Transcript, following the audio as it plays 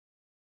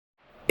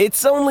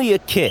It's only a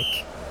kick,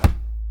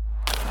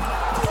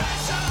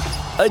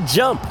 a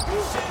jump,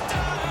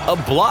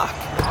 a block.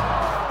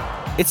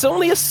 It's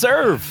only a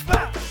serve.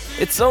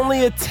 It's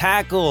only a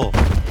tackle,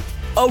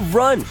 a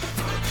run.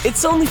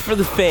 It's only for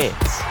the fans.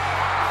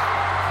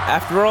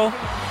 After all,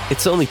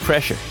 it's only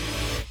pressure.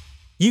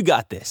 You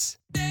got this.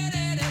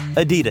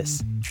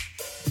 Adidas.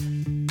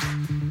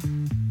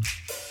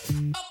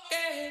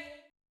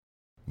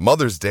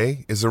 Mother's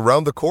Day is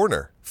around the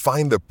corner.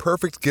 Find the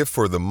perfect gift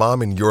for the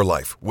mom in your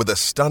life with a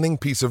stunning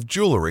piece of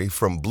jewelry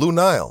from Blue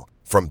Nile.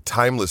 From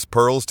timeless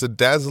pearls to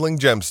dazzling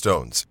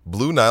gemstones,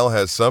 Blue Nile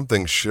has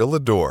something she'll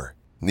adore.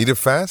 Need it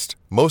fast?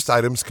 Most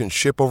items can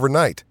ship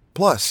overnight.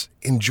 Plus,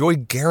 enjoy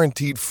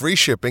guaranteed free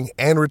shipping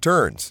and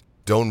returns.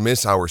 Don't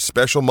miss our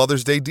special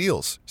Mother's Day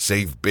deals.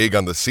 Save big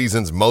on the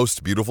season's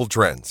most beautiful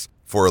trends.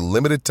 For a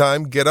limited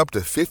time, get up to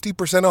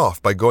 50% off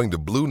by going to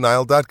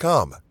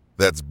BlueNile.com.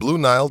 That's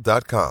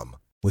BlueNile.com.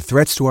 With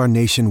threats to our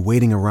nation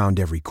waiting around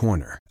every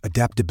corner,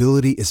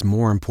 adaptability is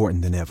more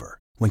important than ever.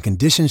 When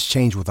conditions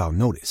change without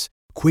notice,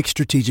 quick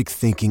strategic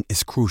thinking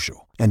is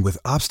crucial. And with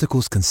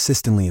obstacles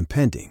consistently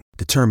impending,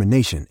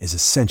 determination is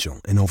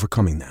essential in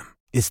overcoming them.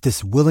 It's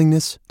this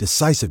willingness,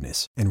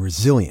 decisiveness, and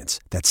resilience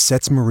that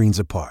sets Marines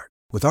apart.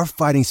 With our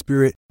fighting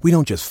spirit, we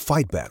don't just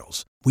fight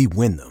battles, we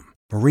win them.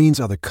 Marines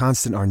are the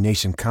constant our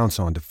nation counts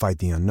on to fight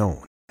the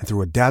unknown. And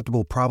through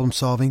adaptable problem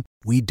solving,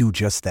 we do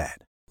just that.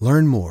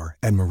 Learn more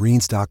at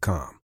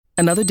marines.com.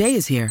 Another day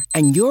is here,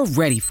 and you're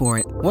ready for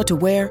it. What to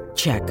wear?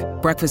 Check.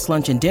 Breakfast,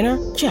 lunch, and dinner?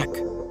 Check.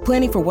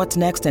 Planning for what's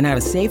next and how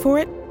to save for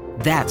it?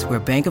 That's where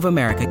Bank of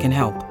America can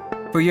help.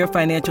 For your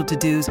financial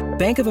to-dos,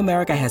 Bank of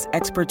America has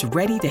experts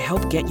ready to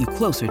help get you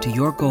closer to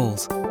your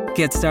goals.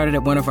 Get started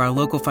at one of our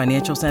local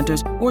financial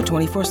centers or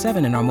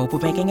 24/7 in our mobile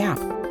banking app.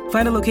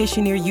 Find a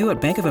location near you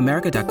at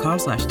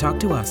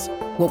bankofamerica.com/talktous.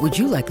 What would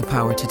you like the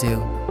power to do?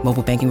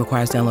 Mobile banking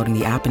requires downloading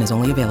the app and is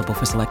only available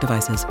for select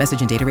devices. Message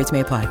and data rates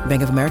may apply.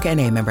 Bank of America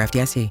N.A., member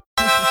FDIC.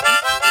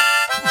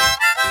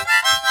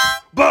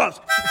 Buzz!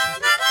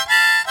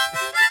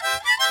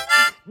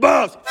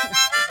 Buzz!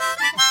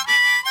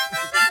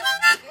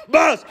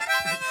 Buzz!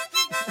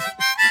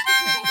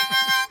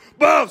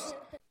 Buzz!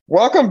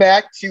 Welcome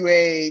back to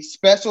a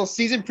special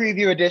season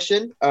preview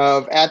edition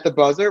of At the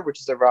Buzzer, which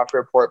is a Rocket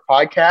Report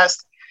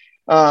podcast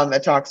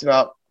that talks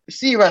about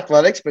CU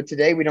athletics. But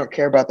today we don't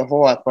care about the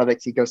whole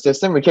athletics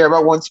ecosystem. We care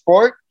about one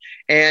sport,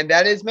 and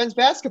that is men's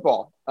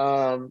basketball.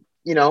 I'm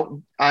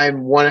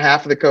one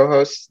half of the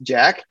co-host,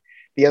 Jack.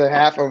 The other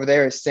half over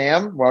there is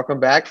Sam. Welcome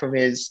back from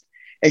his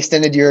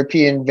extended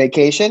European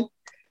vacation.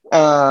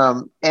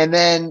 And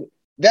then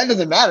that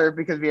doesn't matter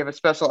because we have a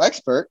special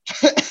expert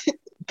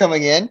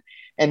coming in.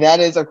 And that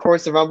is, of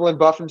course, the Rumbling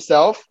Buff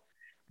himself,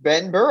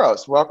 Ben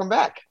Burrows. Welcome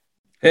back.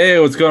 Hey,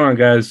 what's going on,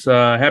 guys?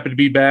 Happy to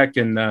be back,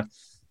 and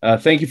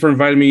thank you for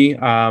inviting me.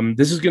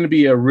 This is going to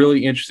be a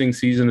really interesting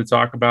season to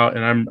talk about,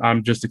 and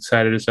I'm just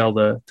excited as hell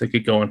to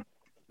get going.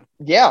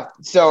 Yeah,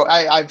 so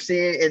I've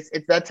seen it's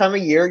that time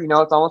of year.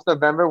 It's almost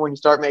November when you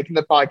start making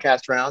the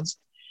podcast rounds.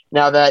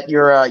 Now that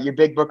your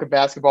big book of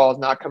basketball is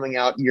not coming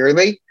out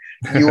yearly,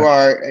 you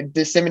are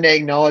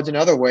disseminating knowledge in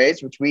other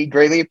ways, which we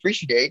greatly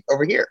appreciate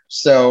over here.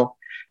 So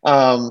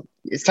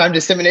it's time to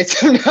disseminate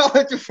some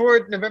knowledge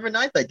before November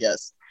 9th, I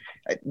guess,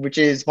 which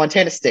is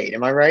Montana State.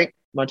 Am I right?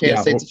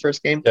 Montana State's the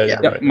first game?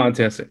 Yeah,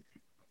 Montana State.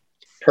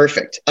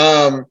 Perfect.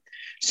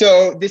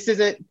 So this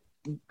isn't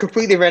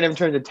completely random in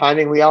terms of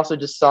timing. We also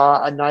just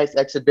saw a nice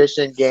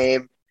exhibition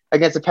game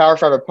against a Power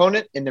 5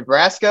 opponent in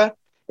Nebraska,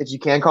 if you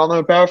can call them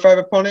a Power 5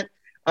 opponent.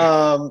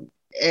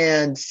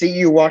 And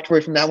CU walked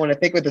away from that one, I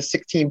think, with a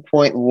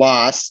 16-point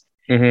loss.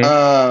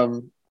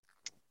 Mm-hmm.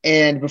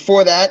 And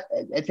before that,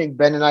 I think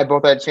Ben and I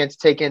both had a chance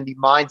to take in the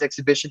Mines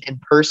exhibition in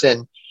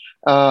person.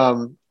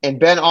 And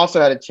Ben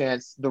also had a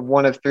chance, the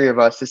one of three of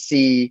us, to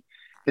see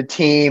the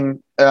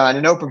team in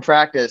an open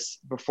practice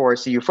before a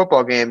CU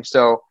football game.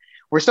 So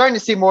we're starting to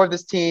see more of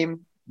this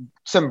team,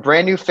 some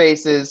brand new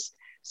faces,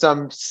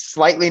 some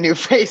slightly new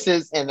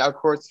faces, and, of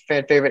course,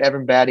 fan favorite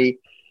Evan Batty.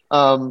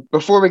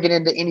 Before we get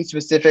into any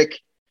specific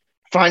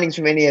findings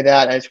from any of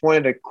that, I just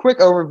wanted a quick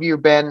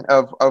overview, Ben,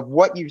 of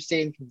what you've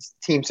seen from this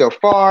team so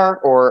far,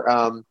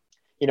 or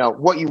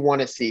what you want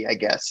to see, I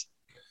guess.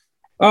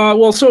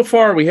 Well, so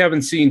far we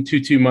haven't seen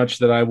too much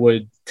that I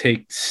would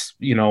take,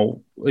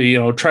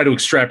 try to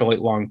extrapolate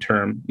long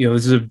term.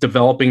 This is a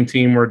developing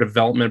team. We're a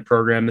development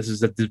program. This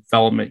is a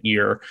development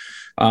year.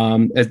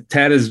 As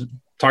Tad has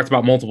talked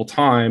about multiple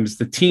times,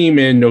 the team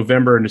in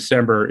November and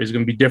December is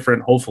going to be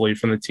different, hopefully,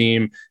 from the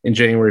team in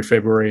January,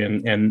 February,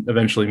 and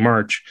eventually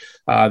March.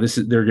 They're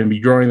going to be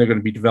growing. They're going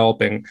to be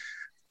developing.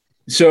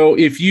 So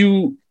if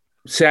you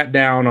sat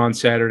down on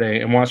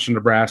Saturday and watched a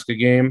Nebraska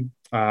game,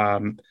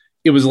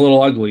 it was a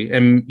little ugly.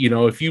 And,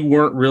 if you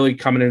weren't really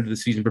coming into the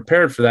season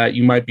prepared for that,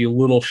 you might be a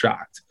little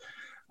shocked.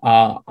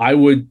 I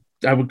would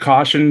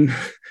caution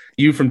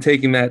you from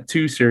taking that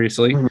too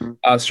seriously.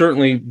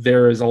 Certainly,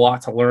 there is a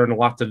lot to learn, a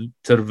lot to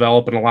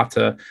develop, and a lot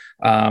to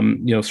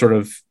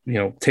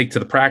take to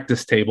the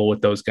practice table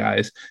with those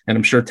guys. And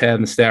I'm sure Tad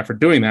and the staff are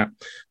doing that.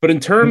 But in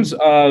terms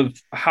of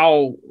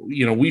how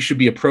we should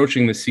be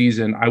approaching the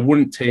season, I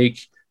wouldn't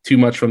take too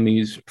much from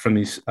these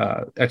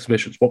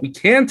exhibitions. What we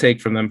can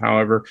take from them,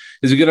 however,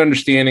 is a good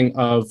understanding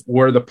of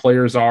where the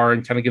players are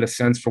and kind of get a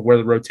sense for where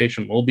the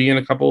rotation will be in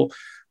a couple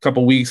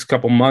weeks,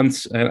 couple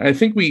months. And I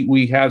think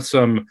we have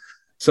some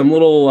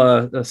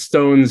little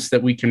stones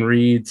that we can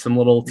read, some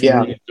little tea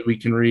leaves that we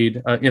can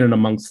read in and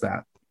amongst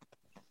that.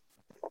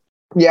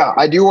 Yeah,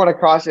 I do want to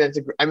caution.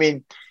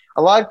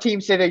 A lot of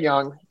teams say they're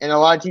young, and a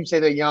lot of teams say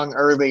they're young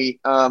early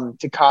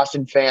to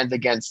caution fans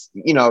against,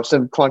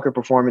 some clunker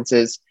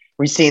performances.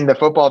 We've seen the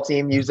football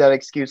team use that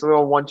excuse a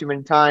little one too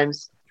many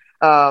times.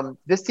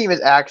 This team is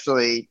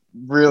actually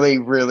really,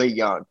 really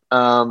young.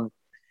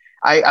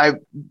 I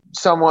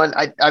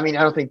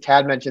don't think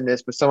Tad mentioned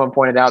this, but someone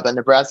pointed out that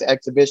Nebraska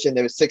exhibition,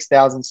 there was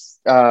 6,000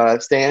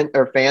 fans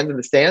in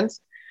the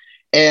stands.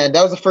 And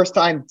that was the first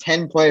time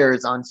 10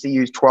 players on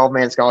CU's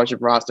 12-man scholarship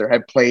roster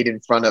had played in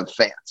front of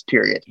fans,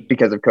 period,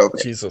 because of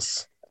COVID.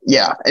 Jesus.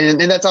 Yeah. And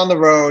that's on the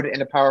road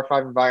in a Power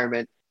 5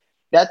 environment.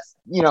 That's,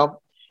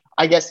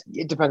 I guess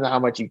it depends on how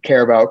much you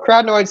care about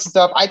crowd noise and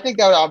stuff. I think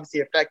that would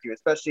obviously affect you,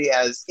 especially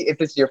if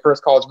it's your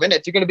first college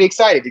minutes. You're going to be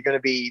excited. You're going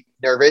to be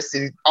nervous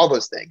and all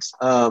those things.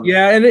 And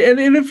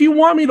if you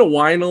want me to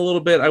whine a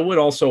little bit, I would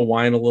also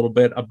whine a little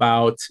bit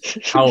about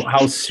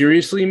how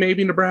seriously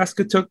maybe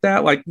Nebraska took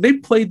that. Like, they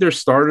played their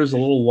starters a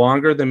little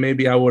longer than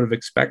maybe I would have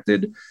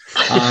expected.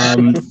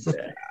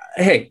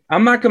 Hey,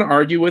 I'm not going to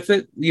argue with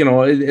it.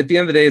 At the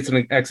end of the day, it's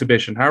an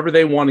exhibition. However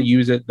they want to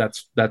use it,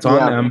 that's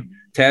on them.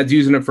 Tad's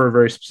using it for a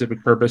very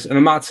specific purpose. And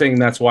I'm not saying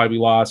that's why we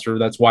lost or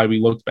that's why we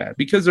looked bad,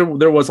 because there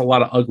was a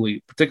lot of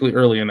ugly, particularly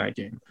early in that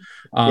game.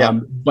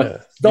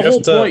 But the whole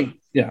point,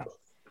 you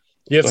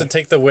have to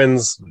take the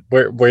wins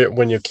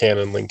when you can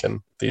in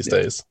Lincoln these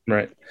days.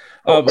 Right.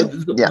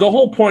 The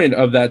whole point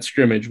of that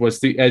scrimmage was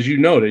to, as you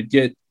noted,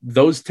 get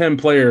those 10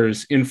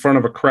 players in front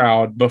of a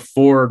crowd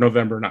before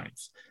November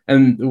 9th.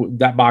 And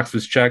that box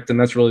was checked, and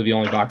that's really the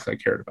only box I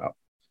cared about.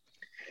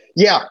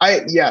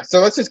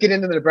 So let's just get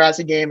into the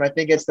Nebraska game. I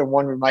think it's the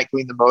one we might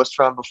glean the most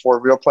from before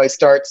real play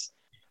starts.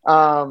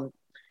 I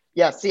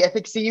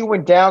think CU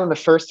went down in the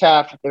first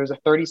half. There was a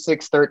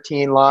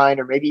 36-13 line,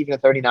 or maybe even a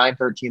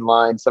 39-13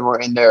 line somewhere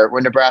in there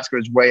where Nebraska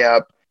was way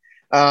up.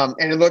 And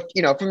it looked,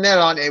 from then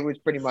on, it was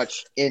pretty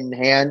much in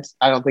hand.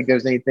 I don't think there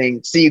was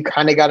anything. CU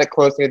kind of got it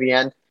close near the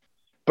end.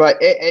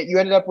 But you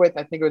ended up with,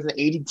 I think it was an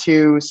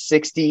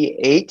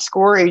 82-68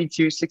 score,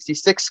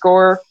 82-66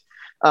 score.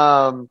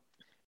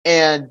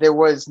 And there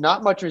was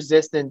not much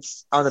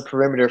resistance on the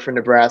perimeter for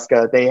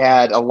Nebraska. They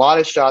had a lot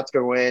of shots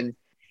go in.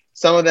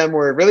 Some of them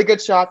were really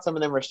good shots. Some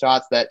of them were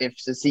shots that if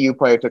the CU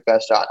player took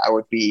that shot, I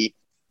would be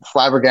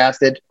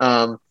flabbergasted.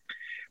 But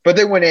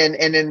they went in.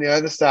 And then the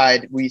other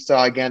side, we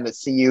saw again that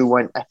CU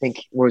went, I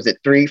think,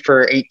 3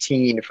 for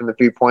 18 from the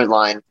 3-point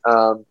line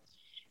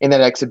in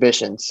that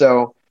exhibition.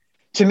 So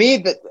to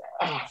me,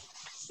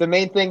 the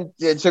main thing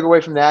that I took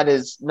away from that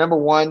is, number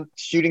one,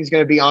 shooting's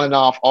going to be on and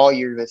off all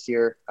year this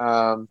year.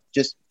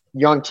 Just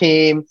young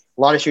team,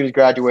 a lot of shooters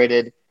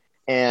graduated,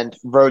 and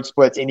road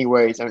splits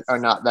anyways are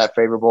not that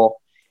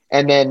favorable.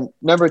 And then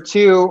number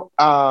two,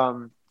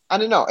 I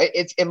don't know,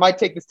 it might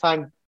take this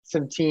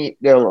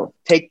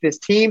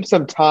team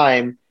some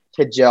time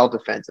to gel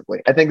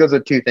defensively. I think those are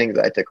two things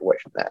that I took away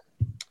from that.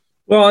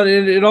 Well,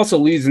 it also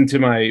leads into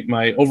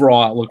my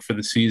overall outlook for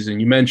the season.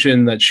 You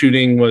mentioned that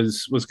shooting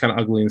was kind of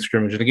ugly in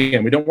scrimmage. And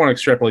again, we don't want to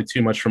extrapolate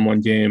too much from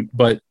one game,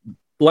 but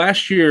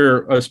last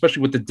year,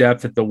 especially with the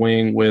depth at the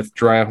wing, with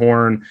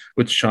Dryhorn,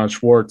 with Sean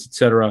Schwartz, et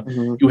cetera,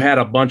 you had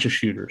a bunch of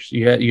shooters.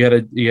 You had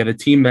a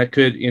team that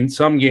could, in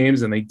some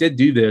games, and they did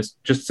do this,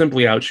 just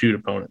simply outshoot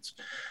opponents.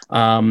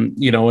 On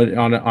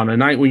a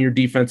night when your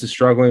defense is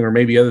struggling or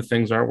maybe other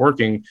things aren't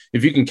working,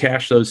 if you can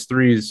cash those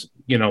threes,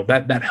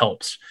 that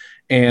helps.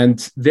 And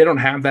they don't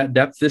have that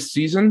depth this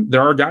season.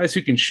 There are guys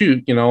who can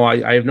shoot.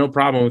 I have no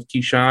problem with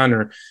Keyshawn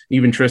or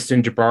even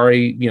Tristan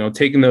Jabari,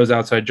 taking those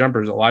outside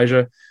jumpers,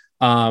 Elijah.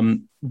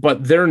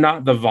 But they're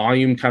not the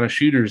volume kind of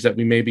shooters that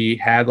we maybe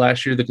had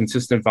last year, the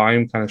consistent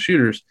volume kind of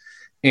shooters.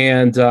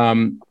 And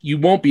you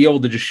won't be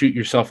able to just shoot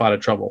yourself out of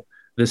trouble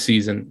this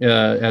season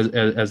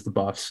as the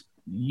Buffs.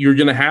 You're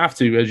going to have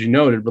to, as you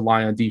noted,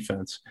 rely on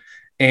defense.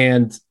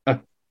 And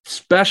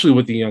especially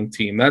with the young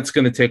team, that's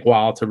going to take a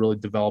while to really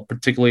develop,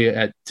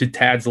 particularly to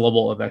Tad's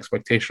level of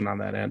expectation on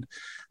that end.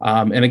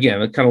 And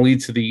again, it kind of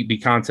leads to the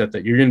concept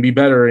that you're going to be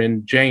better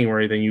in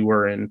January than you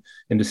were in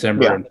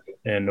December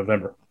and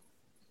November.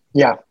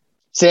 Yeah.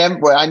 Sam,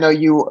 well, I know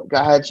you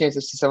had a chance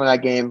to see some of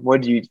that game.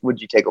 What did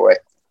you take away?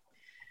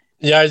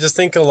 Yeah, I just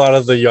think a lot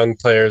of the young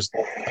players,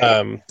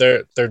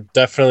 they're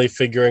definitely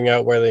figuring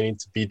out where they need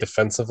to be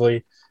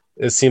defensively.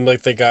 It seemed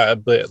like they got a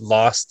bit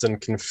lost and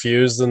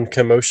confused in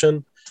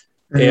commotion.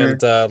 And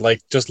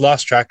just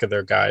lost track of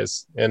their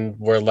guys and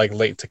were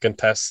late to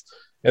contest.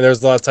 And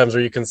there's a lot of times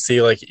where you can see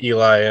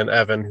Eli and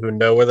Evan who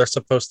know where they're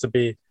supposed to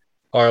be,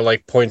 are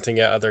like pointing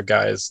at other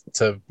guys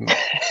to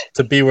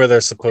be where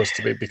they're supposed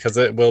to be, because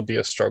it will be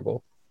a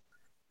struggle.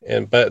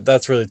 But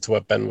that's really to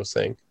what Ben was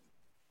saying.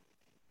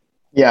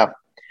 Yeah.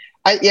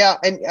 I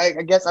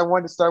guess I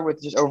wanted to start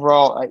with just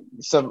overall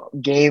some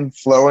game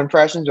flow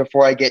impressions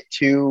before I get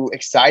too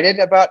excited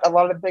about a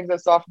lot of the things I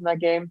saw from that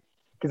game,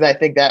 because I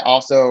think that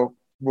also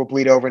will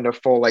bleed over into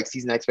full like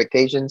season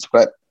expectations.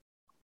 But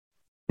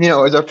it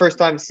was our first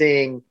time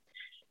seeing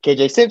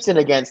KJ Simpson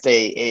against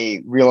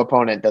a real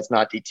opponent that's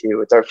not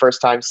D2. It's our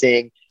first time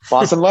seeing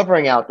Lawson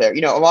Lovering out there.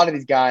 A lot of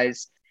these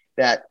guys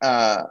that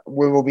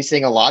we will be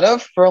seeing a lot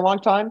of for a long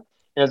time.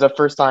 And it's our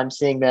first time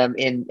seeing them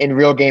in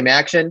real game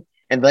action.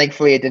 And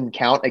thankfully, it didn't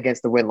count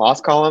against the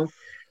win-loss column.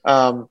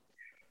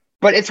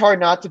 But it's hard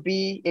not to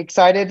be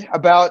excited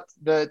about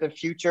the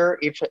future.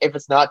 If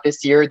it's not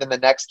this year, then the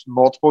next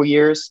multiple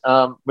years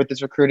with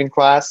this recruiting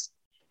class.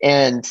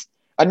 And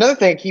another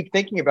thing I keep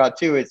thinking about,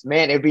 too, is,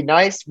 man, it'd be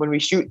nice when we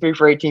shoot 3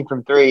 for 18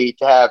 from 3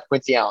 to have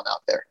Quincy Allen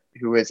out there,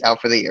 who is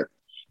out for the year.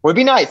 It would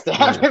be nice to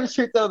have him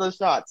shoot some of those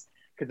shots,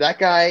 because that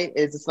guy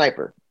is a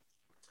sniper.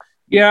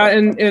 Yeah,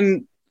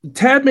 and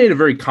Tad made a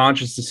very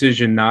conscious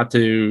decision not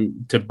to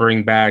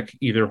bring back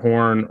either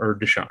Horn or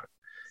Deshaun.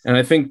 And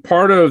I think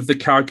part of the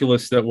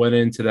calculus that went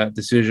into that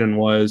decision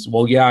was,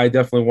 well, yeah, I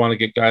definitely want to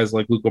get guys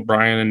like Luke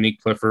O'Brien and Nick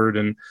Clifford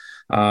and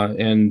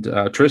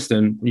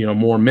Tristan,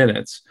 more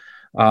minutes.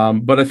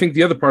 But I think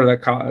the other part of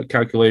that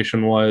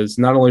calculation was,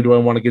 not only do I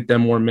want to get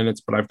them more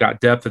minutes, but I've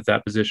got depth at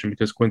that position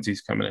because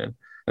Quincy's coming in.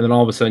 And then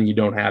all of a sudden you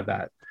don't have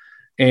that.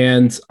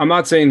 And I'm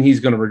not saying he's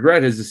going to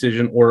regret his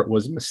decision or it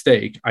was a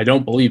mistake. I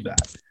don't believe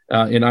that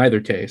in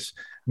either case.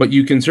 But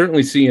you can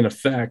certainly see an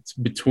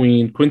effect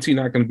between Quincy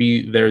not going to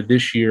be there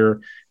this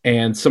year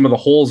and some of the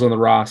holes on the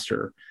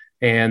roster.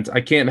 And I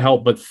can't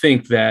help but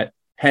think that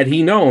had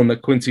he known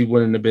that Quincy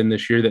wouldn't have been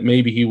this year, that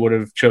maybe he would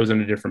have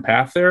chosen a different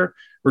path there.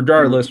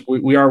 Regardless,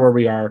 we are where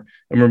we are,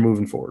 and we're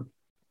moving forward.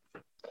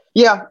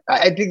 Yeah,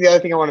 I think the other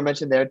thing I want to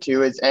mention there,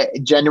 too, is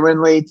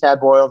genuinely Tad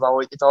Boyle's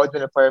it's always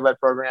been a player-led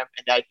program,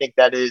 and I think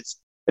it's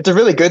a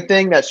really good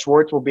thing that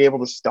Schwartz will be able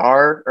to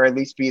star, or at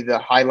least be the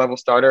high-level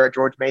starter at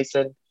George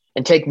Mason,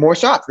 and take more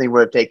shots than he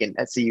would have taken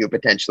at CU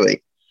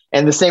potentially.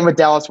 And the same with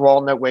Dallas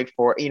Walton at Wake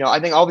Forest. I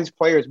think all these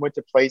players went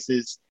to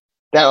places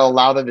that will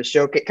allow them to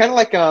showcase. Kind of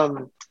like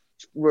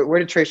where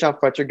did Trayshawn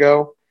Fletcher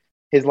go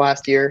his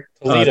last year?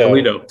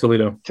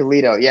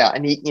 Toledo. Yeah,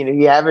 and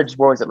he averaged,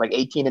 what was it, like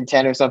 18 and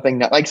 10 or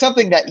something?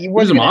 Something that he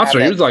was a monster.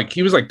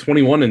 He was like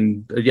 21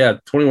 and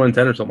 21 and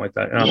 10 or something like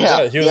that.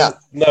 Yeah, he was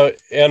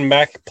and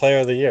MAC Player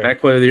of the Year.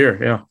 MAC Player of the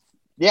Year. Yeah.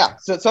 Yeah,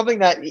 so something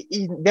that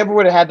he never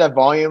would have had that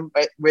volume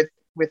with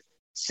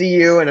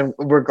CU, and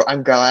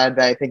I'm glad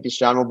that I think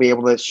Deshaun will be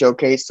able to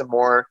showcase some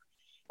more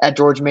at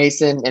George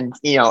Mason, and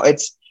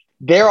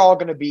they're all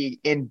going to be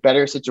in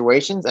better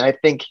situations, and I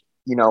think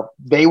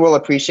they will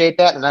appreciate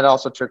that, and that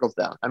also trickles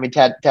down. I mean,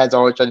 Tad's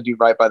always trying to do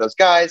right by those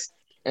guys,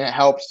 and it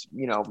helps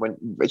when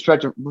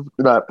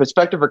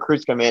prospective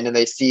recruits come in and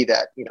they see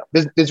that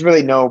there's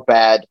really no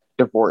bad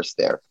divorce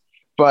there.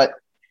 But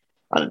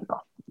I don't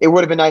know, it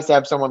would have been nice to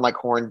have someone like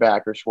Horn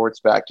back or Schwartz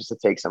back just to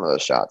take some of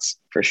those shots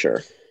for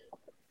sure.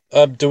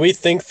 Do we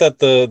think that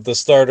the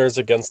starters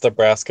against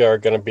Nebraska are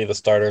going to be the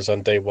starters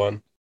on day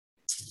one?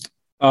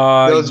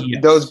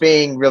 Those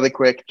being really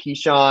quick: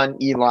 Keyshawn,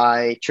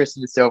 Eli,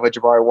 Tristan Da Silva,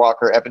 Jabari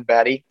Walker, Evan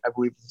Batty, I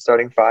believe is the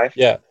starting 5.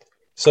 Yeah.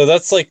 So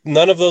that's like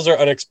none of those are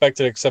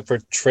unexpected except for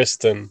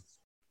Tristan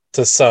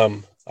to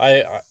some.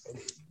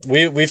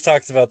 We've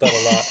talked about that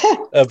a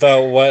lot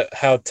about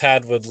how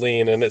Tad would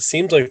lean, and it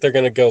seems like they're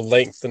going to go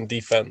length and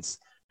defense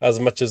as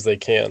much as they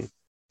can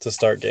to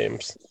start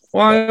games.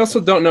 Well, I also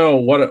don't know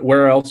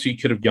where else you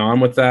could have gone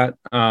with that.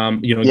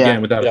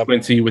 Again, without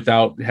Quincy,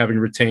 without having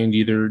retained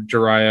either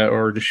Jariah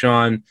or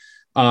Deshaun.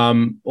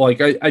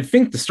 I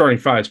think the starting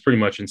 5 is pretty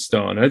much in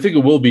stone. And I think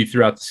it will be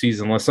throughout the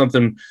season unless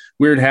something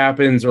weird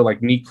happens or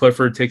like Nick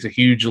Clifford takes a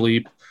huge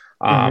leap.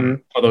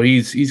 Although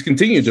he's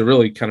continued to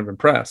really kind of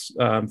impress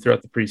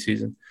throughout the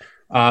preseason.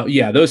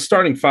 Those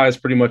starting 5 is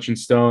pretty much in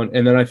stone.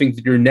 And then I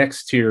think your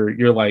next tier,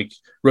 you're like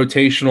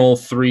rotational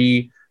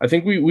 3. I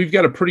think we've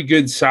got a pretty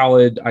good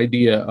solid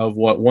idea of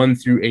what 1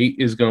 through 8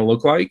 is going to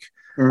look like.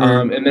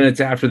 And then it's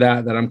after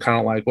that I'm kind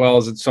of like, well,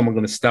 is it someone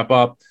going to step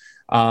up?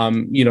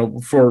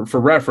 For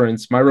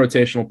reference, my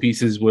rotational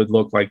pieces would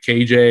look like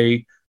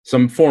KJ,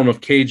 some form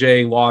of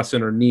KJ,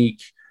 Lawson, or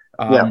Neek.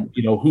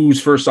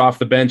 Who's first off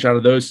the bench out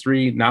of those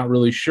 3? Not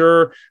really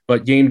sure,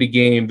 but game to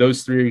game,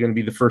 those 3 are going to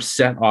be the first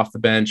set off the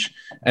bench.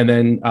 And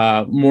then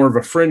more of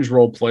a fringe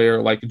role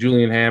player like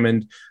Julian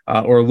Hammond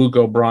or Luke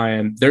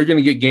O'Brien, they're going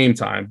to get game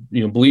time.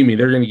 Believe me,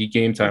 they're going to get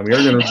game time.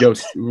 We're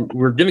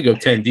going to go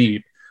 10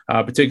 deep,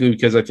 particularly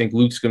because I think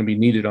Luke's going to be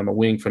needed on the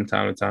wing from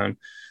time to time.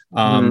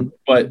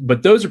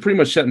 But those are pretty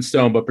much set in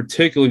stone, but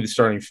particularly the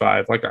starting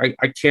 5. Like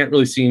I can't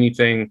really see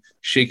anything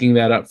shaking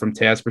that up from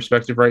Taz's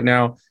perspective right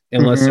now,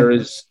 unless there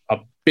is a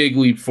big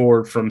leap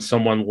forward from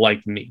someone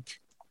like Neek.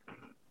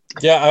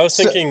 Yeah, I was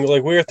thinking, we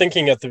were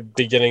thinking at the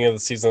beginning of the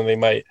season, they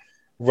might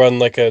run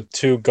like a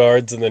 2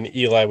 guards and then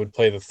Eli would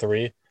play the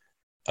 3.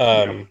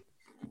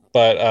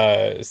 but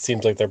it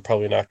seems like they're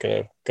probably not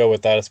going to go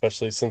with that,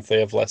 especially since they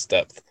have less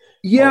depth.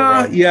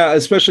 Yeah,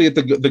 especially if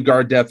the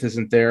guard depth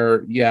isn't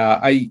there. Yeah,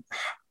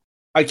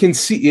 I can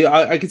see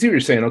I can see what you're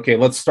saying. Okay,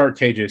 let's start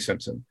KJ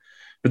Simpson,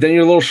 but then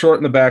you're a little short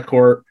in the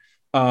backcourt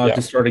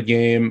to start a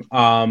game.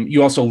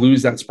 You also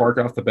lose that spark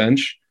off the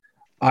bench.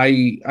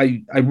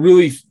 I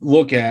really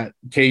look at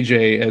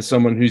KJ as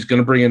someone who's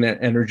going to bring in that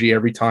energy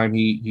every time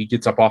he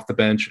gets up off the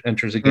bench,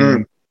 enters a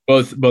game,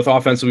 both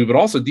offensively but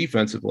also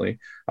defensively.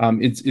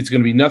 It's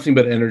going to be nothing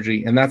but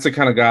energy, and that's the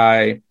kind of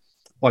guy.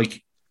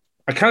 Like,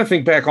 I kind of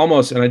think back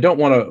almost, and I don't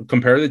want to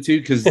compare the two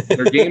because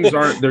their games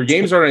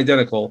aren't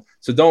identical.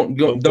 So don't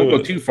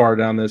go too far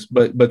down this.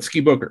 But Ski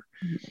Booker,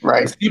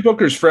 right? Ski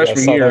Booker's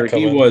freshman year,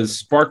 he was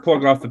spark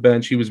plug off the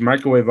bench. He was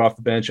microwave off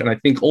the bench, and I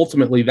think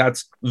ultimately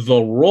that's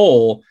the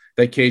role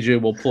that KJ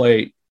will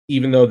play,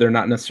 even though they're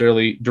not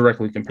necessarily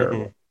directly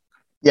comparable.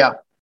 Yeah.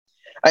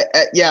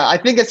 I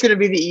think it's going to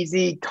be the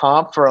easy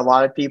comp for a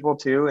lot of people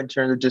too, in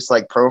terms of just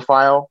like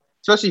profile,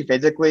 especially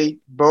physically.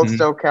 Both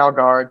SoCal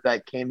guards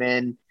that came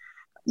in.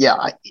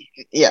 Yeah.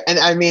 And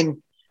I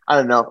mean, I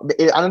don't know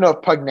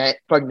if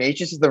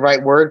pugnacious is the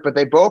right word, but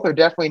they both are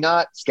definitely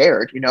not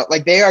scared.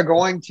 Like they are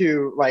going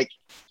to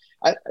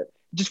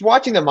just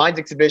watching the Mines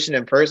exhibition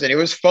in person. It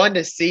was fun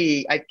to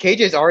see. KJ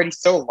is already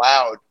so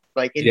loud,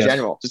 like in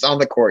general, just on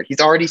the court. He's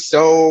already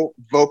so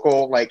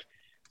vocal, like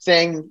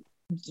saying,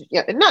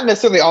 not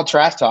necessarily all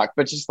trash talk,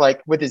 but just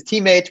like with his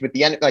teammates, with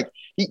the end, like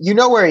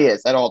where he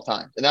is at all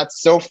times, and that's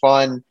so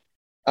fun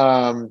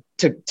to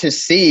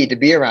see, to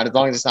be around, as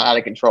long as it's not out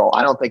of control.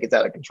 I don't think it's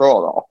out of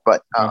control at all,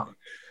 but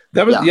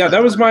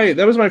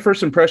that was my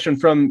first impression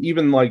from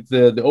even like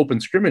the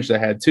open scrimmage they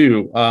had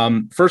too.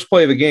 First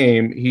play of the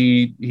game,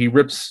 he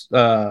rips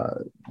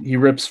for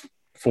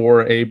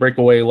a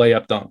breakaway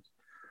layup dunk.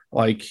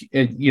 Like,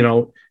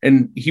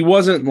 and he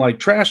wasn't like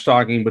trash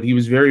talking, but he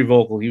was very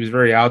vocal. He was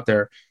very out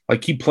there.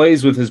 Like, he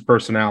plays with his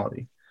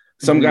personality.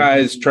 Some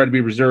guys try to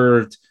be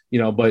reserved,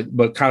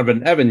 but kind of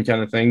an Evan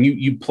kind of thing.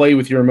 You play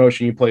with your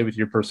emotion, you play with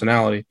your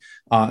personality.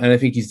 And I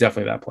think he's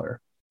definitely that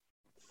player.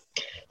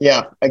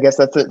 Yeah, I guess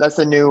that's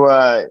a new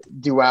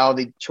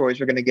duality choice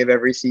we're going to give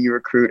every CU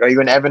recruit. Are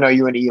you an Evan or are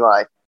you an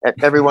Eli?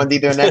 Everyone's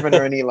either an Evan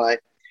or an Eli.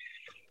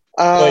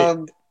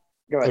 Go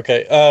ahead.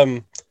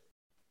 Okay.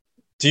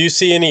 Do you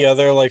see any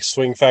other like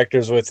swing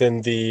factors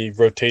within the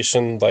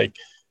rotation, like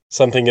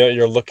something that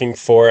you're looking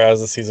for as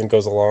the season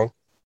goes along?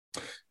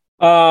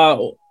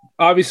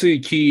 Obviously,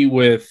 key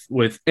with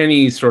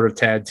any sort of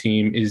TAD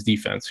team is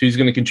defense. Who's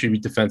going to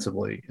contribute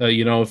defensively?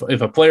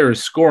 If a player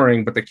is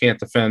scoring but they can't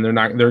defend,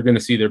 they're going to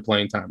see their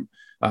playing time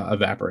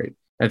evaporate.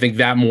 I think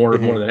that more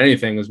than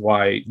anything is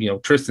why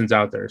Tristan's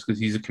out there, is because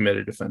he's a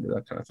committed defender,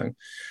 that kind of thing.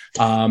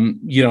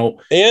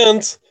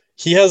 And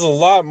he has a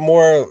lot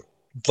more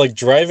like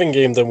driving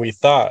game than we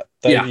thought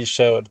that he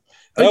showed.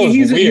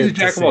 He's a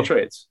jack of all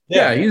trades.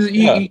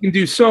 He can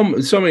do so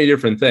many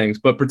different things,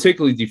 but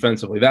particularly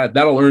defensively,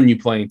 that'll earn you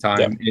playing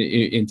time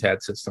in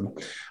TAD system.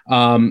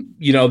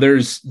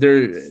 There's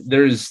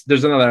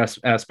another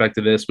aspect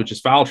of this, which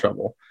is foul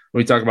trouble.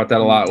 We talk about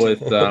that a lot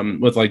with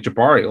like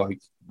Jabari. Like,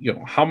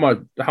 how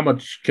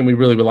much can we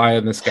really rely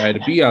on this guy to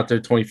be out there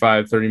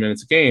 25, 30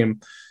 minutes a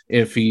game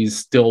if he's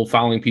still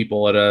fouling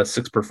people at a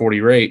 6 per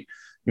 40 rate?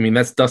 I mean,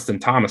 that's Dustin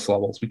Thomas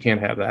levels. We can't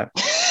have that.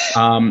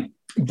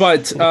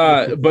 But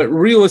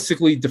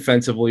realistically,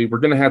 defensively, we're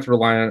going to have to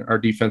rely on our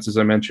defense, as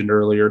I mentioned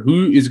earlier.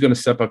 Who is going to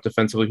step up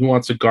defensively? Who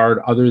wants to guard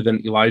other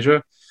than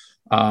Elijah?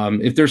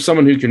 If there's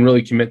someone who can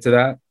really commit to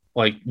that,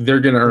 like, they're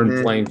going to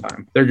earn playing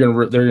time. They're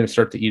going to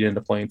start to eat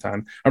into playing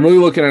time. I'm really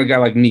looking at a guy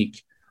like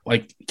Neek.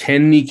 Like,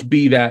 can Neek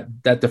be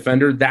that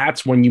defender?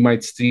 That's when you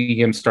might see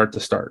him start.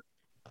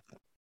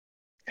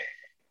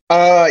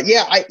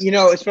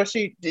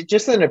 Especially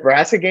just the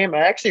Nebraska game, I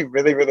actually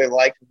really, really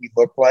liked what he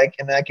looked like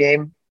in that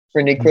game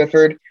for Nick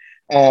Clifford.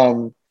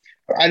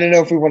 I don't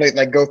know if we want to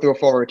like go through a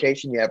full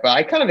rotation yet, but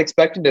I kind of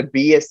expect him to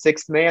be a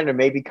sixth man or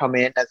maybe come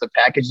in as a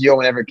package deal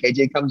whenever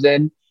KJ comes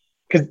in.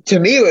 Because to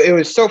me, it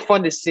was so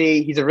fun to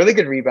see. He's a really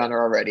good rebounder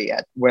already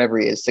at whatever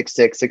he is,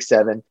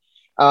 6'6",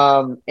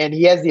 6'7". And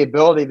he has the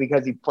ability,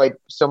 because he played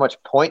so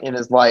much point in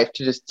his life,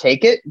 to just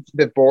take it to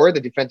the board,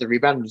 the defensive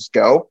rebound, and just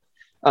go.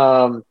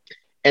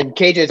 And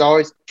KJ is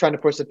always trying to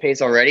push the pace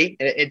already.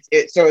 And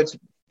so it's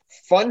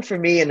fun for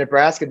me in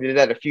Nebraska to do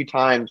that a few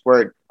times,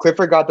 where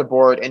Clifford got the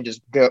board and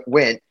just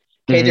went.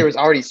 KJ was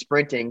already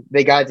sprinting.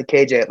 They got to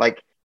KJ at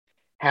like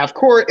half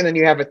court, and then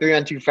you have a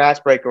 3-on-2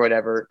 fast break or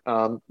whatever.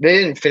 They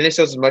didn't finish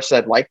those as much as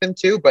I'd like them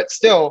to, but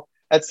still,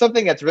 that's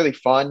something that's really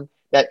fun,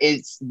 that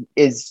is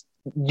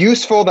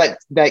useful,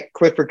 that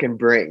Clifford can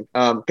bring,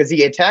 because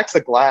he attacks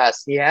the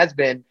glass. He has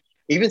been,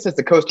 even since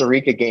the Costa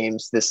Rica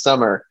games this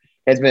summer,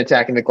 has been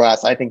attacking the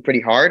glass, I think,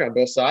 pretty hard on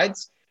both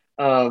sides.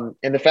 And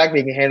the fact that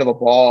he can handle the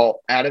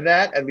ball out of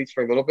that, at least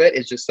for a little bit,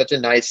 is just such a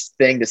nice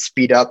thing to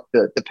speed up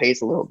the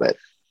pace a little bit.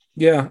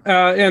 Yeah,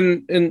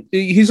 and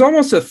he's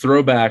almost a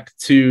throwback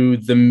to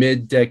the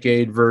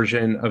mid-decade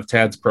version of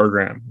Tad's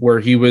program, where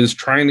he was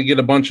trying to get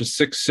a bunch of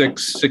 6'6",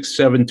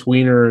 6'7"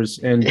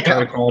 tweeners and try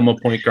to call him a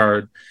point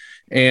guard.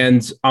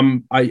 And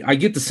I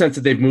get the sense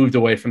that they've moved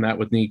away from that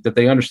with Neek, that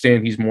they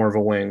understand he's more of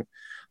a wing.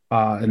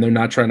 And they're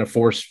not trying to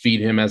force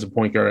feed him as a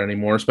point guard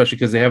anymore, especially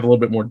because they have a little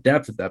bit more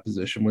depth at that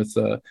position with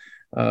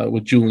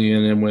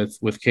Julian and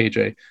with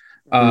KJ.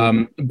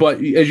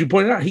 But as you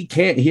pointed out,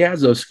 he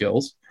has those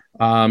skills.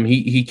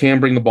 He can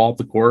bring the ball up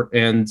the court,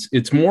 and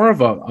it's more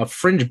of a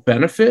fringe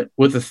benefit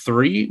with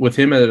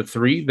him at a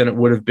three than it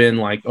would have been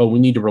like, oh, we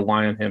need to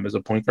rely on him as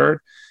a point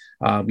guard.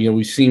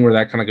 We've seen where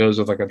that kind of goes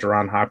with like a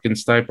Deron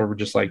Hopkins type, where we're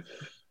just like,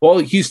 well,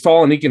 he's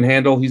tall and he can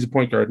handle. He's a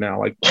point guard now.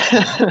 Like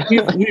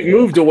we've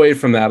moved away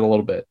from that a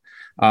little bit,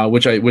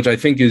 which I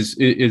think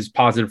is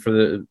positive for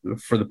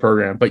the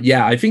program. But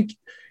yeah, I think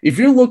if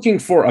you're looking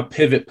for a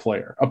pivot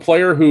player, a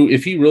player who,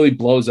 if he really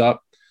blows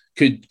up,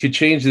 could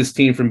change this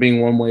team from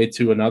being one way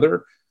to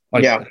another,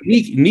 like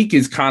Neek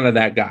is kind of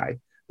that guy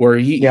where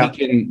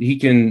he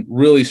can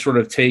really sort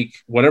of take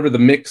whatever the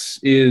mix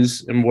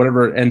is and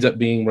whatever it ends up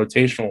being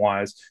rotational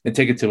wise and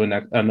take it to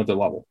another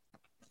level.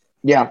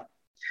 Yeah.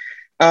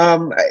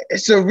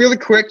 So really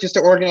quick, just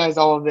to organize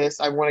all of this,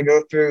 I want to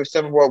go through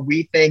some of what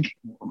we think,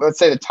 let's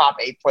say the top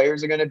 8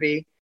 players are going to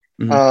be.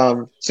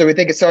 Mm-hmm. So we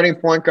think a starting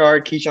point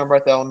guard, Keyshawn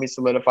Bartholomew,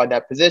 solidified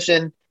that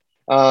position.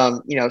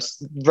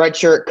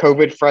 Redshirt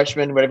COVID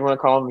freshman, whatever you want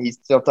to call him. He's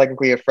still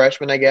technically a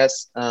freshman, I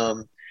guess.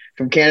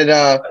 From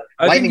Canada,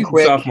 I think he's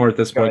a sophomore at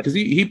this point because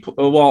he had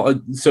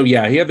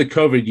the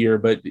COVID year,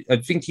 but I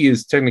think he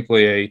is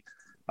technically a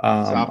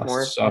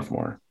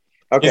sophomore.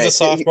 Okay, he's a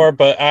sophomore,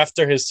 but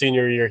after his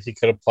senior year, he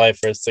could apply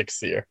for his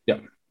 6th year. Yeah,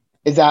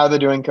 is that how they're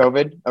doing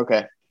COVID?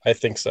 Okay, I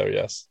think so.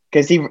 Yes,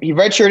 because he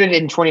redshirted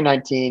in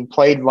 2019,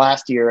 played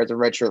last year as a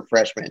redshirt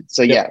freshman.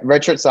 So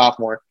redshirt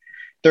sophomore,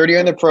 3rd year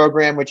in the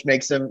program, which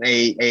makes him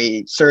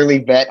a surly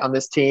vet on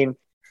this team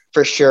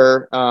for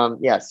sure.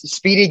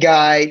 Speedy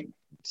guy.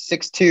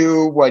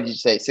 6'2", what did you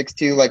say?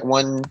 6'2", like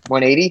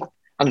 180?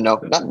 I don't know.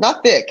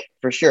 Not thick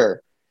for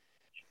sure.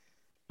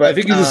 But I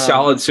think he's a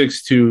solid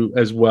 6'2"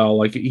 as well.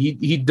 Like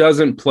he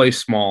doesn't play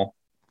small.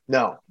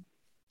 No.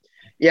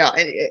 Yeah,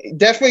 and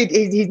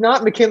definitely he's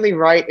not McKinley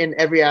Wright in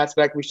every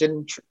aspect. We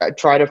shouldn't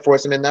try to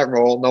force him in that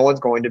role. No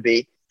one's going to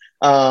be.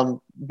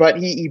 But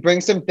he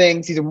brings some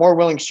things. He's a more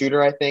willing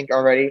shooter, I think,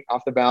 already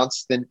off the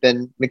bounce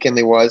than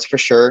McKinley was for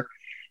sure.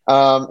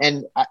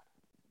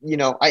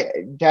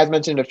 Taz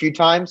mentioned a few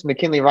times,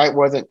 McKinley Wright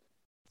wasn't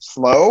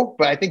slow,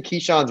 but I think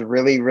Keyshawn's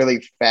really,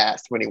 really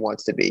fast when he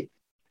wants to be.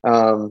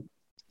 And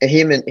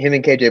him and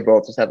KJ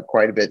both just have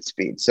quite a bit of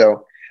speed.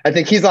 So I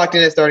think he's locked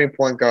in as starting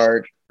point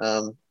guard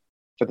for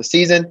the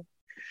season.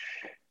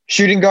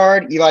 Shooting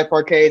guard, Eli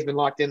Parquet has been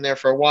locked in there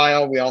for a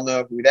while. We all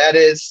know who that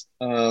is.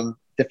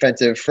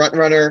 Defensive front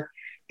runner,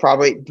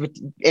 probably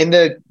in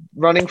the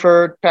running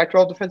for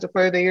Pac-12 Defensive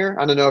Player of the Year.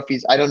 I don't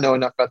know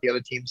enough about the other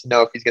teams to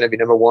know if he's going to be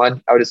number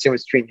 1. I would assume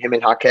it's between him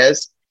and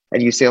Jaquez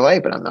at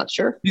UCLA, but I'm not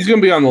sure. He's going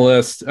to be on the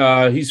list.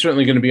 He's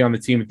certainly going to be on the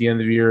team at the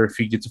end of the year if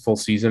he gets a full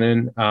season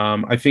in.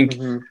 I think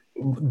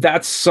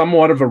that's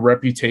somewhat of a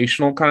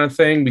reputational kind of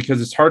thing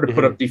because it's hard to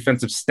put up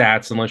defensive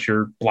stats unless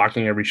you're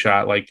blocking every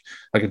shot like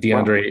a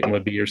DeAndre Ayton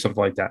would be or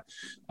something like that.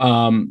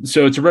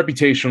 So it's a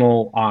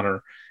reputational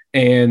honor.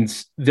 And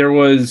there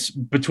was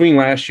between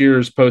last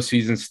year's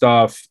postseason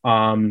stuff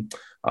and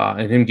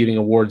him getting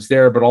awards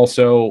there, but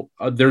also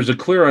there's a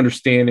clear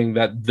understanding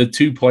that the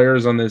 2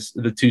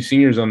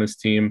 seniors on this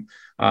team,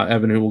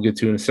 Evan, who we'll get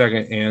to in a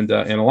second, and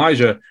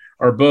Elijah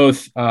are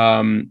both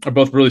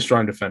really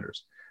strong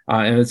defenders.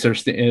 And it's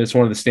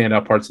one of the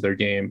standout parts of their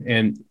game.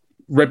 And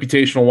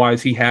reputational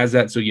wise, he has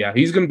that. So yeah,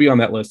 he's going to be on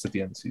that list at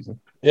the end of the season.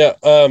 Yeah.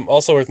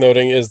 Also worth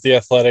noting is The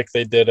Athletic.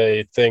 They did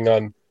a thing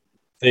on.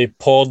 They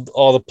pulled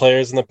all the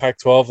players in the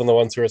Pac-12 and the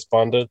ones who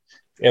responded,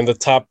 and the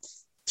top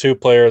 2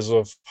 players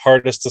of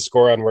hardest to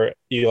score on were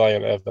Eli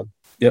and Evan.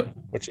 Yep,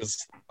 which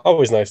is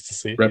always nice to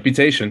see.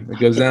 Reputation, it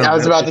goes down. I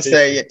was about to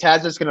say,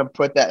 Taz is going to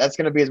put that. That's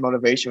going to be his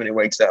motivation when he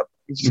wakes up.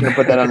 He's just going to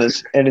put that on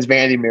his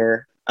vanity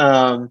mirror.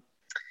 I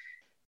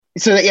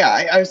would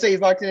say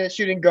he's locked in as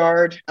shooting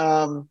guard.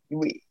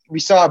 We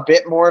saw a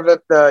bit more of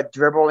the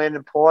dribble in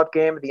and pull up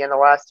game at the end of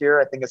last year.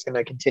 I think it's going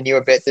to continue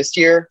a bit this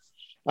year.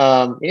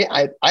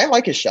 I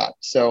like his shot,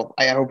 so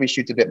I hope he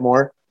shoots a bit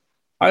more.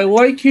 I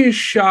like his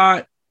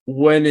shot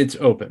when it's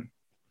open.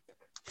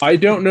 I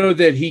don't know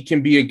that he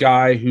can be a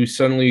guy who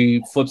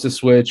suddenly flips a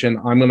switch and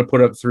I'm going to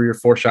put up 3 or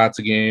 4 shots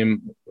a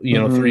game,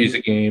 threes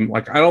a game.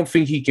 Like, I don't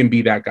think he can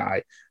be that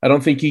guy. I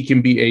don't think he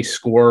can be a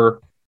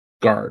score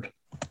guard.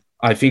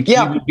 I think he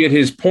will get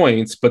his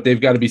points, but they've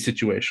got to be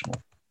situational.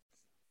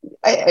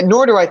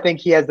 Nor do I think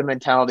he has the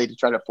mentality to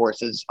try to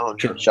force his own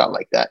shot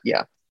like that.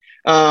 Yeah.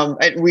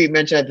 We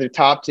mentioned at the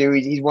top 2,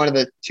 he's one of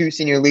the 2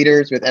 senior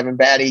leaders with Evan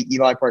Batty.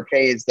 Eli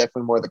Parquet is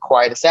definitely more the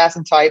quiet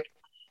assassin type.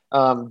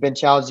 Been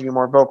challenged to be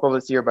more vocal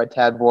this year by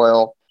Tad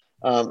Boyle.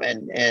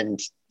 And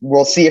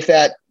we'll see if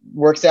that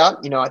works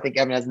out. I think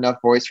Evan has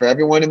enough voice for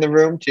everyone in the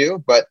room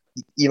too, but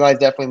Eli's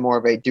definitely more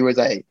of a do as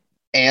I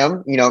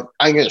am.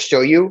 I'm going to show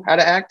you how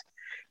to act.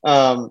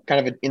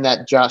 Kind of in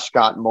that Josh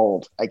Scott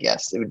mold, I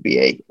guess it would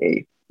be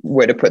a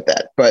way to put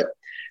that. But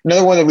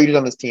another one of the leaders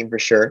on this team for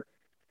sure.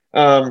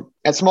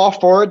 At small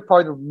forward,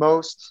 probably the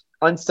most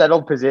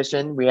unsettled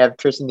position. We have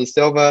Tristan De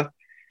Silva,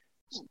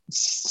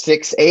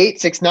 6'8",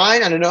 6'9".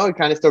 I don't know. He's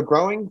kind of still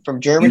growing from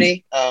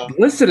Germany.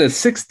 Listed as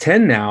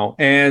 6'10" now,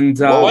 and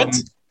what?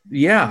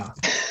 Yeah.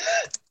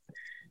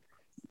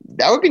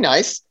 That would be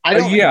nice. I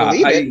don't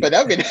believe it, but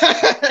that would be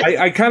nice.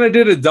 I kind of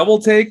did a double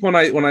take when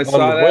I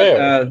saw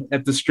that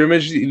at the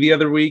scrimmage the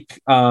other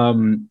week. I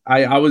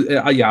was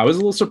a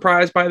little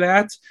surprised by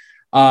that.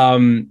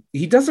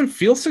 He doesn't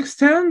feel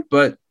 6'10",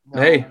 but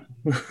hey,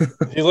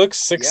 he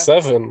looks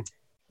 6'7".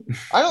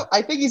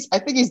 I think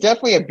he's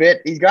definitely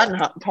he's gotten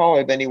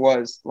taller than he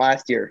was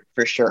last year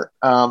for sure.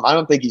 I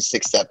don't think he's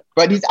 6'7",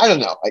 but I don't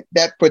know. Like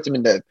that puts him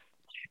into.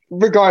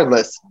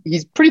 Regardless,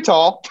 he's pretty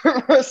tall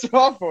for a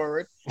small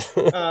forward.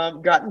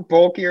 Gotten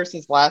bulkier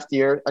since last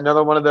year.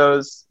 Another one of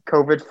those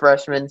COVID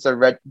freshmen, so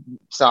red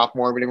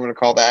sophomore, whatever you want to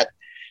call that.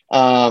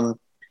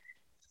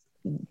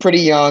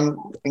 Pretty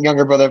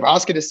younger brother of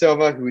Oscar De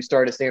Silva, who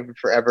started at Stanford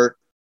forever.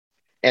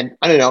 And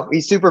I don't know,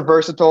 he's super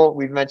versatile.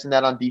 We've mentioned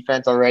that on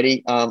defense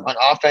already. On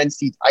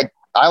offense,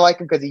 I like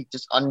him because he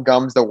just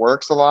ungums the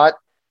works a lot.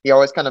 He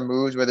always kind of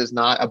moves where there's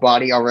not a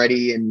body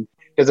already, and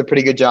does a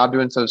pretty good job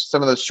doing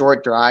some of those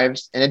short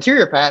drives and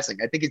interior passing.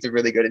 I think he's a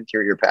really good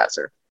interior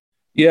passer.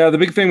 Yeah, the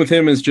big thing with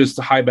him is just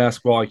high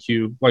basketball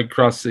IQ. Like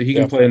he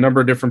can play a number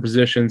of different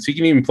positions. He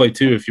can even play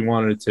 2 if you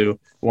wanted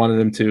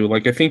him to.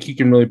 Like I think he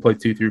can really play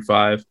 2 through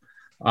 5.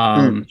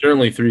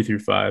 Certainly 3 through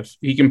 5.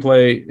 He can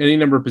play any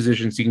number of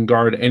positions. He can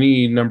guard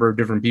any number of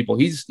different people.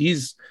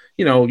 He's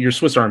your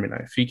Swiss Army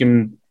knife. He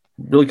can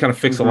really kind of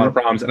fix a lot of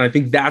problems, and I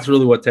think that's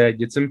really what Tad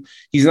gets him.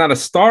 He's not a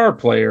star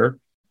player,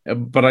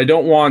 but I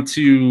don't want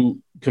to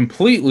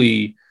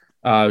completely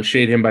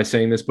shade him by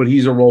saying this, but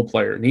he's a role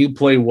player and he'll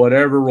play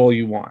whatever role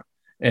you want.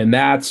 And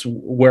that's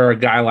where a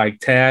guy like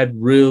Tad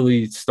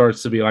really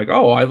starts to be like,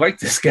 oh, I like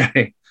this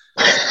guy.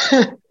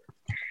 I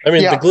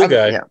mean, the glue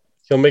guy,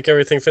 he'll make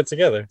everything fit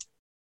together.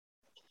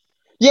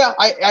 Yeah.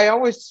 I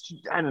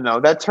don't know.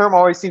 That term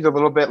always seems a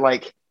little bit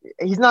like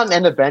he's not an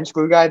end of bench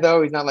glue guy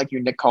though. He's not like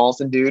your Nick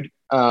Collison dude.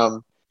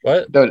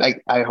 What? Though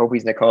I hope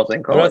he's Nick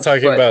Collison. I'm not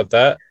talking about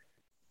that.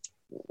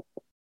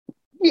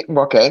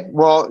 Okay.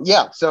 Well,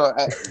 yeah. So,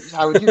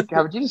 how would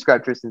you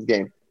describe Tristan's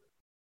game?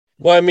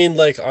 Well, I mean,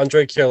 like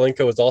Andrei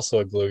Kirilenko was also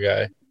a glue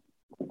guy.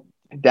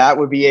 That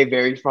would be a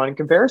very fun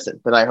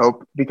comparison that I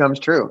hope becomes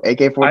true.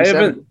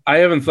 AK-47. I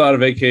haven't thought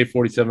of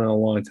AK-47 in a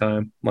long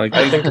time. Like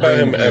I think about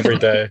him every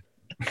day.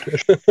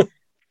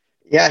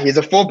 Yeah, he has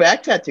a full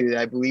back tattoo that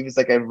I believe is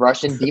like a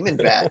Russian demon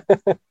bat.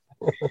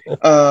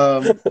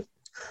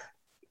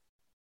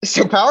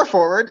 So power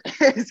forward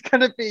is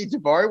going to be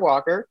Jabari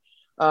Walker.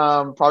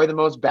 Probably the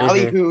most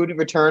ballyhooed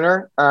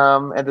returner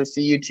at the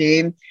CU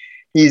team.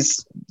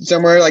 He's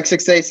somewhere like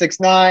 6'8",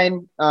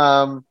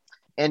 6'9",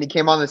 and he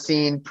came on the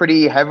scene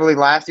pretty heavily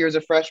last year as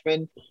a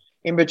freshman.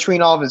 In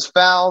between all of his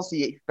fouls,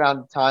 he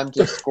found time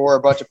to score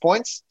a bunch of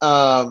points,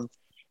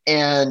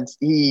 and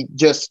he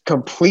just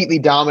completely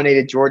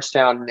dominated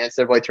Georgetown in the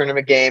NCAA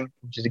tournament game,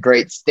 which is a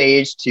great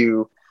stage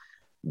to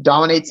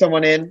dominate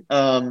someone in.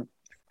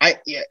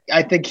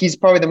 I think he's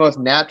probably the most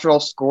natural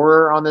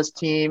scorer on this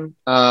team.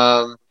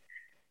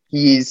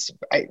 He's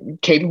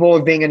capable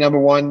of being a number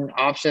one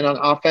option on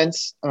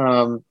offense.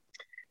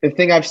 The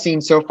thing I've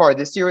seen so far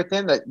this year with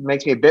him that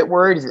makes me a bit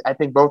worried is I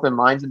think both in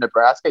Mines and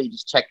Nebraska, he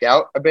just checked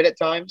out a bit at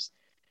times.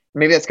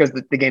 Maybe that's because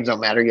the games don't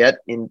matter yet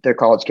and they're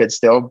college kids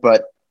still,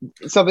 but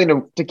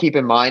something to keep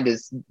in mind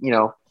is,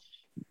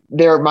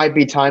 there might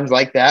be times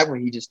like that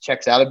when he just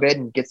checks out a bit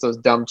and gets those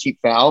dumb, cheap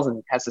fouls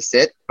and has to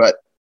sit. But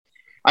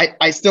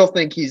I still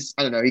think he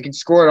can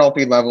score at all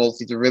 3 levels.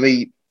 He's a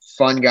really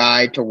fun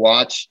guy to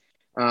watch.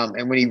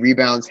 And when he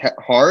rebounds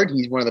hard,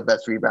 he's one of the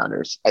best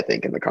rebounders, I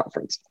think, in the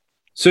conference.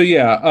 So,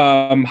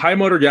 high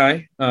motor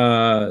guy.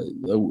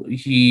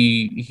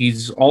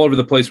 He's all over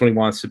the place when he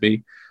wants to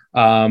be.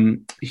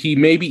 He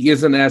maybe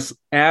isn't as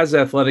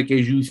athletic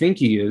as you think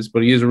he is,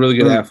 but he is a really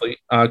good athlete,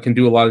 can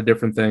do a lot of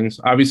different things.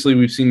 Obviously,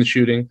 we've seen the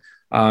shooting.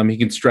 He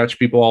can stretch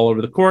people all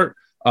over the court.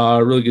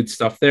 Really good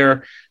stuff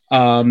there.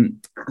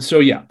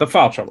 The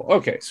foul trouble.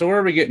 Okay, so where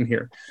are we getting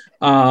here?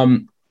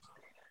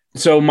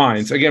 So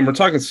Mines, again, we're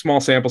talking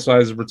small sample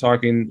sizes. We're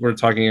talking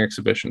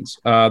exhibitions.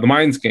 The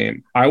Mines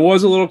game, I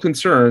was a little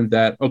concerned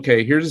that,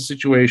 okay, here's a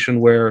situation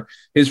where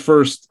his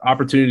first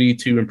opportunity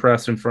to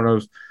impress in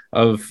front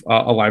of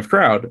a live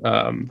crowd,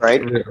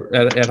 right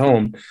at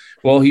home.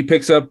 Well, he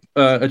picks up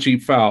a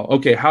cheap foul.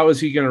 Okay, how is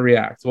he going to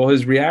react? Well,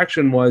 his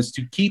reaction was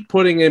to keep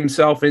putting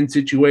himself in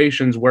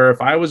situations where if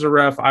I was a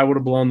ref, I would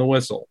have blown the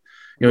whistle.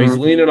 He's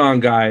leaning on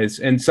guys,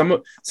 and some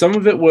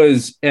of it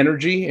was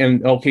energy,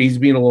 and okay, he's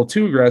being a little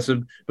too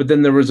aggressive. But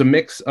then there was a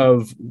mix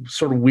of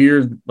sort of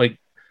weird, like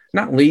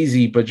not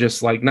lazy, but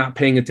just like not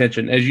paying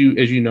attention, as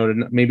you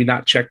noted, maybe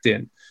not checked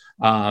in,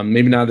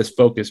 maybe not as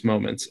focused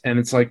moments. And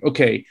it's like,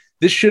 okay,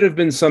 this should have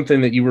been something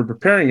that you were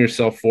preparing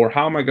yourself for.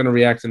 How am I going to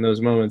react in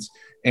those moments?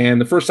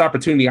 And the first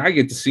opportunity I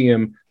get to see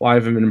him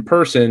live and in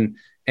person,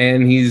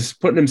 and he's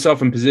putting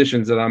himself in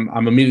positions that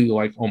I'm immediately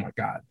like, oh my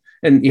God.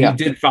 And he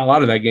did foul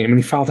out of that game, and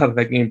he fouled out of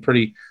that game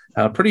pretty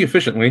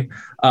efficiently.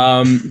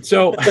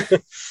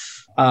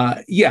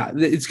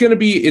 it's going to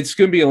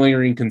be a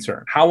lingering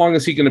concern. How long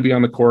is he going to be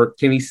on the court?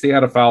 Can he stay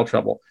out of foul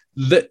trouble?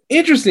 The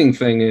interesting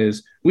thing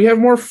is we have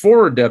more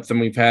forward depth than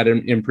we've had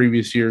in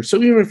previous years. So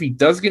even if he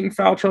does get in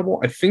foul trouble,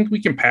 I think we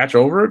can patch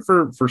over it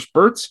for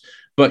spurts.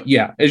 But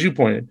yeah, as you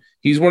pointed,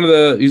 he's one of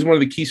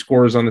the key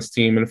scorers on this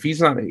team. And if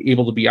he's not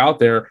able to be out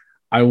there,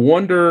 I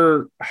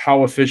wonder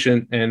how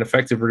efficient and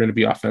effective we're going to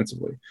be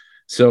offensively.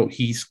 So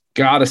he's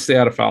got to stay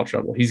out of foul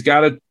trouble. He's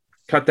got to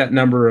cut that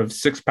number of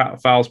 6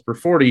 fouls per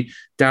 40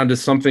 down to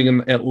something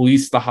in at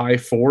least the high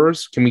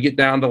 4s. Can we get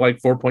down to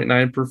like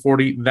 4.9 per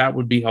 40? That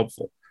would be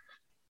helpful.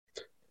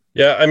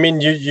 Yeah, I mean,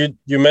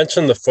 you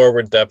mentioned the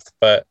forward depth,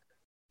 but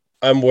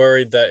I'm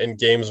worried that in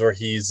games where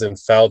he's in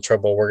foul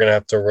trouble, we're going to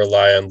have to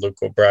rely on Luke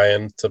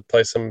O'Brien to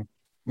play some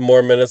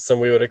more minutes than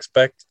we would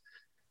expect.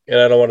 And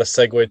I don't want to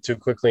segue too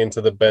quickly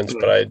into the bench,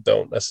 but I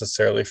don't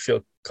necessarily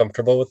feel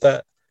comfortable with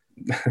that.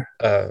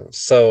 I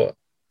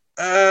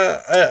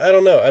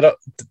don't know.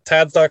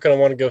 Tad's not going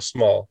to want to go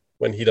small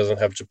when he doesn't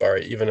have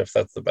Jabari, even if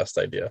that's the best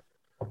idea.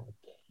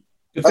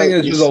 The thing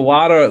is, there's a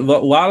lot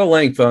of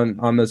length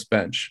on this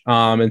bench,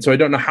 and so I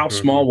don't know how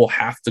small we'll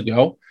have to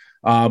go.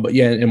 But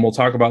yeah, and we'll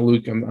talk about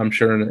Luke, I'm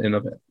sure, in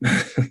a bit.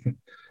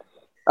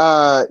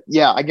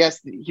 I guess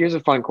here's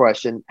a fun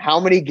question: how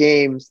many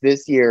games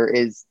this year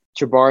is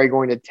Jabari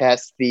going to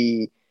test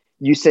the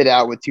 "you sit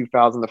out with 2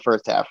 fouls in the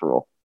first half"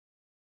 rule?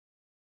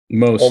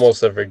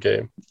 Almost every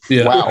game.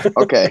 Yeah. Wow.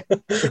 Okay.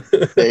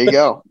 There you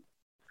go.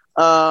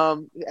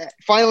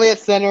 Finally at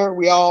center,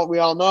 we all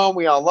know him.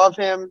 We all love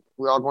him.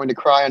 We're all going to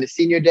cry on his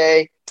senior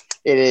day.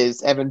 It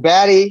is Evan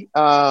Batty,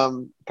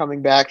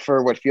 coming back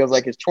for what feels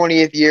like his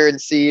 20th year in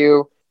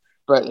CU,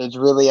 but it's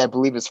really, I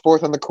believe, his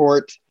 4th on the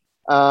court.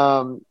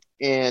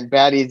 And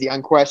Batty is the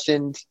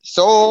unquestioned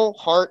soul,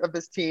 heart of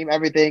this team.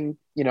 Everything,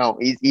 he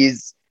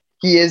is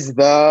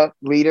the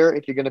leader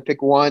if you're going to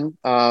pick one.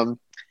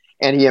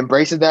 And he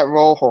embraces that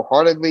role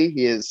wholeheartedly.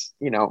 He is,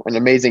 an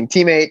amazing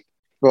teammate.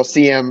 We'll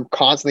see him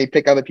constantly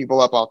pick other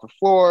people up off the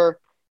floor.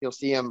 You'll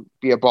see him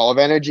be a ball of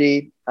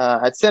energy.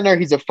 At center,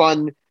 he's a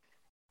fun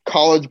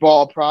college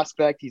ball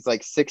prospect. He's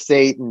like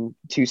 6'8" and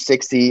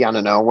 260. I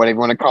don't know what you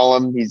want to call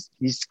him. He's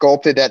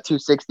sculpted that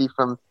 260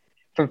 from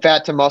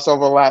fat to muscle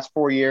over the last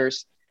 4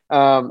 years.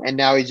 And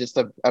now he's just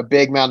a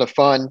big amount of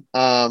fun.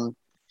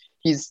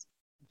 He's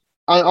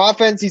on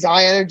offense, he's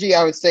high energy.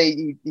 I would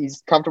say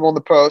he's comfortable in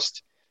the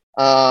post.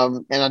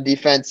 And on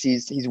defense,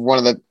 he's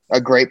one of a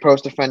great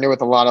post defender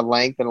with a lot of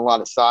length and a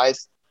lot of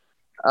size.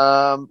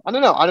 I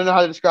don't know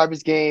how to describe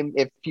his game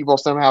if people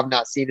somehow have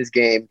not seen his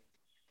game,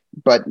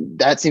 but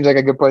that seems like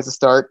a good place to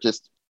start.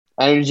 Just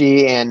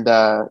energy and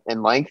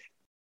length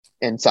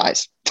and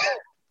size.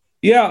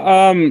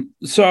 Yeah.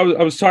 So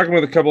I was talking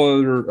with a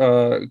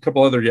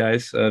couple other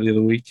guys the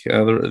other week,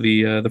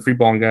 the free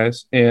balling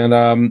guys, and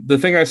the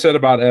thing I said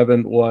about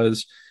Evan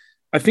was,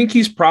 I think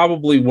he's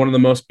probably one of the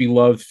most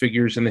beloved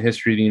figures in the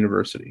history of the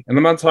university. And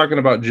I'm not talking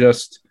about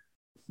just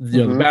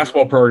the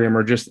basketball program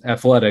or just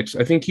athletics.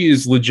 I think he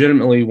is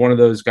legitimately one of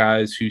those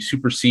guys who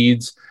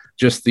supersedes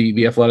just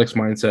the athletics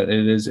mindset, and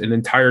it is an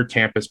entire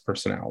campus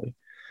personality.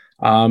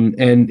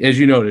 And as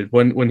you noted,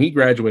 when he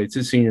graduates,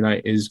 his senior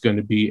night is going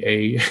to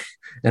be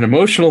an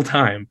emotional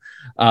time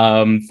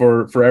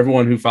for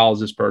everyone who follows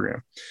this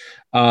program.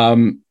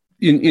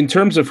 In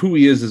terms of who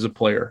he is as a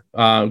player,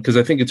 because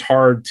I think it's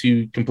hard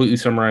to completely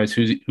summarize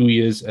who he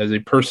is as a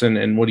person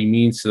and what he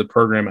means to the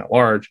program at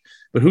large,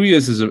 but who he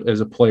is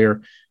as a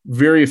player,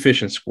 very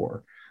efficient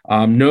scorer,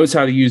 knows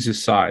how to use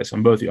his size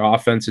on both the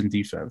offense and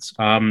defense.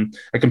 I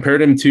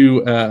compared him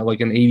to like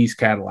an 80s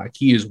Cadillac.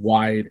 He is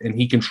wide and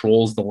he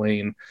controls the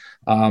lane.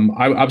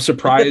 I'm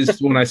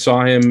surprised when I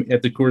saw him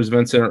at the Coors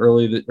Event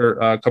Center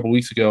a couple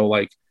weeks ago,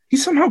 like he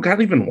somehow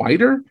got even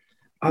wider.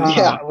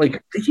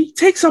 Like he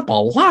takes up a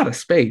lot of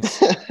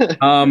space.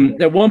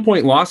 At one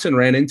point, Lawson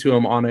ran into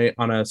him on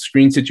a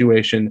screen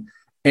situation,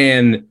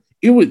 and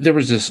there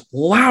was this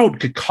loud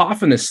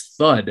cacophonous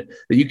thud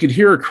that you could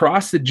hear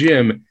across the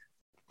gym.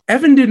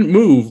 Evan didn't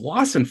move.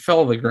 Lawson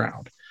fell to the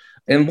ground,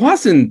 and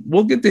Lawson,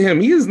 we'll get to him.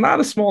 He is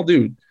not a small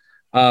dude.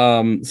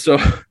 Evan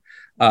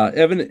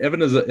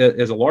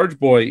is a large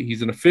boy.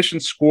 He's an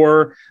efficient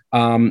scorer.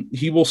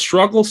 He will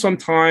struggle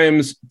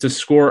sometimes to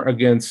score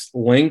against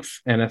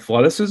length and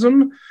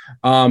athleticism,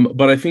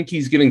 but I think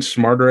he's getting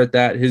smarter at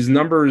that. His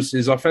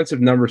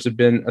offensive numbers have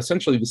been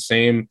essentially the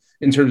same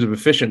in terms of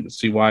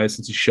efficiency-wise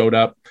since he showed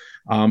up.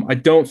 I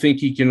don't think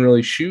he can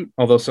really shoot,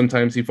 although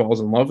sometimes he falls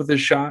in love with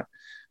his shot.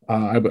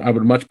 I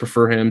would much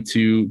prefer him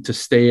to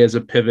stay as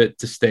a pivot,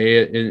 to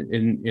stay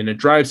in a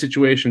drive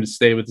situation, to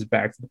stay with his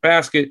back to the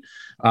basket,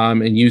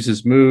 and use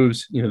his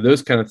moves,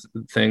 those kind of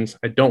things.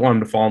 I don't want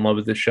him to fall in love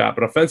with this shot,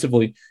 but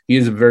offensively, he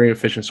is a very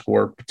efficient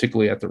scorer,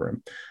 particularly at the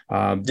rim.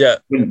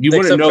 You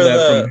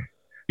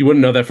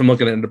wouldn't know that from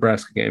looking at a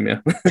Nebraska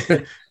game,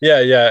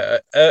 yeah.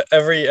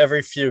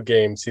 Every few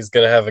games, he's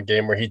gonna have a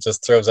game where he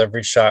just throws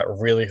every shot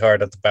really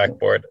hard at the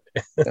backboard,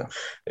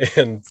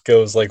 and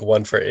goes like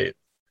 1 for 8.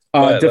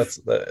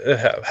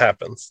 It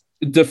happens.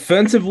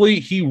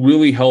 Defensively, he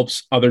really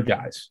helps other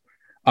guys.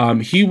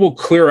 He will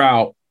clear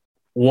out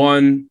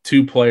 1,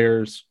 2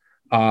 players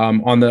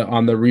on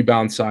the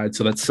rebound side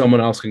so that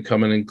someone else can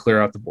come in and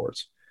clear out the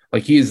boards.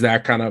 Like he is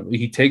that kind of,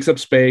 he takes up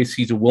space.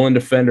 He's a willing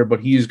defender,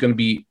 but he is going to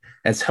be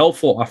as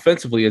helpful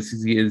offensively as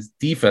he is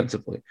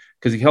defensively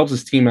because he helps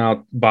his team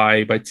out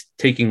by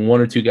taking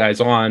 1 or 2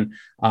 guys on,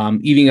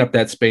 eating up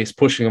that space,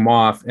 pushing them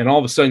off. And all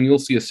of a sudden you'll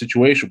see a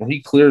situation where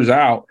he clears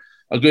out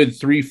a good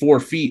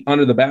 3-4 feet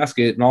under the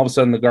basket. And all of a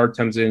sudden the guard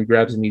comes in and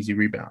grabs an easy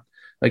rebound.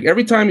 Like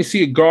every time you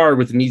see a guard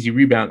with an easy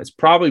rebound, it's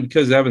probably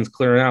because Evan's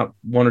clearing out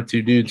 1 or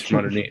 2 dudes from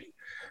underneath.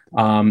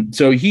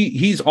 So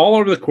he's all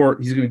over the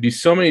court. He's going to do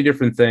so many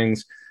different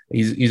things.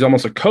 He's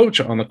almost a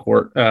coach on the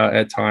court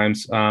at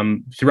times.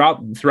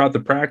 Throughout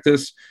the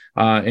practice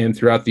and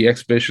throughout the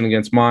exhibition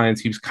against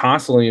Mines, he was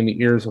constantly in the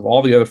ears of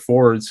all the other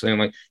forwards saying,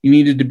 like, you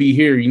needed to be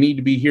here. You need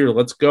to be here.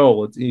 Let's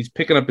go. He's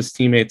picking up his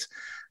teammates'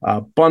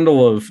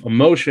 bundle of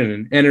emotion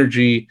and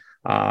energy.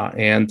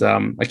 And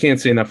I can't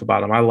say enough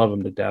about him. I love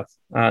him to death.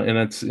 And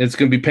it's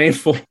going to be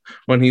painful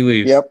when he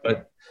leaves. Yep.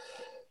 But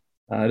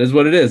it is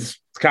what it is.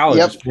 It's college.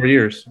 Yep. It's 4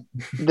 years.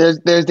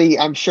 There's the,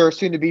 I'm sure,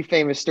 soon to be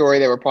famous story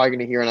that we're probably going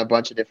to hear on a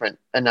bunch of different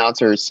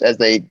announcers as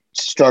they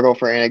struggle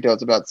for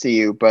anecdotes about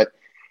CU. But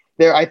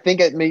there, I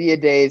think at media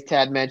days,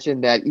 Tad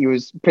mentioned that he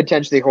was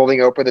potentially holding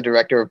open the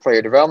director of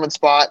player development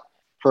spot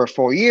for a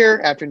full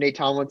year after Nate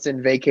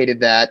Tomlinson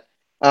vacated that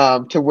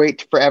to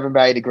wait for Evan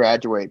Battey to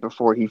graduate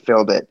before he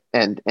filled it.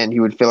 And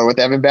he would fill it with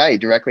Evan Battey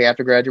directly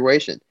after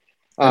graduation.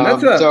 And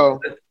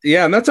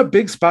that's a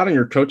big spot on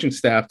your coaching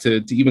staff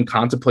to even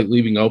contemplate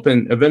leaving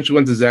open. Eventually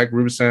went to Zach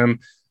Rubisam,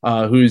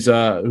 who's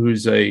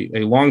a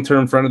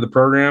long-term friend of the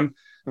program,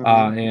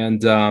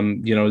 and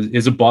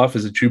is a buff,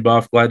 is a true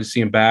buff. Glad to see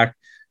him back,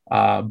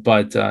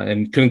 but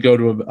and couldn't go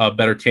to a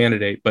better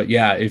candidate. But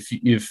yeah,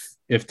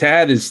 if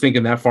Tad is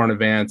thinking that far in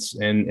advance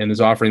and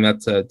is offering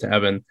that to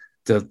Evan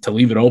to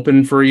leave it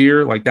open for a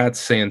year, like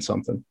that's saying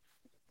something.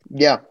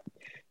 Yeah.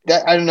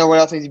 I don't know what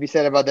else needs to be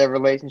said about their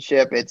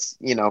relationship. It's,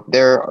 he's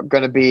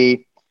going to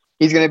be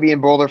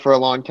in Boulder for a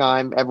long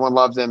time. Everyone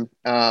loves him.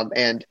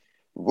 And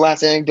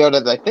last anecdote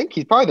is I think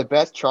he's probably the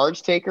best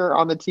charge taker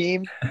on the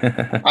team.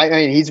 I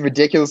mean, he's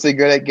ridiculously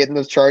good at getting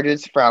those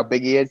charges for how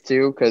big he is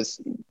too, because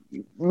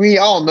we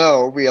all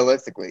know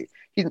realistically,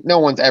 no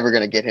one's ever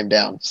going to get him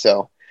down.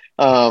 So,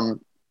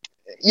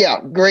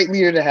 great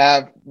leader to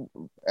have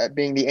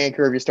being the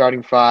anchor of your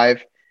starting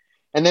 5.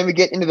 And then we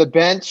get into the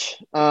bench.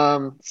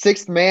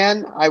 6th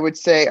man, I would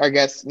say, I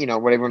guess,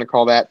 whatever you want to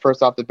call that.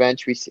 First off the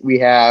bench, we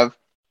have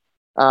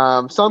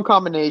some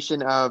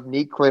combination of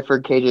Nick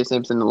Clifford, KJ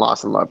Simpson, and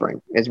Lawson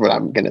Lovering is what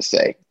I'm going to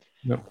say.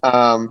 Yep.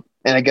 And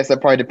I guess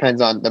that probably depends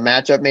on the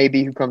matchup,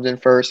 maybe, who comes in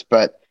first.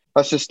 But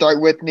let's just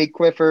start with Nick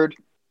Clifford.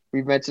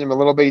 We've mentioned him a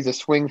little bit. He's a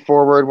swing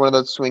forward, one of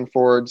those swing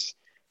forwards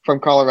from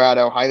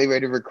Colorado, highly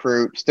rated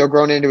recruit, still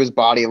growing into his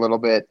body a little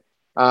bit.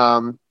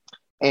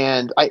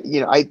 And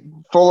I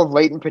full of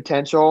latent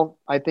potential.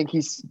 I think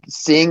he's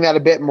seeing that a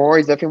bit more.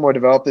 He's definitely more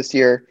developed this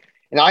year.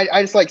 And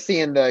I just like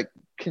seeing the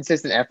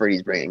consistent effort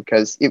he's bringing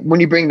because when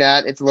you bring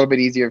that, it's a little bit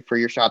easier for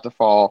your shot to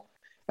fall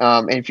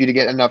and for you to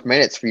get enough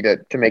minutes for you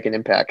to make an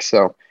impact.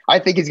 So I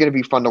think he's going to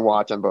be fun to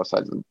watch on both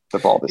sides of the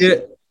ball this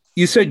year.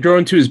 You said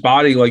growing to his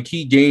body, like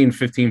he gained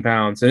 15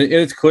 pounds and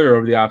it's clear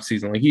over the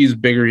offseason. Like he's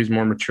bigger, he's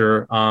more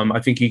mature. I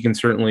think he can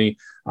certainly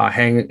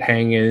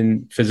hang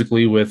in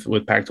physically with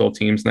Pac-12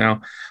 teams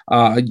now.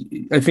 I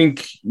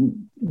think,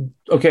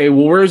 okay,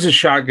 well, where is his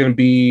shot going to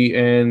be?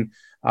 And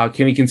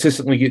can he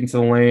consistently get into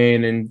the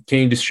lane and can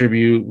he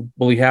distribute?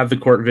 Will he have the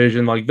court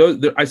vision? Like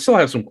those, I still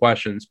have some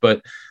questions,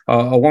 but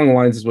along the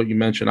lines is what you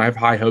mentioned. I have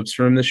high hopes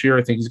for him this year.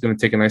 I think he's going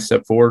to take a nice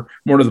step forward.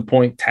 More to the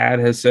point, Tad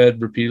has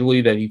said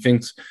repeatedly that he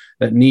thinks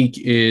that Neek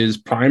is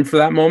primed for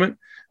that moment,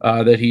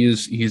 that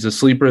he's a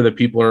sleeper that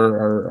people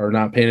are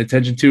not paying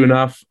attention to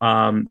enough.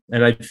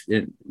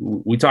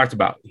 We talked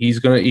about he's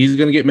gonna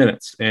get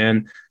minutes,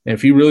 and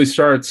if he really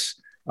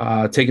starts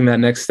taking that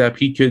next step,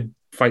 he could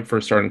fight for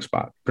a starting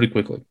spot pretty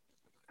quickly.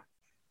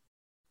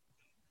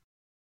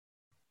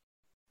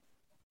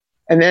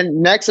 And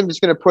then next, I'm just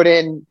going to put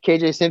in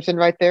KJ Simpson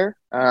right there.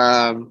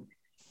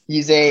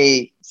 He's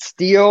a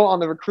steal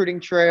on the recruiting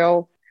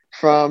trail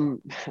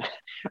from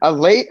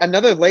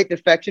another late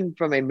defection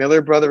from a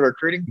Miller brother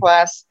recruiting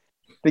class.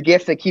 The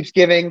gift that keeps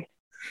giving.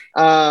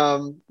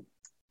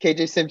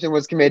 KJ Simpson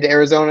was committed to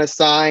Arizona,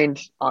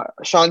 signed.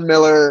 Sean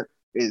Miller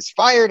is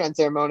fired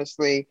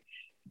unceremoniously.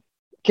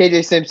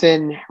 KJ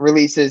Simpson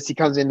releases. He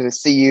comes into the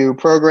CU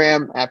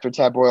program after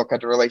Tad Boyle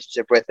cut the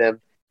relationship with him.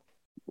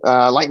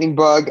 Lightning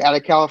Bug out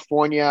of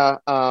California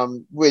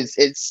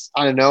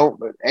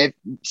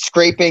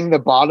scraping the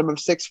bottom of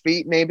 6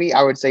 feet, maybe.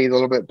 I would say he's a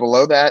little bit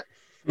below that.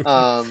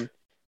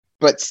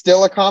 But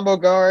still a combo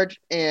guard.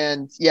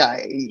 And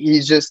yeah,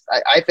 he's just,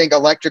 I think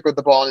electric with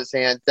the ball in his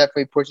hands,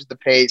 definitely pushes the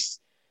pace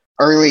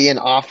early and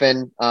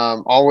often,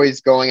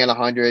 always going at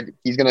 100.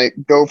 He's going to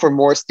go for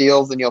more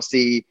steals than you'll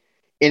see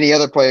any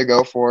other player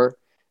go for,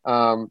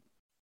 and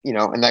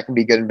that can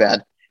be good and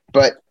bad.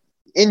 But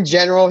in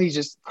general, he's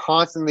just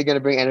constantly going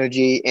to bring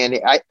energy. And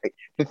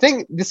this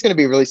is going to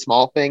be a really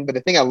small thing, but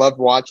the thing I loved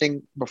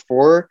watching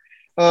before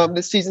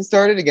this season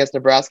started against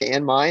Nebraska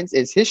and Mines,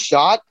 is his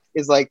shot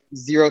is like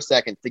 0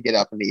 seconds to get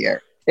up in the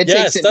air. It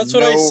takes him that's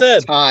what I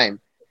said. Time.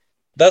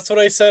 That's what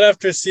I said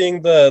after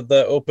seeing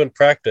the open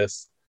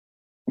practice.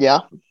 Yeah.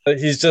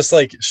 He's just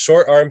like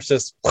short arms,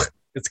 just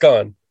it's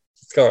gone.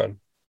 It's gone.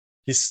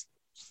 It's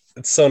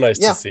so nice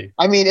to see.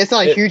 I mean, it's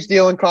not a huge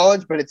deal in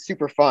college, but it's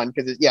super fun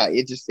because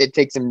it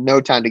takes him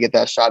no time to get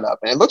that shot up,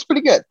 and it looks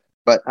pretty good.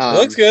 But it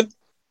looks good.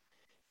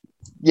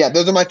 Yeah,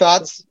 those are my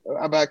thoughts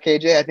about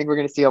KJ. I think we're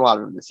going to see a lot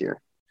of him this year.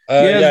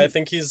 I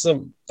think he's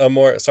a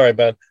more sorry,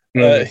 Ben.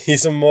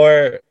 He's a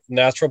more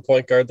natural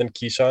point guard than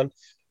Keyshawn,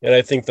 and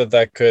I think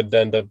that could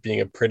end up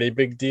being a pretty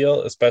big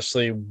deal,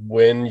 especially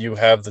when you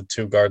have the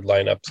 2-guard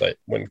lineups. Like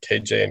when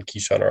KJ and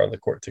Keyshawn are on the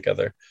court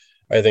together.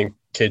 I think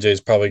KJ is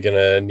probably going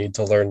to need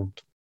to learn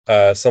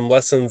some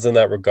lessons in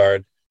that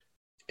regard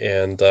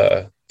and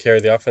carry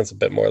the offense a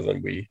bit more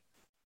than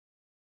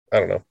I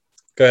don't know.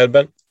 Go ahead,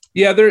 Ben.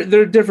 Yeah,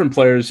 they're different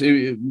players.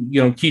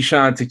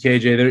 Keyshawn to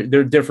KJ,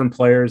 they're different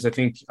players. I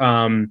think,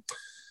 again,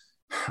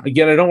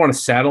 I don't want to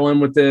saddle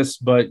him with this,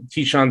 but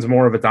Keyshawn's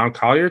more of a Don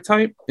Collier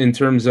type in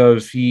terms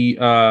of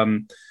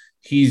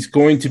he's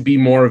going to be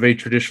more of a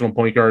traditional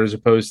point guard as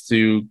opposed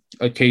to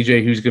a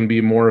KJ who's going to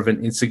be more of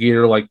an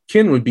instigator like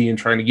Ken would be in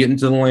trying to get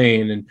into the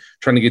lane and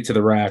trying to get to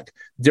the rack.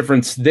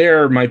 Difference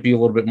there might be a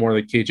little bit more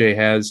that KJ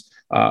has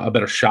a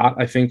better shot,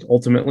 I think,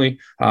 ultimately,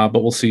 but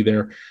we'll see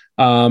there.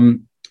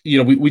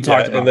 We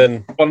talked about and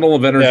then bundle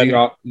of energy.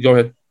 Go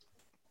ahead.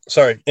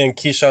 Sorry. And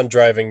Keyshawn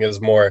driving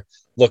is more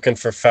looking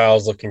for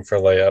fouls, looking for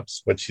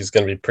layups, which he's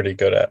going to be pretty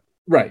good at.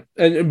 Right.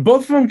 And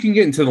both of them can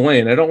get into the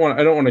lane. I don't want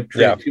to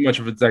create too much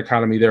of a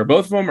dichotomy there.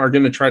 Both of them are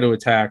going to try to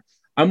attack.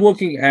 I'm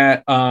looking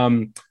at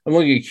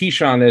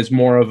Keyshawn as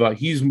more of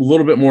he's a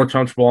little bit more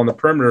comfortable on the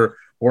perimeter,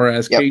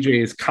 whereas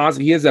KJ is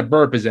constantly, he has that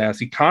burp his ass.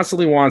 He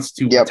constantly wants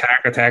to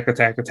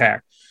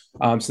attack.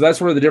 So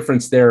that's where the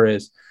difference there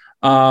is.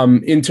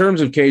 In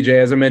terms of KJ,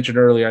 as I mentioned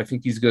earlier, I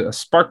think he's good, a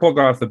spark plug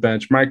off the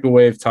bench,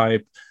 microwave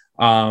type,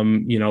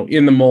 in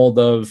the mold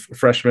of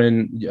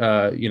freshman,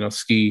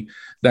 ski,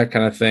 that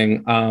kind of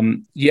thing.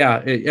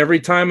 Every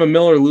time a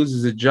Miller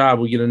loses a job,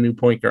 we get a new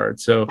point guard.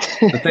 So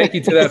thank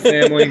you to that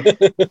family.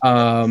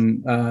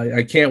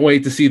 I can't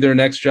wait to see their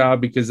next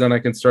job because then I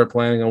can start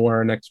planning on where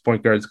our next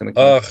point guard is going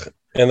to come.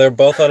 And they're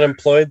both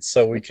unemployed,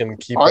 so we can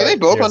keep. Are they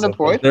both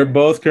unemployed? They're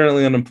both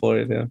currently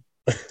unemployed. Yeah.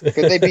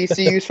 Could they be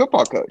CU's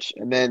football coach?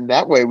 And then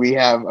that way we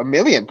have a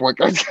million point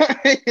guards.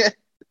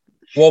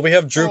 Well, we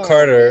have Drew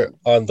Carter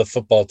on the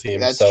football team.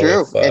 That's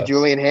true. And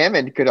Julian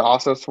Hammond could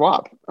also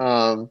swap.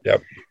 But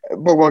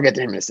we'll get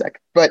to him in a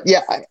sec. But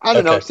yeah, I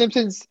don't know.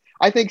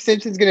 I think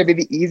Simpson's going to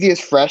be the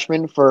easiest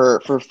freshman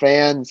for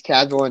fans,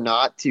 casual or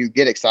not, to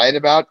get excited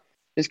about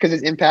just because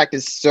his impact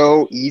is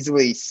so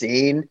easily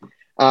seen.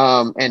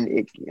 There's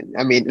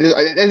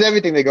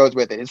everything that goes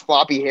with it. His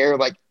floppy hair,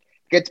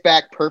 gets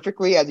back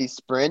perfectly as he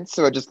sprints,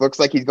 so it just looks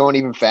like he's going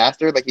even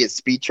faster, like he has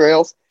speed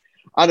trails.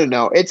 I don't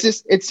know.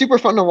 It's super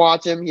fun to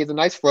watch him. He has a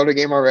nice floater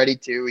game already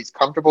too. He's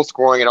comfortable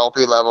scoring at all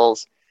 3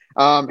 levels.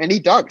 And he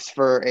dunks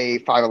for a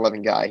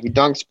 5'11" guy. He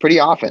dunks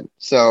pretty often.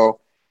 So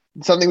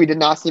something we did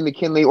not see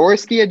McKinley or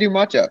Skia do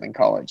much of in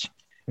college.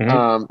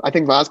 Mm-hmm. I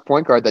think last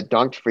point guard that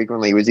dunked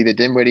frequently was either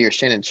Dinwiddie or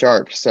Shannon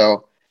Sharp.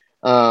 So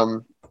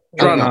John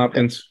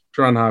Hopkins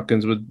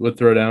would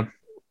throw down.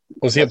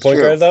 Was he a point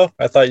guard though?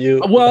 I thought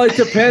you. Well, it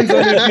depends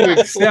on if you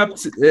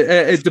accept.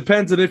 It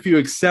depends on if you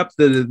accept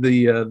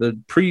the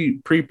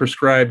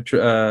pre-prescribed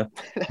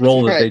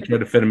role that they try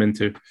to fit him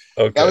into.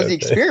 Okay, that was the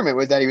experiment.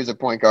 Was that he was a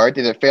point guard?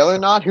 Did it fail or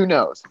not? Who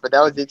knows? But that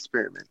was the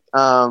experiment.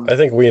 I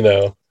think we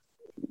know.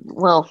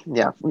 Well,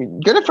 yeah,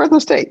 good at Fresno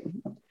State.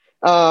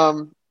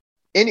 So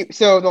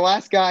the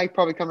last guy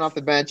probably coming off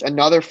the bench,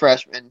 another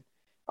freshman.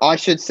 I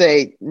should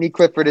say, Nick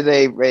Clifford is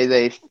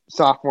a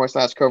sophomore /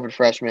 COVID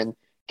freshman.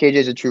 KJ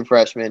is a true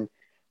freshman.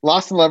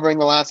 Lawson Levering,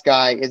 the last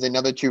guy, is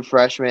another true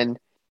freshman.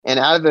 And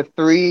out of the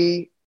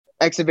 3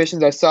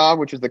 exhibitions I saw,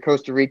 which was the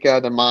Costa Rica,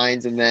 the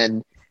Mines, and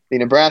then the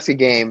Nebraska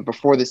game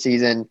before the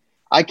season,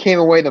 I came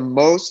away the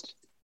most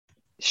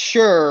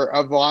sure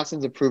of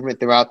Lawson's improvement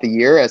throughout the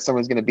year as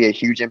someone's going to be a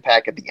huge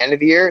impact at the end of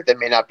the year that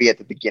may not be at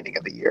the beginning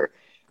of the year.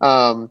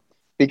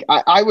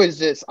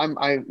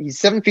 He's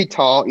 7 feet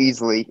tall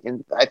easily,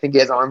 and I think he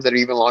has arms that are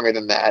even longer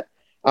than that.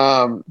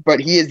 But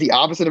he is the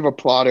opposite of a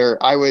plotter.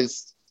 I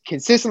was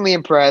consistently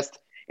impressed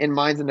in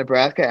Mines and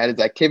Nebraska at his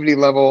activity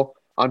level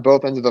on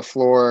both ends of the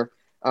floor,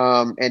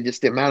 and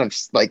just the amount of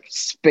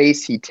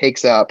space he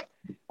takes up.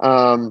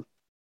 And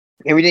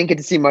we didn't get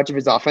to see much of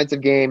his offensive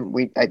game.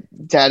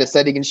 Tad has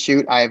said he can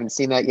shoot. I haven't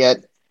seen that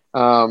yet.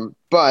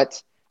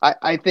 But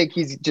I think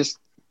he's just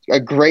a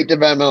great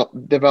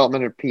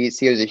developmental piece.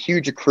 He was a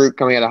huge recruit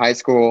coming out of high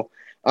school.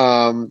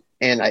 And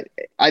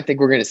I think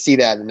we're going to see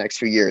that in the next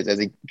few years as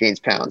he gains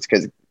pounds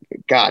because,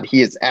 God,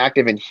 he is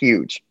active and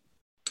huge.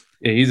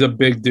 Yeah, he's a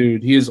big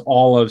dude. He is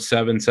all of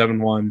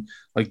 7'1".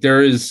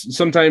 There is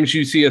sometimes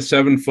you see a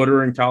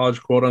 7-footer in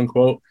college, quote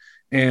unquote,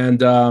 And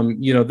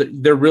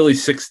they're really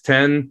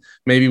 6'10",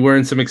 maybe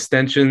wearing some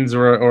extensions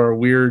or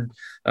weird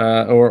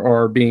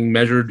or being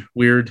measured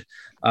weird.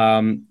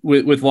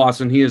 With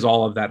Lawson, he is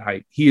all of that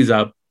height. He is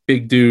a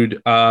big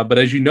dude, but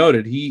as you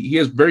noted, he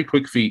has very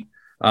quick feet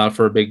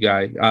for a big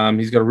guy.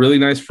 He's got a really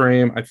nice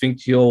frame. I think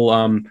he'll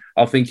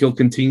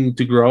continue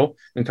to grow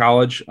in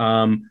college.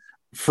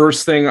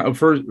 First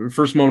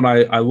moment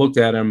I looked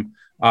at him,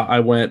 I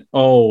went,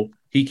 oh,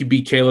 he could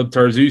be Caleb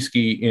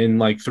Tarczewski in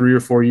like 3 or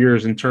 4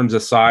 years in terms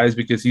of size,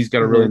 because he's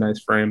got a really nice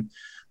frame.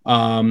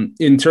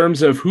 In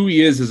terms of who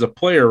he is as a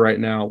player right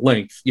now,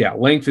 length. Yeah,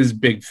 length is a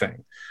big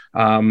thing.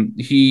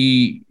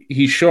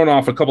 He's shown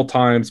off a couple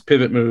times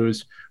pivot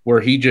moves where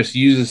he just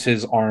uses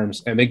his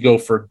arms and they go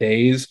for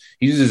days.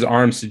 He uses his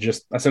arms to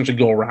just essentially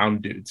go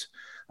around dudes.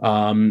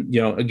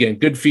 Again,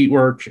 good feet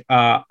work.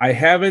 I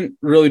haven't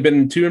really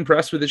been too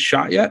impressed with his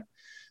shot yet.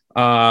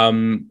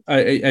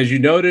 As you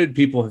noted,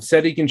 people have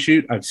said he can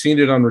shoot. I've seen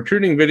it on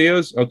recruiting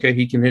videos. Okay,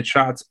 he can hit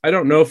shots. I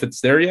don't know if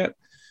it's there yet.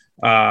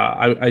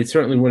 I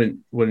certainly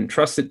wouldn't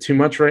trust it too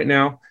much right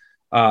now.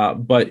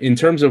 But in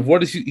terms of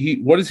what is he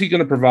going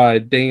to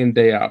provide day in,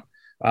 day out,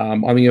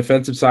 on the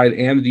offensive side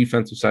and the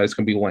defensive side, it's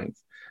going to be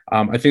length.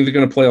 I think they're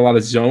going to play a lot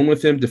of zone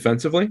with him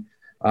defensively.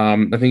 I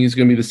think he's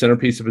going to be the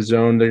centerpiece of a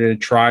zone. They're going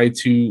to try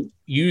to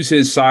use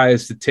his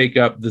size to take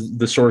up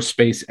the sort of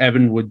space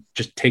Evan would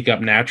just take up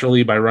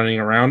naturally by running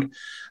around.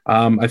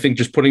 I think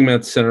just putting him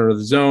at the center of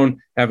the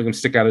zone, having him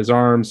stick out his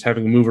arms,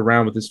 having him move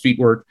around with his feet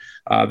work,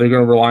 they're going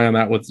to rely on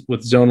that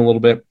with zone a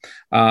little bit.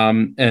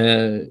 And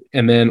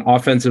then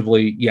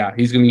offensively, yeah,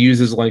 he's going to use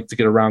his length to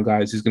get around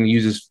guys. He's going to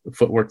use his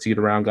footwork to get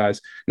around guys.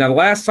 Now, the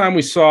last time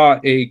we saw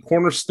a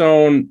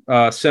cornerstone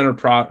center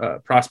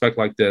prospect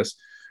like this,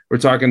 we're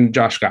talking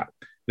Josh Scott.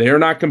 They are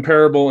not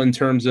comparable in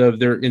terms of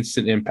their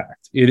instant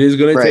impact. It is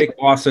going to take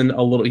Lawson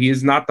a little. He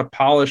is not the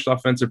polished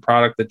offensive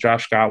product that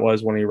Josh Scott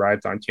was when he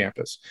arrived on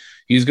campus.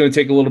 He's going to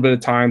take a little bit of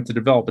time to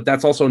develop, but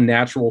that's also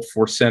natural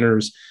for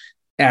centers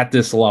at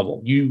this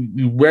level.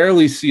 You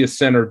rarely see a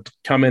center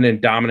come in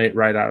and dominate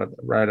right out of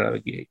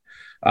the gate.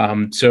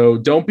 So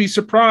don't be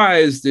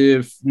surprised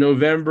if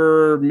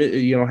November,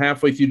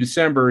 halfway through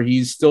December,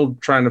 he's still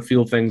trying to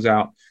feel things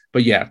out.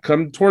 But yeah,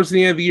 come towards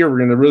the end of the year, we're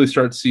going to really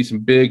start to see some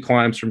big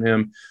climbs from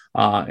him.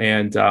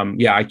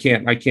 I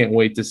can't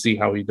wait to see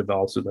how he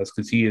develops with us,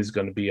 because he is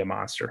going to be a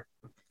monster.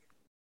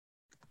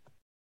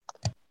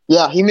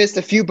 Yeah, he missed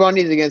a few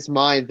bunnies against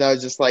mine. That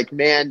was just like,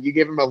 man, you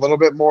give him a little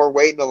bit more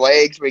weight in the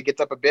legs where he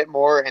gets up a bit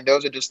more, and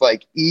those are just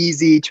like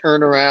easy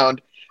turnaround.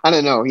 I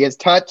don't know. He has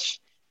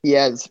touch. He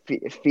has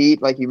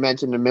feet, like you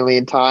mentioned a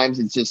million times.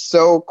 It's just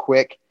so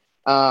quick.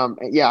 I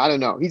don't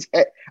know.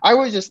 I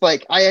was just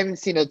like, I haven't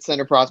seen a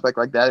center prospect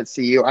like that at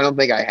CU. I don't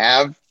think I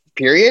have,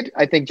 period.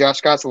 I think Josh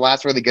Scott's the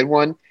last really good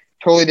one.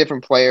 Totally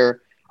different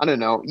player. I don't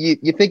know. You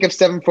think of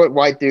 7-foot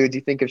white dudes,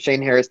 you think of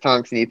Shane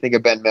Harris-Tunks, and you think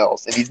of Ben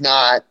Mills, and he's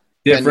not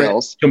different, Ben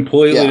Mills.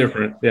 Completely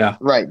different. Yeah.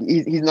 Right.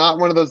 He's not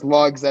one of those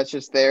lugs that's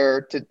just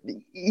there to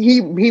 –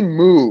 he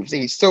moves,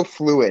 and he's so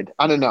fluid.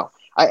 I don't know.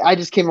 I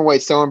just came away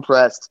so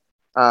impressed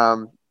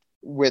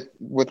with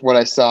what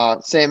I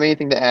saw. Sam,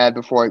 anything to add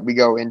before we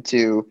go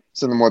into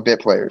some of the more bit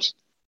players?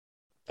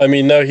 I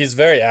mean, no, he's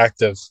very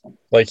active.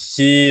 Like,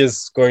 he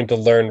is going to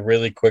learn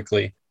really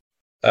quickly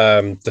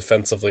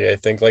defensively, I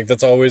think. Like,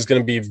 that's always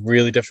going to be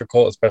really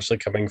difficult, especially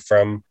coming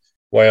from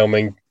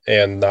Wyoming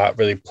and not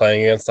really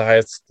playing against the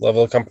highest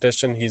level of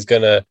competition. He's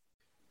going to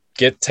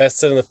get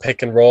tested in the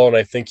pick and roll, and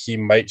I think he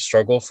might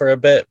struggle for a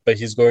bit, but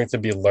he's going to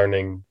be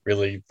learning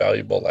really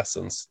valuable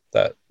lessons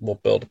that will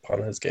build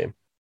upon his game.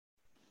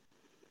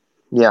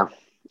 Yeah,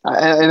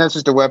 and that's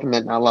just a weapon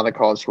that not a lot of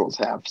college schools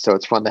have, so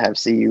it's fun to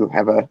have CU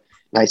have a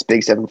nice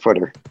big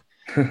 7-footer.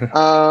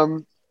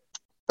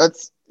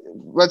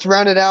 Let's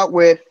round it out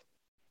with,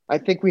 I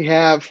think we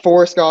have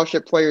 4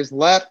 scholarship players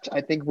left.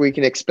 I think we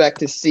can expect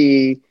to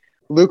see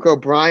Luke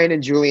O'Brien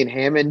and Julian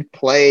Hammond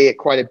play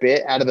quite a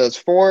bit out of those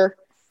 4.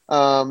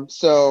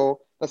 So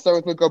let's start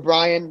with Luke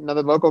O'Brien,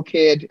 another local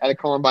kid at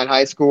Columbine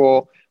High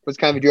School, was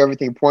kind of a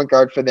do-everything point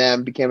guard for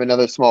them, became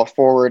another small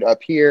forward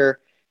up here.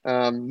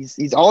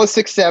 He's all of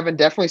 6'7",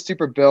 definitely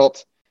super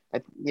built.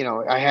 He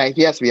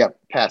has to be up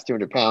past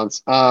 200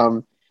 pounds.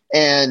 I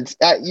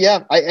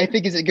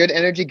think he's a good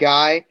energy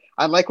guy.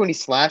 I like when he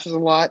slashes a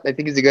lot. I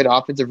think he's a good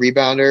offensive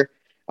rebounder.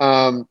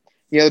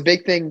 The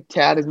big thing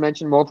Tad has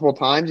mentioned multiple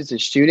times is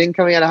his shooting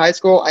coming out of high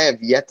school. I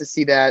have yet to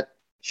see that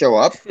show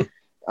up.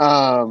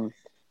 And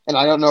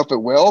I don't know if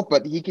it will,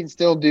 but he can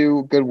still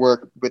do good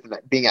work with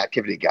being an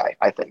activity guy,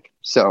 I think.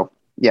 So,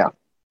 yeah.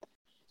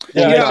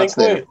 Yeah, I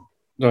think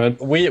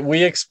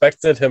we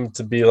expected him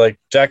to be like,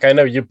 Jack, I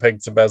know you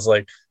picked him as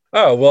like,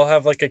 oh, we'll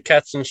have like a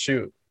catch and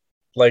shoot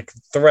like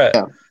threat.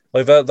 Yeah.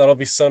 Like that'll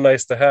be so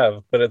nice to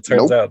have, but it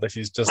turns out that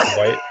he's just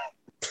white.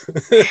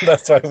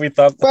 That's why we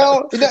thought that.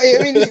 Well,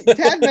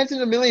 Tad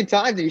mentioned a million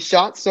times he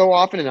shot so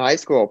often in high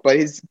school, but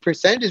his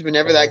percentages were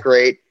never that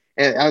great.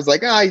 And I was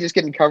like, he's just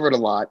getting covered a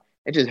lot.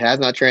 It just has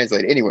not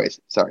translated.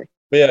 Anyways, sorry.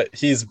 But yeah,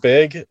 he's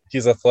big,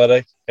 he's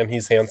athletic, and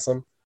he's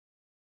handsome.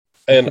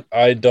 and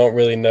I don't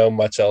really know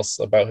much else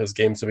about his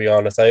game, to be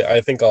honest.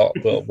 I think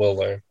we'll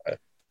learn.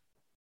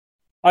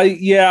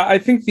 I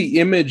think the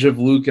image of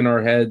Luke in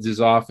our heads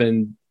is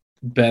often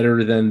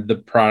better than the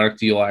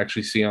product you'll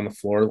actually see on the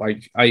floor.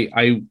 Like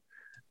I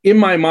in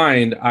my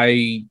mind,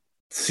 I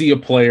see a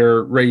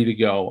player ready to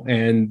go,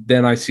 and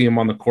then I see him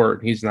on the court,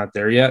 and he's not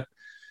there yet.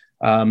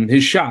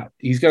 His shot,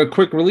 he's got a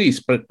quick release,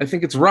 but I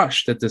think it's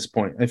rushed at this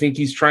point. I think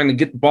he's trying to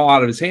get the ball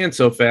out of his hand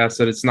so fast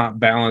that it's not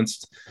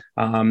balanced,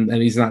 and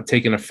he's not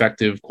taking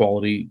effective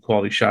quality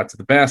shots at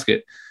the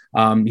basket.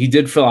 He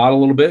did fill out a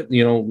little bit,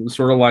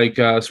 sort of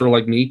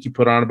like Neek. He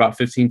put on about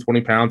 15,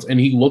 20 pounds, and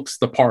he looks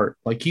the part.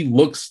 Like, he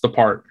looks the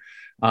part.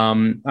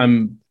 I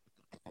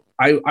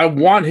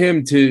want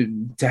him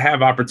to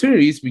have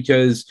opportunities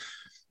because,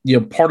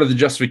 part of the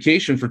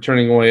justification for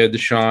turning away a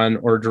Deshaun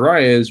or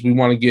Jariah is we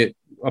want to get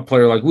a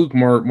player like Luke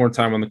more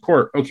time on the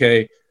court.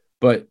 Okay,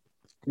 but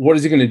what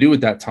is he going to do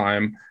at that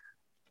time?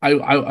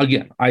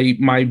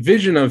 My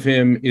vision of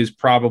him is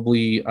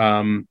probably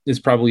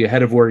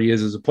ahead of where he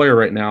is as a player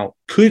right now.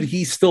 Could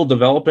he still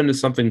develop into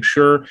something?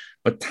 Sure,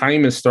 but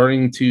time is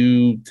starting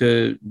to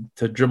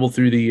dribble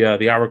through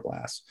the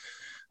hourglass.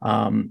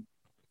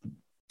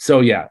 So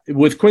yeah,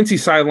 with Quincy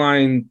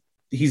sideline,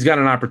 he's got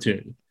an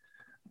opportunity,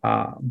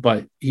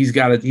 but he's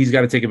got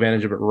to take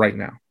advantage of it right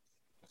now.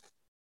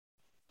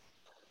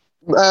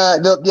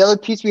 The other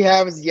piece we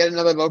have is yet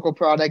another local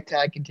product.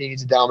 Tag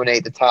continues to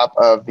dominate the top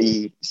of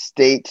the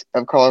state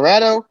of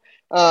Colorado.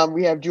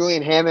 We have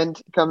Julian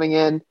Hammond coming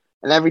in,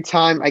 and every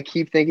time I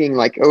keep thinking,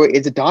 like, oh,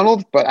 is it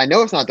Donald? But I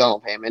know it's not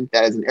Donald Hammond.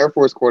 That is an Air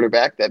Force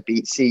quarterback that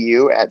beat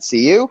CU at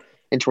CU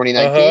in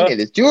 2019.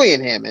 It is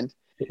Julian Hammond.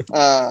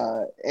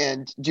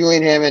 And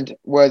Julian Hammond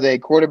was a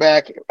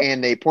quarterback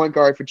and a point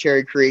guard for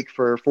Cherry Creek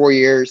for 4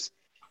 years.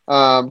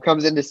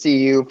 Comes into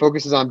CU,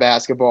 focuses on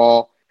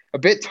basketball. A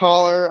bit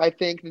taller, I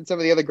think, than some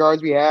of the other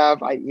guards we have.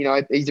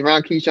 He's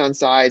around Keyshawn's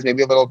size,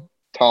 maybe a little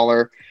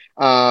taller.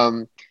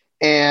 And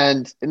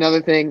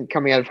another thing,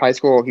 coming out of high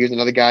school, he was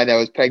another guy that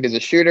was pegged as a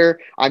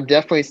shooter. I'm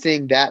definitely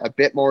seeing that a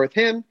bit more with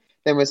him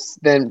than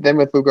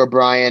with Luke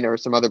O'Brien or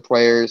some other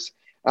players.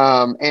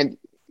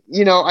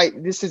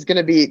 This is going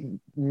to be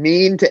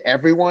mean to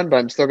everyone, but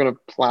I'm still going to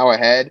plow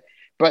ahead.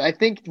 But I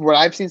think what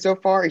I've seen so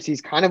far is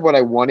he's kind of what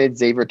I wanted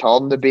Xavier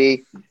Talton to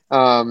be.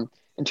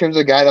 In terms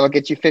of a guy that'll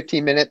get you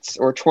 15 minutes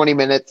or 20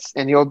 minutes,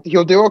 and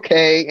he'll do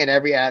okay in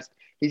every aspect.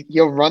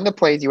 He'll run the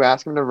plays you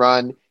ask him to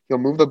run. He'll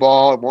move the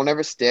ball. It won't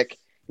ever stick,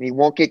 and he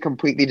won't get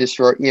completely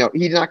destroyed.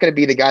 He's not going to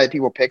be the guy that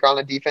people pick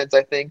on defense,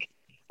 I think.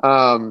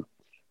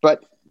 But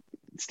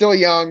still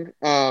young,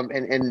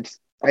 and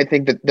I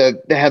think that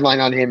the headline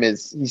on him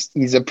is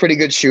he's a pretty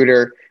good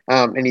shooter,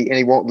 and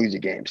he won't lose you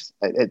games.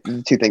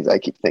 Two things I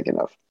keep thinking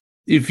of.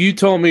 If you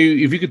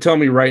could tell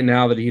me right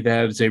now that he'd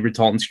have Xavier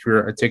Talton's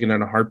career, I'd take it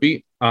in a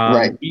heartbeat.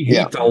 Right. He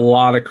heaped a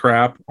lot of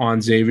crap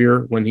on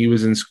Xavier when he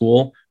was in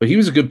school, but he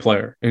was a good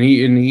player, and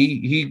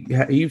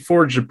he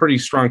forged a pretty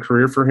strong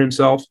career for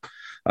himself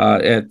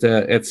at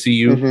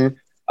CU.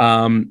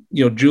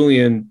 Mm-hmm.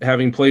 Julian,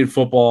 having played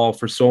football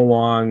for so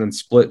long and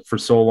split for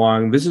so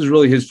long, this is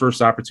really his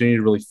first opportunity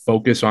to really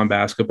focus on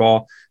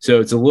basketball.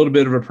 So it's a little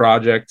bit of a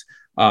project.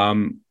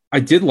 I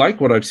did like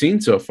what I've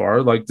seen so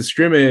far, like the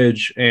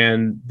scrimmage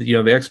and the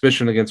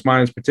exhibition against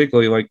Mines,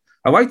 particularly. Like,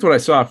 I liked what I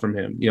saw from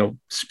him.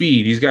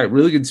 Speed. He's got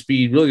really good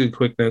speed, really good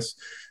quickness.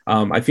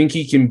 I think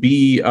he can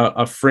be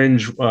a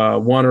fringe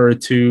one or a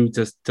two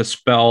to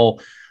spell.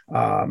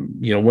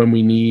 When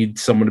we need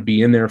someone to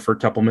be in there for a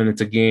couple minutes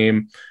a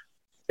game.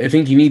 I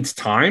think he needs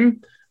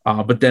time,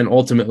 but then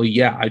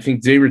ultimately, I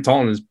think Xavier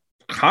Talton is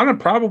kind of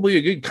probably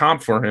a good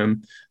comp for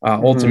him.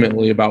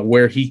 Ultimately, about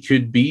where he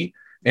could be.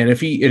 And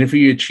if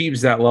he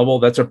achieves that level,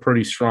 that's a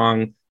pretty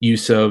strong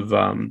use of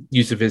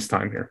his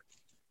time here.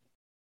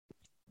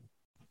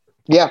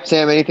 Yeah,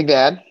 Sam, anything to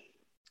add?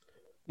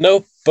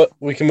 No, but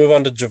we can move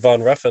on to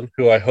Javon Ruffin,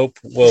 who I hope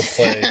will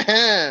play.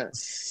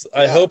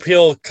 I hope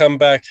he'll come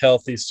back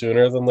healthy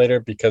sooner than later,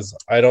 because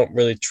I don't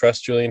really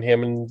trust Julian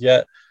Hammond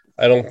yet.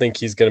 I don't think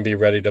he's going to be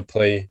ready to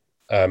play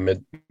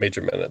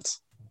major minutes.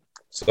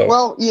 So,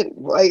 well,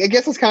 I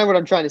guess that's kind of what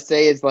I'm trying to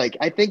say is, like,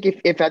 I think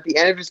if at the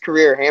end of his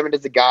career, Hammond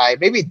is a guy,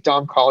 maybe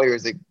Dom Collier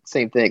is the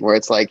same thing, where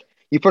it's like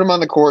you put him on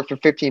the court for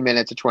 15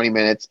 minutes or 20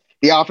 minutes,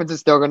 the offense is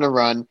still going to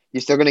run,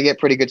 you're still going to get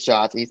pretty good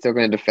shots, and he's still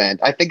going to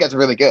defend. I think that's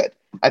really good.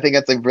 I think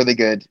that's a really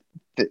good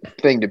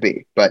thing to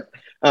be. But,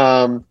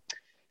 so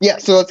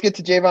let's get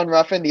to Javon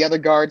Ruffin. The other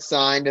guard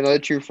signed, another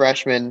true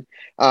freshman.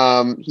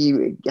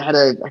 He had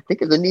I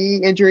think it was a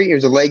knee injury. It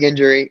was a leg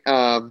injury.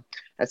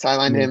 I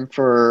sidelined him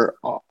for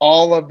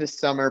all of the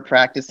summer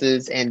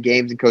practices and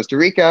games in Costa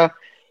Rica.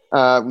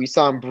 We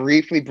saw him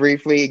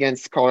briefly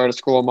against Colorado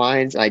School of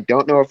Mines. I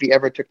don't know if he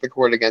ever took the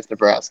court against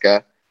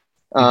Nebraska.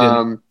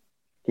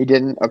 He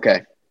didn't?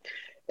 Okay.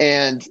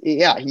 And,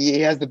 he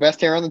has the best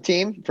hair on the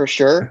team for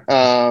sure.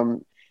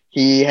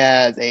 He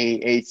has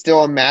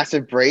still a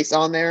massive brace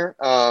on there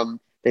that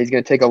he's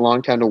going to take a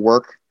long time to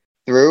work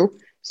through.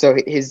 So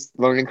his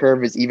learning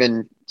curve is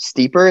even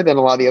steeper than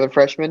a lot of the other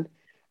freshmen.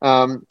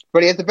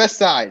 But he has the best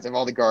size of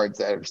all the guards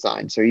that have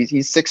signed. So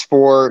he's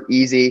 6'4",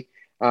 easy.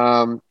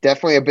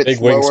 Definitely a bit Big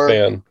slower.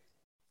 wingspan.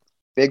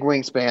 Big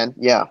wingspan,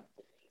 yeah.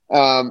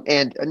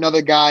 And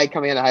another guy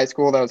coming out of high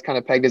school that was kind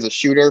of pegged as a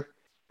shooter.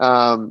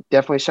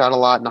 Definitely shot a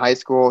lot in high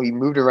school. He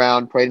moved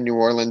around, played in New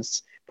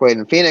Orleans, played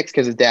in Phoenix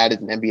because his dad is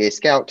an NBA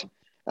scout.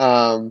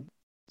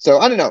 So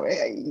I don't know.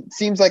 It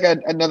seems like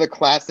another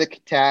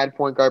classic Tad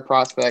point guard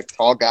prospect,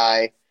 tall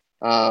guy.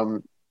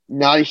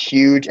 Not a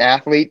huge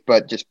athlete,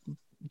 but just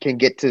can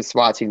get to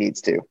spots he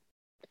needs to.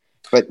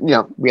 But, we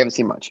haven't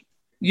seen much.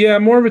 Yeah,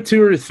 more of a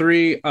 2 or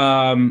 3.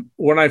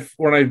 When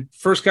I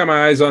first got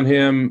my eyes on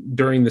him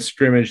during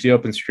the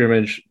open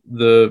scrimmage,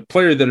 the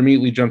player that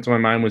immediately jumped to my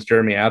mind was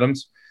Jeremy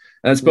Adams.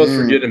 And that's both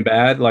for good and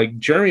bad. Like,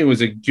 Jeremy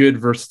was a good,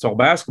 versatile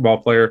basketball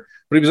player,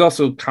 but he was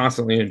also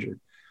constantly injured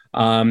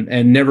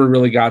and never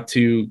really got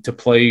to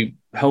play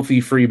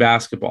healthy, free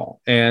basketball.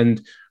 And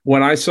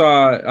when I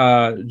saw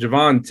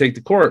Javon take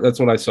the court, that's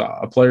what I saw,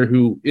 a player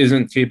who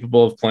isn't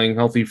capable of playing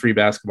healthy, free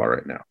basketball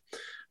right now.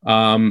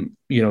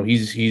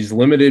 He's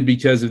limited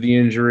because of the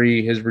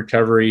injury, his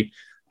recovery.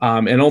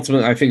 And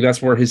ultimately, I think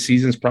that's where his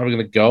season's probably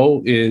going to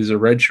go, is a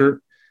red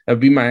shirt. That would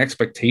be my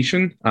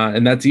expectation.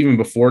 And that's even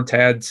before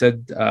Tad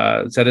said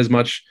as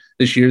much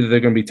this year that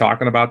they're going to be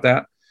talking about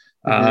that.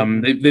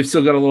 They've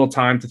still got a little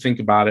time to think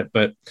about it,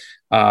 but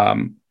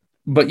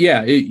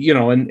yeah,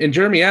 and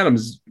Jeremy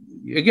Adams,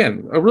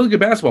 again, a really good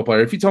basketball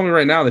player. If you told me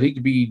right now that he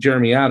could be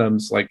Jeremy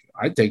Adams, like,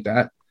 I'd take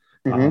that.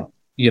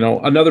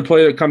 Another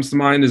player that comes to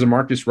mind is a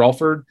Marcus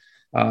Relford,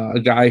 a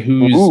guy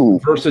who's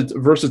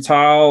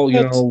versatile,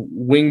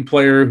 wing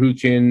player who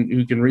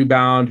can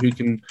rebound, who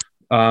can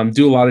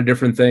do a lot of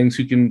different things,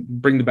 who can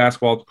bring the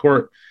basketball to the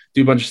court,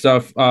 do a bunch of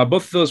stuff.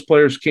 Both of those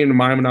players came to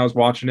mind when I was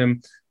watching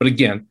him. But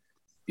again,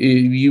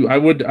 I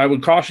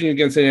would caution you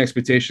against any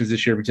expectations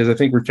this year, because I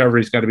think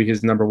recovery's got to be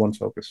his number one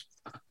focus.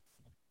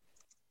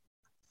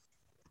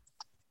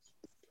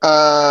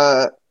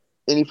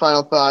 Any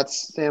final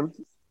thoughts, Sam?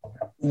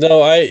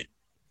 No, I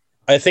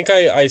think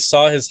I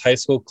saw his high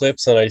school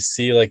clips, and I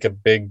see like a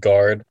big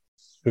guard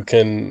who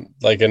can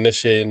like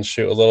initiate and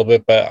shoot a little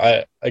bit.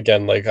 But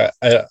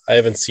I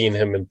haven't seen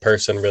him in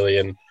person really,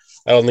 and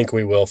I don't think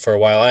we will for a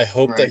while. I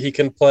hope that he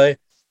can play,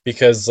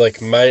 because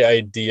like my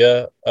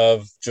idea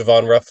of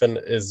Javon Ruffin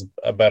is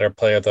a better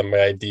player than my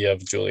idea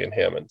of Julian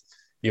Hammond,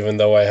 even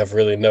though I have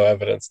really no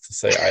evidence to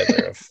say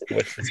either of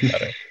which is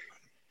better.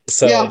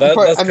 So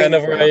that's kind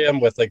of where I am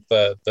with like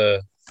the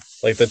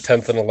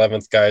 10th and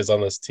 11th guys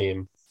on this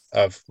team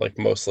of like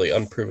mostly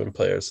unproven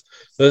players.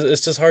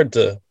 It's just hard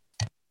to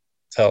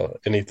tell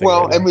anything.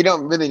 Well, and we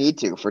don't really need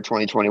to for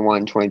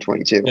 2021,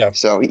 2022. Yeah.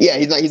 So yeah,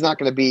 he's not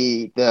going to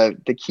be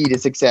the key to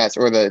success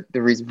or the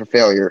reason for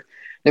failure,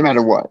 no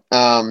matter what.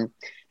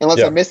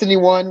 Unless I missed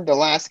anyone, the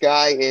last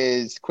guy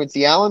is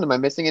Quincy Allen. Am I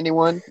missing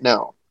anyone?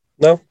 No,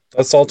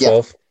 that's all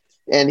 12. Yeah.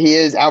 And he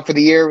is out for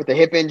the year with a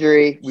hip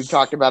injury. We've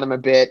talked about him a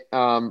bit.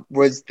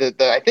 Was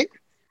I think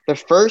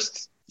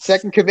the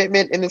second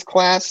commitment in this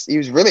class. He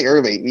was really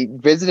early. He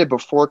visited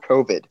before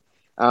COVID.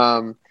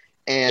 And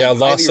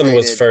Lawson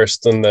was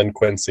first, and then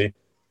Quincy.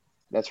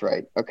 That's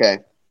right. Okay.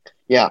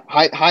 Yeah,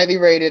 highly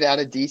rated out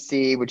of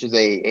DC, which is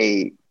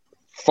a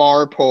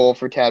far pull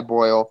for Tad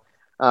Boyle.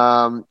 We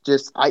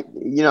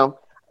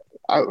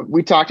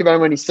talked about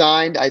him when he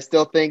signed. I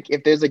still think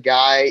if there's a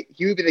guy,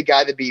 he would be the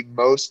guy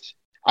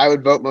I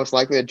would vote most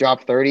likely to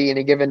drop 30 in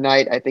a given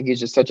night. I think he's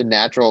just such a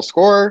natural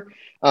scorer.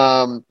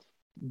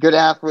 Good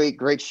athlete,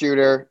 great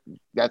shooter.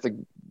 That's a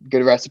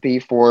good recipe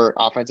for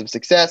offensive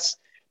success.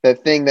 The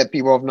thing that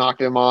people have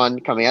knocked him on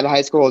coming out of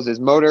high school is his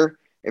motor.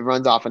 It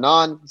runs off and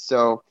on.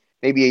 So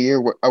maybe a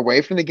year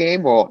away from the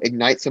game will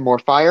ignite some more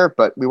fire,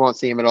 but we won't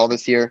see him at all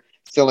this year.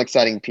 Still an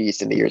exciting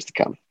piece in the years to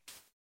come.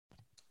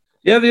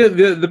 Yeah,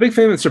 the big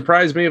thing that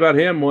surprised me about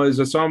him was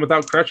I saw him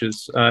without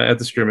crutches at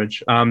the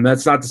scrimmage.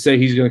 That's not to say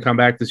he's going to come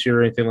back this year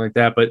or anything like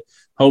that, but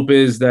hope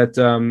is that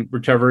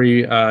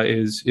recovery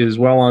is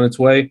well on its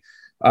way.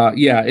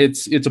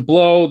 It's a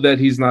blow that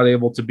he's not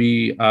able to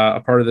be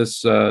a part of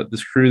this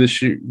crew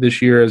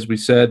this year. As we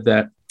said,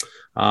 that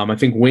I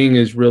think wing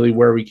is really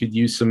where we could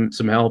use some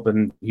help,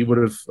 and he would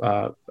have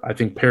I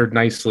think paired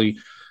nicely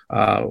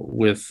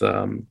with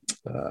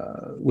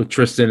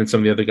Tristan and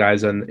some of the other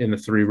guys in the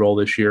 3 role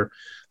this year.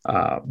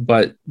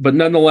 But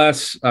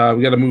nonetheless,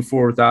 we got to move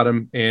forward without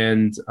him,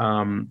 and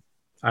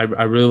I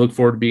really look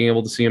forward to being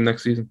able to see him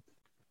next season.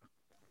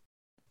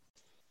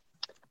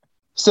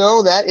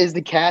 So that is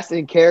the cast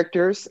and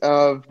characters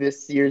of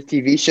this year's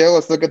TV show.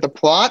 Let's look at the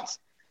plot.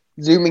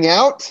 Zooming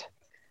out.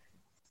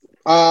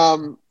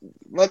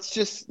 Let's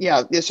just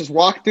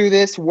walk through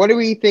this. What do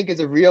we think is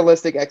a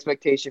realistic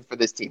expectation for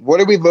this team? What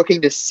are we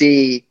looking to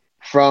see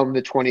from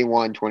the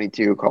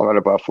 21-22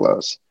 Colorado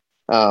Buffaloes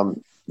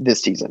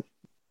this season?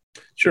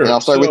 Sure. And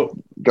I'll start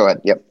go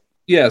ahead. Yep.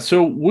 Yeah,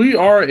 so we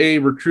are a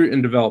recruit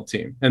and develop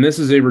team, and this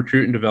is a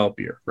recruit and develop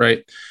year,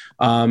 right?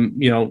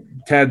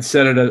 Tad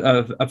said it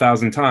a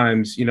thousand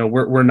times.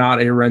 We're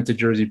not a rent a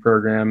jersey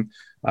program.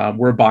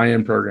 We're a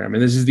buy-in program,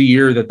 and this is the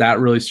year that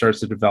really starts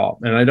to develop.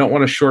 And I don't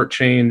want to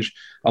shortchange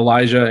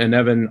Elijah and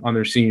Evan on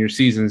their senior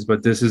seasons,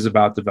 but this is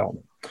about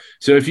development.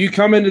 So if you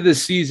come into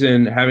this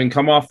season having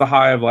come off the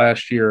high of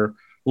last year,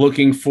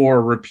 looking for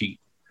a repeat,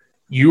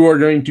 you are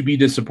going to be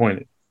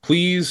disappointed.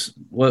 Please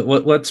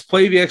let's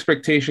play the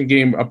expectation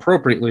game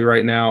appropriately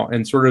right now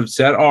and sort of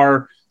set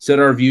our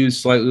views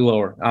slightly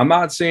lower. I'm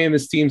not saying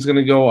this team's going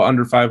to go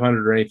under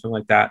 500 or anything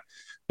like that,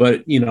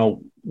 but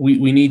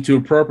we need to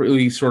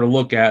appropriately sort of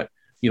look at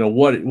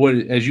what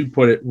as you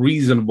put it,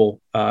 reasonable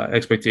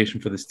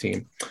expectation for this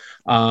team.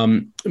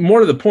 More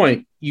to the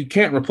point, you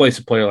can't replace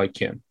a player like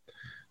Kim.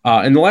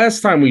 And the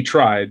last time we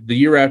tried, the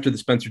year after the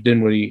Spencer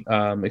Dinwiddie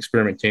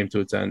experiment came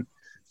to its end,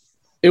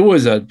 it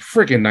was a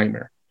freaking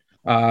nightmare.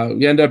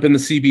 We end up in the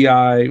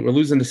CBI. We're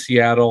losing to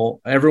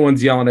Seattle.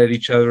 Everyone's yelling at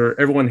each other.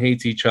 Everyone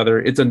hates each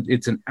other. It's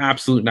an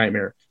absolute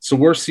nightmare. It's the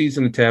worst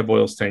season of Tad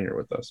Boyle's tenure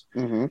with us.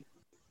 Mm-hmm.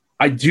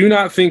 I do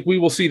not think we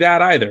will see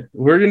that either.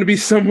 We're going to be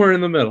somewhere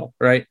in the middle,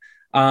 right?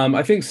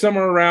 I think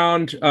somewhere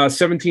around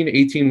 17 to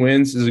 18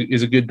 wins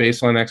is a good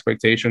baseline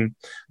expectation.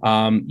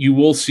 You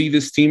will see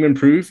this team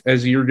improve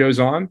as the year goes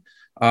on,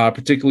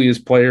 particularly as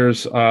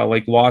players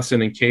like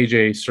Lawson and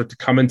KJ start to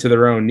come into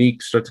their own,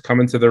 Neek start to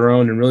come into their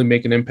own and really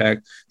make an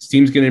impact. This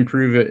team's going to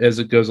improve it as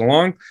it goes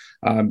along.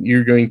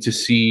 You're going to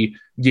see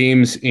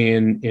games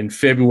in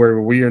February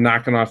where we are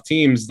knocking off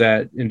teams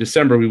that in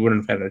December we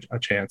wouldn't have had a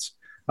chance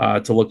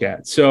to look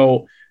at.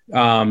 So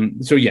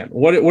yeah,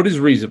 what is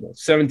reasonable?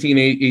 17,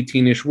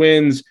 18-ish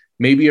wins,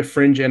 maybe a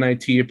fringe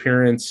NIT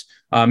appearance,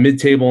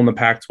 mid-table in the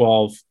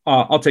Pac-12.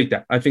 I'll take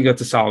that. I think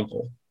that's a solid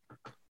goal.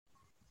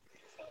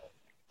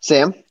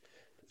 Sam?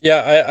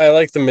 Yeah, I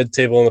like the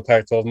mid-table in the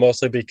Pac-12,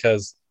 mostly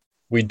because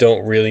we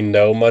don't really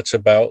know much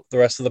about the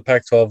rest of the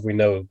Pac-12. We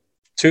know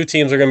 2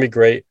 teams are going to be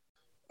great,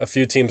 a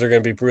few teams are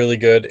going to be really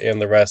good,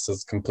 and the rest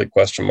is complete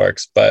question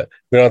marks. But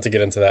we don't have to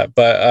get into that.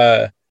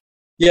 But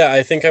yeah,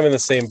 I think I'm in the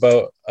same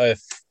boat.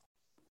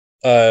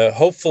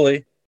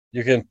 Hopefully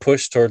you can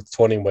push towards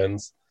 20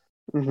 wins.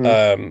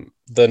 Mm-hmm.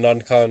 The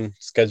non-con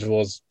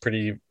schedule is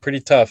pretty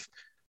tough,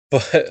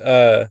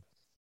 but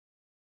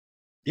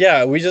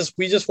yeah, we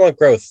just want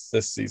growth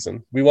this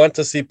season. We want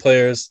to see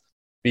players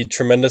be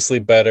tremendously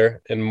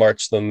better in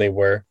March than they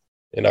were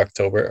in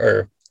October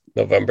or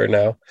November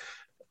now.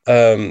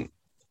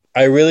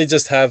 I really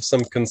just have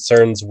some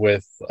concerns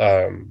with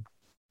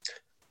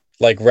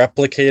like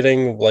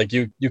replicating, like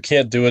you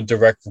can't do a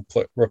direct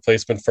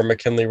replacement for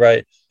McKinley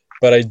Wright,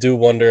 but I do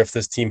wonder if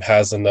this team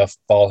has enough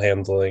ball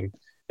handling,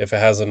 if it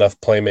has enough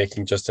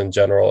playmaking just in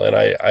general. And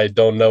I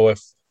don't know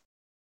if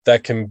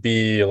that can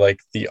be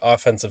like the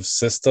offensive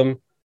system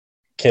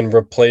can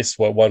replace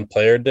what one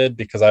player did,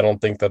 because I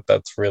don't think that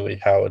that's really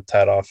how a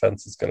Tad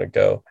offense is going to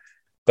go.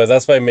 But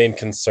that's my main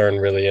concern,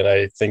 really. And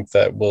I think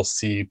that we'll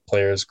see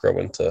players grow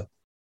into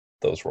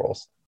those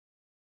roles.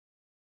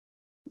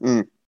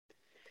 Mm.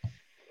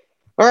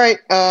 All right.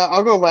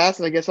 I'll go last,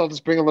 and I guess I'll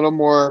just bring a little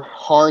more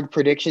hard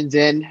predictions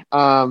in.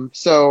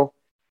 So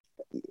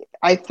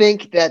I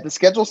think that the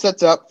schedule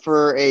sets up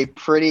for a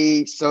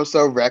pretty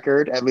so-so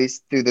record, at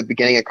least through the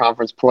beginning of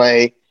conference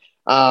play.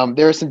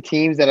 There are some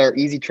teams that are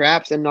easy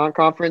traps in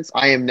non-conference.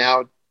 I am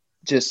now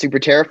just super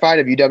terrified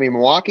of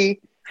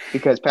UW-Milwaukee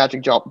because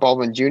Patrick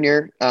Baldwin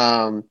Jr.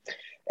 And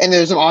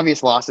there's some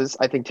obvious losses.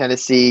 I think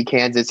Tennessee,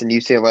 Kansas, and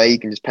UCLA you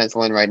can just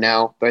pencil in right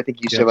now, but I think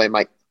UCLA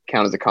might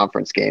count as a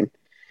conference game.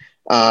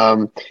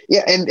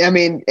 Yeah, and I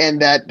mean,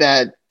 and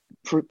that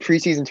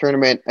preseason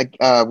tournament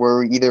where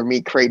we either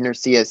meet Creighton or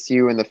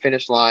CSU in the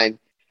finish line,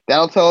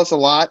 that'll tell us a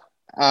lot,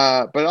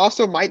 but it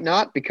also might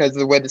not, because of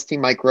the way this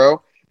team might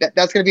grow.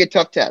 That's going to be a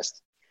tough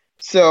test.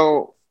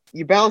 So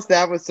you balance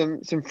that with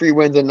some free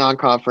wins in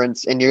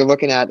non-conference, and you're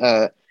looking at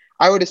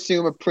I would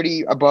assume a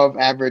pretty above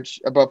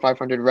average, above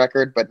 500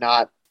 record, but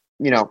not,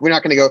 we're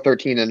not going to go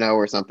 13-0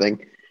 or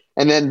something.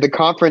 And then the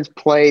conference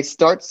play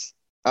starts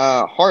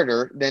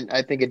harder than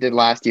I think it did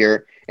last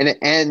year, and it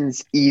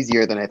ends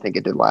easier than I think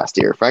it did last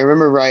year. If I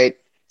remember right,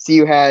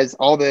 CU has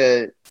a lot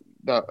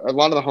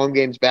of the home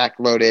games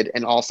backloaded,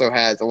 and also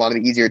has a lot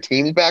of the easier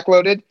teams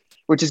backloaded,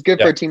 which is good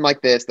for a team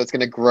like this that's going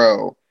to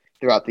grow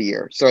throughout the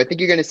year. So I think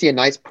you're going to see a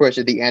nice push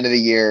at the end of the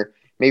year,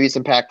 maybe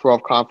some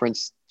Pac-12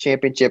 conference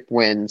championship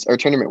wins or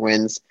tournament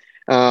wins,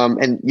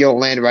 and you'll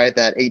land right at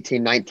that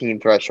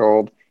 18-19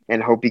 threshold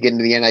and hope you get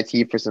into the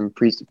NIT for some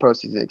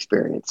postseason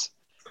experience.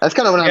 That's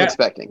kind of what I'm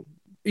expecting.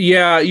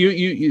 Yeah,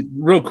 you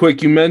real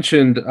quick, you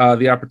mentioned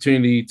the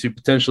opportunity to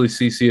potentially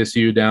see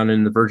CSU down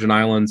in the Virgin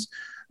Islands.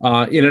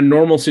 In a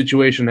normal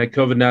situation, had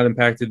COVID not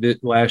impacted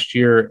it last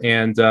year,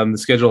 and the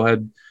schedule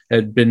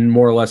had been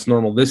more or less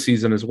normal this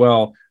season as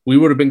well, we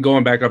would have been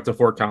going back up to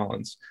Fort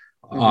Collins.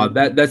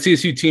 That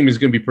CSU team is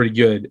going to be pretty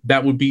good.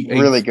 That would be a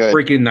really good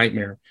freaking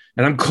nightmare.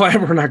 And I'm glad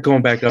we're not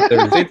going back up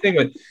there.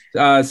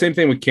 Same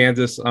thing with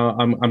Kansas.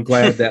 I'm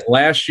glad that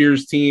last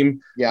year's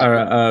team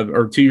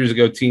or 2 years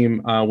ago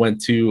team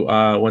went to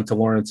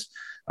Lawrence.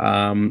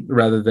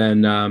 rather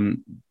than,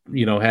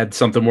 had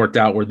something worked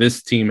out where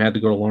this team had to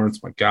go to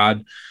Lawrence. My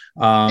God.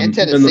 And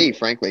Tennessee,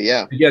 frankly.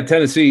 Yeah. Yeah.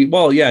 Tennessee.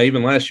 Well, yeah,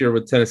 even last year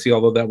with Tennessee,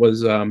 although that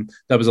was a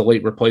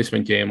late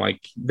replacement game,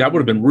 like that would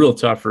have been real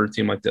tough for a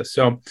team like this.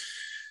 So,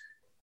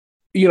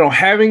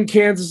 having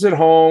Kansas at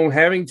home,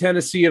 having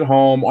Tennessee at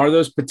home are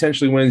those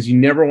potentially wins. You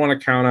never want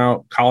to count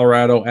out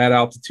Colorado at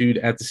altitude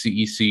at the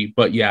CEC.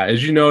 But yeah,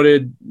 as you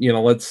noted,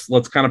 let's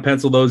kind of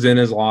pencil those in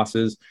as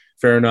losses.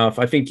 Fair enough.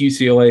 I think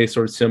UCLA is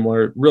sort of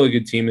similar, really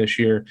good team this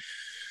year.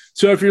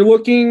 So if you're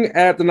looking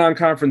at the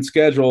non-conference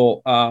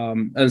schedule,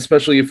 and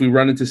especially if we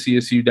run into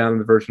CSU down in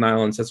the Virgin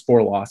Islands, that's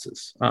 4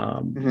 losses,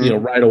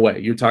 right away.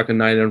 You're talking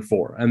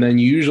 9-4. And then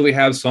you usually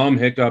have some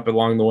hiccup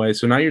along the way.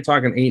 So now you're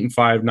talking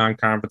 8-5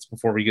 non-conference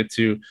before we get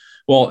to,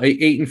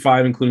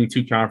 8-5, including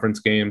 2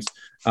 conference games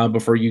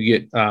before you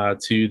get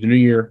to the new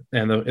year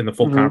and the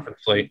full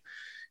conference slate.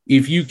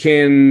 If you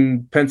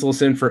can pencil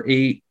us in for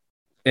 8-10,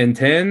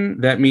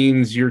 that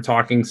means you're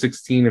talking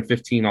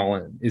 16-15 all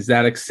in. Is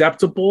that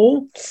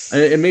acceptable?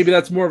 And maybe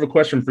that's more of a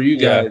question for you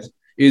guys.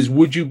 Is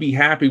would you be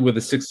happy with a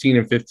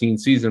 16-15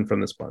 season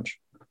from this bunch?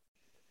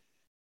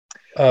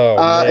 Oh,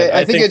 man.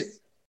 I think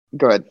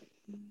go ahead.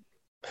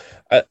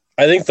 I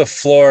think the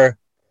floor,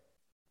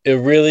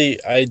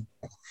 okay,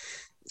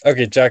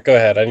 Jack, go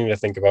ahead. I need to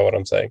think about what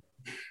I'm saying.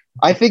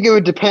 I think it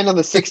would depend on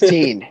the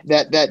 16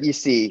 that you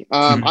see.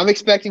 I'm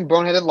expecting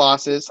boneheaded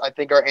losses. I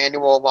think our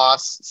annual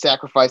loss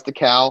sacrifice to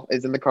Cal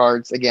is in the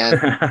cards again.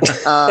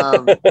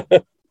 I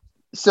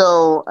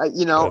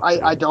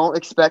don't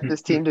expect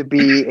this team to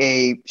be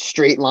a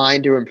straight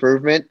line to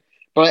improvement,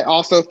 but I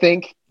also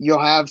think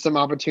you'll have some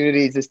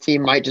opportunities. This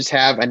team might just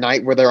have a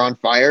night where they're on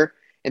fire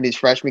and these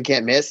freshmen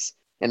can't miss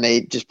and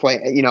they just play,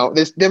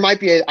 there might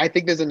be I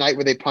think there's a night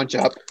where they punch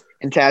up,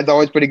 and Tad's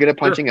always pretty good at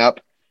punching up.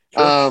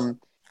 Sure.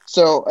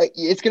 So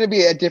it's going to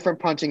be a different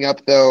punching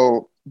up,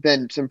 though,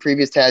 than some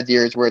previous Tad's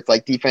years where it's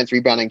like defense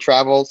rebounding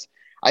travels.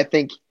 I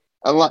think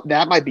a lot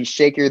that might be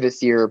shakier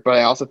this year, but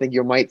I also think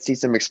you might see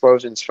some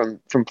explosions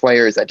from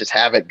players that just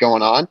have it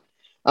going on.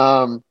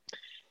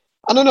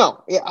 I don't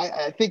know.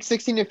 I think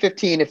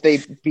 16-15, if they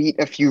beat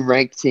a few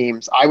ranked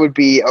teams, I would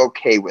be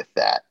okay with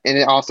that. And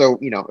it also,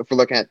 if we're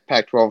looking at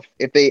Pac-12,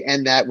 if they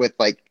end that with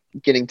like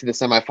getting to the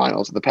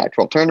semifinals of the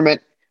Pac-12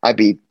 tournament, I'd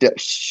be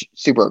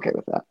super okay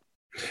with that.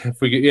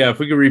 If we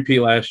could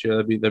repeat last year,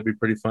 that'd be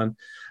pretty fun.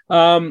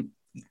 I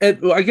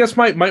guess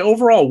my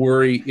overall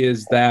worry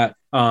is that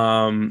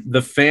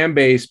the fan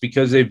base,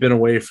 because they've been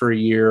away for a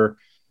year,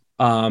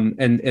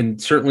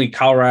 and certainly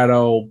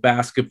Colorado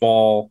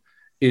basketball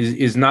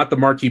is not the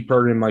marquee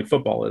program like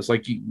football is.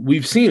 Like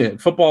we've seen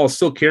it. Football is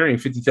still carrying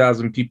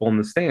 50,000 people in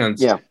the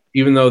stands,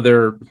 even though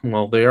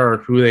they are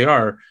who they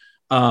are.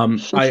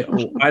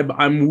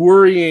 I'm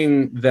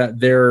worrying that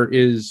there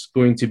is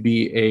going to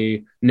be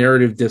a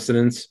narrative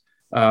dissonance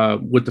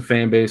with the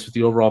fan base, with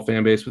the overall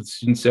fan base, with the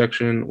student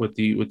section, with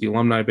the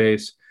alumni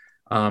base,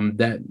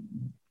 that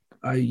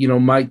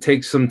might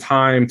take some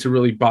time to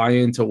really buy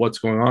into what's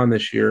going on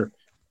this year.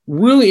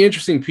 Really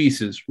interesting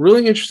pieces,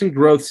 really interesting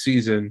growth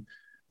season.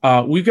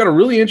 We've got a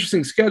really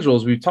interesting schedule,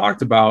 as we've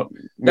talked about.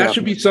 That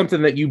should be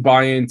something that you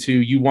buy into.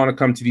 You want to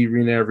come to the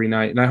arena every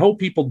night, and I hope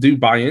people do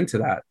buy into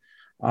that.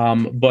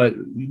 But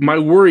my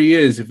worry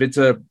is if it's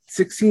a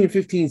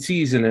 16-15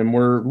 season and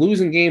we're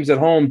losing games at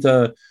home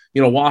to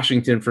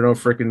Washington for no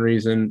freaking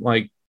reason,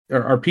 like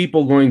are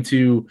people going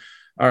to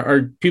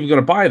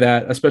buy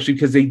that, especially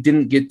because they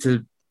didn't get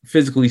to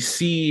physically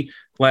see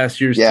last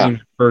year's team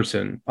in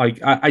person? Like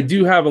I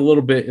do have a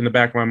little bit in the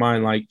back of my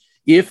mind, like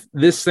if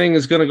this thing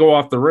is going to go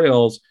off the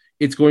rails,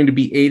 it's going to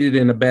be aided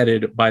and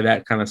abetted by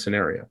that kind of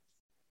scenario.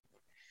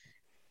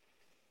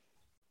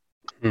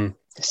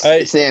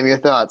 Sam, your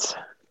thoughts?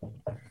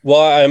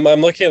 Well,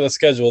 I'm looking at the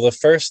schedule. The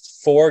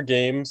first 4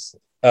 games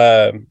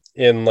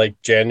in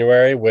like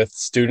January with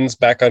students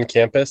back on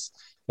campus,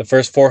 the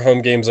first 4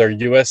 home games are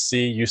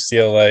USC,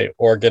 UCLA,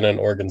 Oregon, and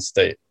Oregon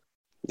State.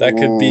 That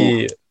could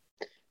be.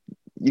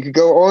 You could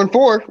go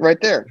 0-4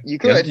 right there. You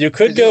could. You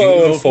could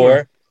go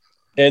 0-4,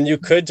 and you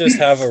could just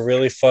have a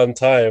really fun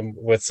time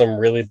with some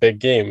really big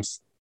games,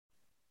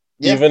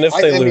 even if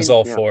they lose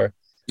all 4.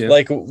 Yeah.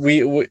 Like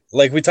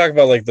we talk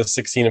about like the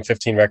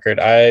 16-15 record.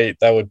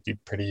 That would be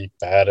pretty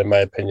bad in my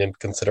opinion,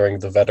 considering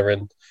the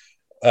veteran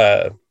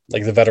talent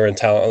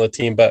on the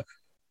team. But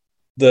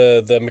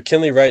the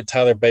McKinley Wright,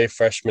 Tyler Bay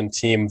freshman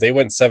team, they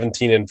went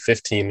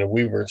 17-15, and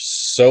we were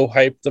so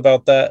hyped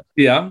about that.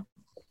 Yeah.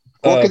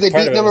 Well, because they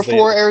beat number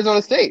 4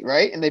 Arizona State,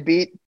 right? And they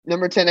beat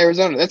number 10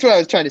 Arizona. That's what I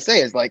was trying to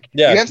say. Is like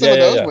you have some of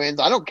those wins.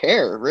 I don't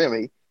care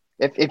really.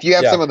 If you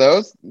have some of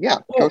those,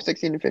 go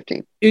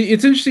 16-15.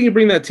 It's interesting you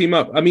bring that team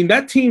up. I mean,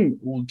 that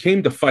team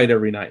came to fight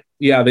every night.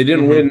 Yeah, they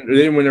didn't win. They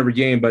didn't win every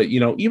game, but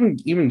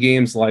even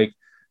games like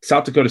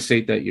South Dakota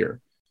State that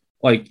year,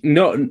 like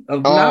not a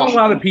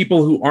lot of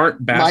people who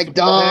aren't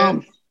basketball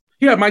heads.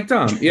 Yeah, Mike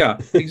Dom. Yeah,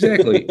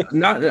 exactly.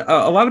 Not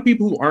a lot of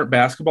people who aren't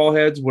basketball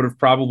heads would have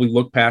probably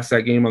looked past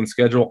that game on the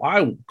schedule.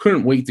 I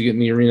couldn't wait to get in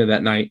the arena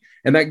that night,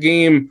 and that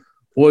game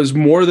was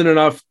more than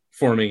enough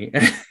for me.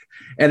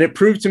 And it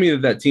proved to me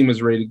that team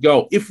was ready to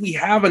go. If we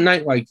have a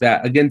night like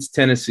that against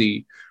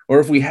Tennessee, or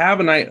if we have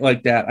a night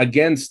like that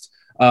against,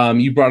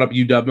 you brought up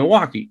UW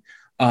Milwaukee,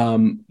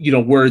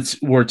 where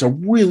it's a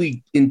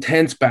really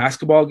intense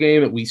basketball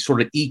game that we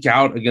sort of eke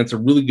out against a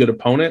really good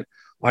opponent,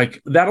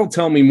 like that'll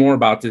tell me more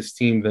about this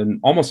team than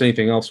almost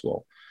anything else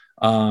will.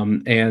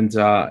 And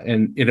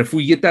if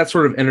we get that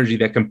sort of energy,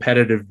 that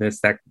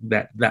competitiveness,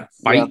 that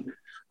fight,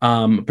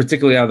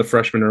 particularly out of the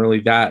freshmen early,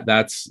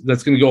 that's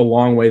going to go a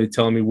long way to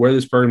telling me where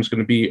this program is going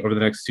to be over the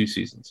next 2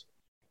 seasons.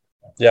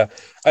 Yeah,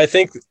 I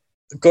think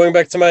going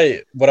back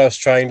to what I was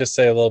trying to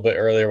say a little bit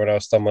earlier when I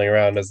was stumbling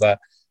around is that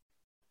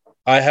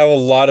I have a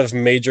lot of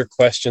major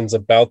questions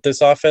about this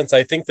offense.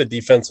 I think the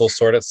defense will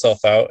sort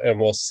itself out and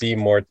we'll see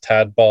more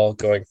tad ball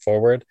going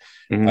forward.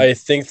 Mm-hmm. I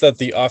think that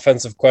the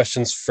offensive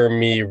questions for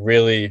me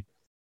really,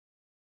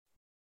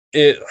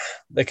 they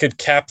could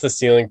cap the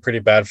ceiling pretty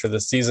bad for the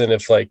season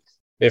if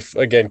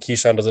again,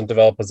 Keyshawn doesn't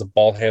develop as a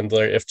ball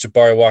handler, if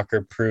Jabari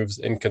Walker proves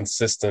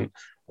inconsistent,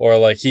 or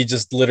like he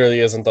just literally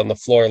isn't on the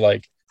floor.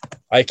 Like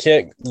I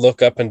can't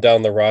look up and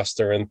down the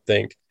roster and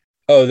think,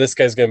 oh, this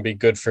guy's going to be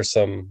good for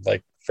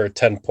for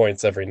 10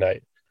 points every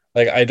night.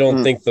 Like, I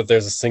don't think that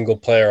there's a single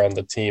player on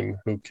the team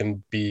who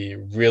can be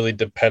really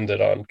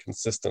depended on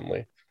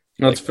consistently.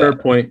 That's a fair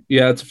point.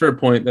 Yeah, it's a fair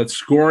point. That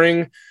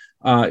scoring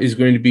is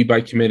going to be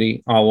by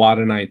committee a lot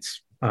of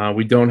nights.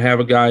 We don't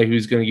have a guy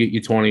who's going to get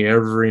you 20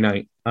 every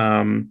night.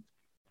 That's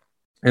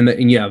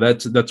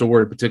a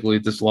word, particularly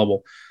at this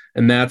level.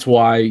 And that's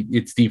why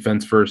it's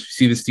defense first. You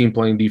see this team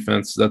playing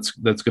defense, that's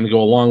going to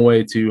go a long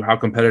way to how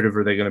competitive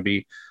are they going to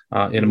be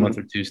in a month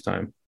or two's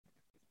time.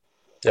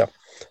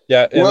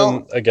 Yeah. And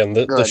then again,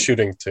 the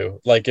shooting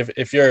too. Like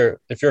if you're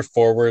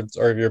forwards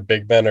or if you're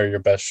big men or your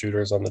best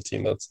shooters on the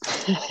team, that's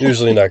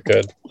usually not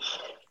good.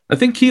 I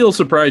think Key will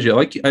surprise you.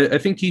 I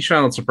think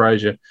Keyshawn will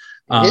surprise you.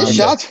 His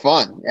shot's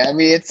fun. I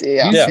mean, He's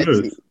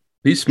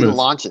smooth. He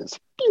launches.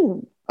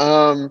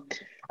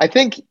 I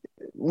think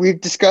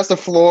we've discussed the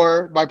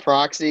floor by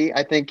proxy.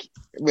 I think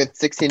with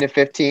 16 to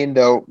 15,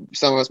 though,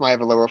 some of us might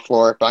have a lower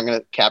floor, but I'm going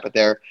to cap it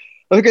there.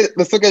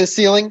 Let's look at the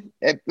ceiling.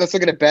 Let's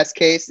look at a best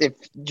case. If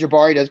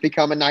Jabari does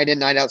become a night in,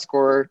 night out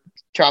scorer,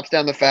 chops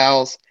down the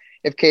fouls.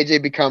 If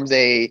KJ becomes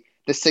the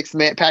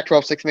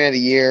Pac-12 sixth man of the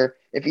year.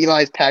 If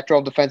Eli's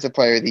Pac-12 defensive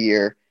player of the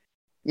year.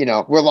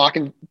 We're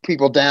locking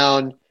people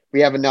down.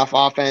 We have enough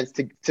offense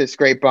to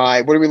scrape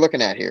by. What are we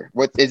looking at here?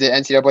 What is it?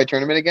 NCAA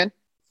tournament again?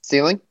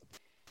 Ceiling?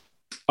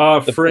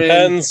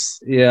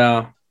 Depends.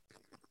 Yeah.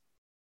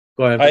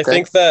 Go ahead. I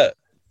think that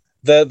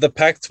the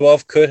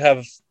Pac-12 could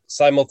have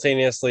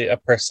simultaneously a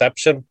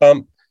perception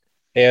bump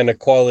and a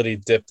quality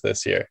dip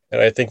this year, and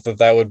I think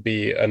that would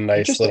be a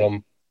nice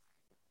little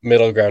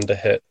middle ground to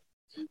hit.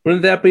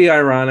 Wouldn't that be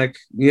ironic?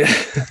 Yeah.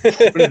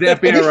 Wouldn't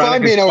that be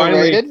ironic? Being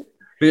overrated.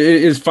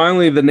 Is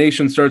finally the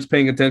nation starts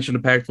paying attention to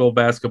Pac-12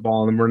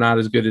 basketball, and we're not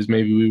as good as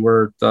maybe we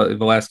were the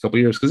last couple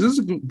of years, because this is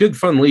a good,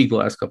 fun league the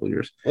last couple of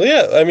years. Well,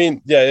 yeah, I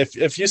mean, yeah, if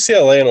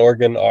UCLA and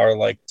Oregon are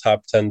like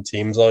top 10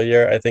 teams all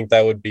year, I think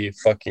that would be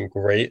fucking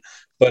great.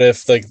 But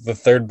if like the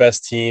third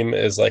best team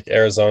is like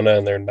Arizona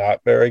and they're not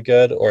very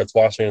good, or it's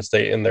Washington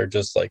State and they're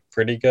just like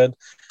pretty good,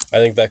 I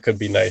think that could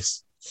be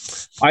nice.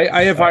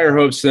 I have higher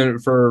hopes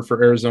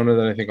for Arizona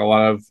than I think a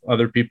lot of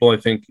other people. I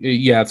think,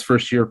 it's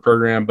first year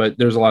program, but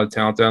there's a lot of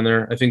talent down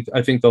there. I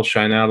think they'll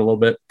shine out a little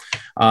bit.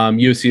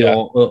 UC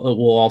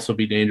will also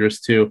be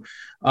dangerous too.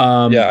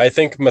 I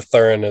think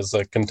Mathurin is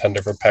a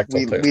contender for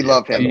Pac-12 player. We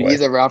love him.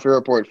 He's a Ralphie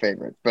Report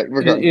favorite. But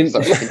regardless,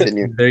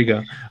 continue. There you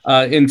go.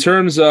 In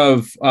terms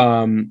of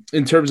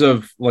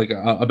like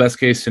a best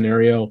case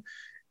scenario,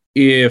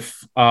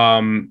 if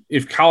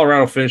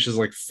Colorado finishes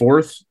like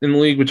fourth in the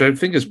league, which I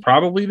think is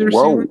probably their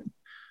ceiling,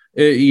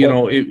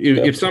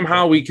 if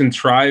somehow we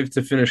contrive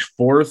to finish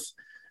fourth,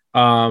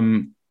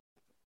 and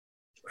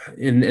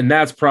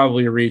that's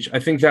probably a reach, I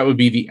think that would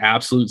be the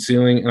absolute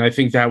ceiling, and I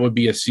think that would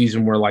be a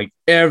season where like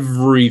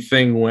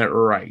everything went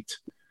right.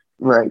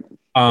 Right.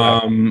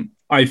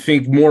 I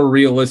think more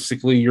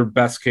realistically, your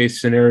best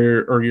case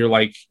scenario, or you're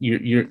like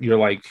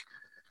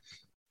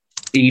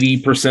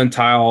 80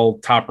 percentile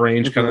top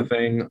range kind of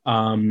thing.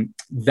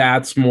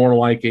 That's more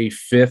like a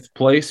fifth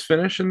place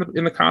finish in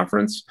the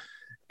conference.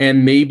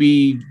 And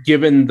maybe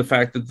given the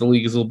fact that the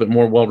league is a little bit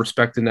more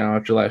well-respected now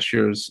after last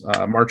year's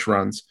March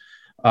runs,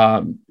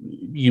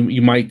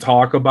 you might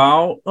talk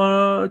about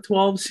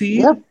 12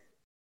 seed. Yeah.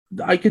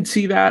 I could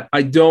see that.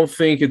 I don't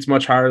think it's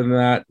much higher than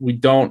that.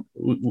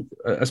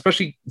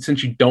 Especially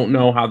since you don't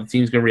know how the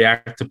team's going to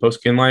react to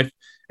post-kin life,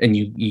 and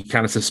you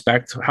kind of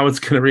suspect how it's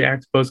going to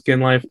react to post-kin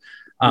life.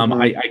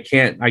 I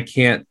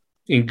can't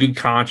in good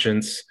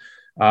conscience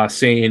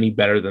say any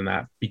better than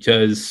that,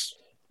 because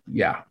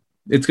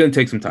it's going to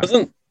take some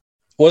time.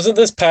 Wasn't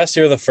this past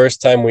year the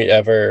first time we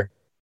ever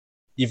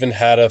even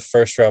had a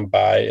first round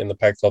bye in the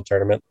Pac-12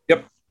 tournament?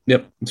 Yep.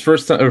 It's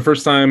first time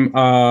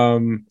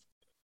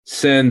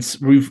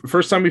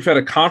we've had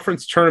a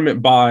conference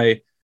tournament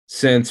bye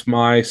since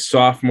my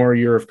sophomore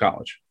year of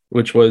college,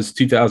 which was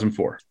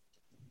 2004.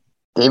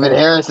 David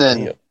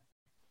Harrison.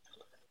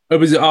 It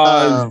was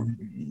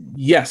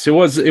Yes, it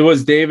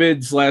was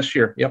David's last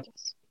year. Yep.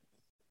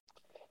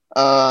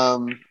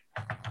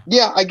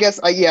 Yeah,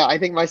 I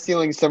think my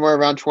ceiling is somewhere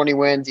around 20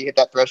 wins. You hit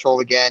that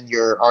threshold again,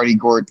 you're already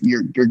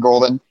you're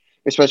golden,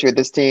 especially with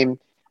this team.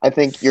 I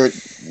think you're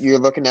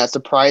looking at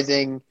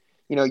surprising,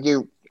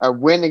 a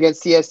win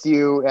against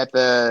CSU at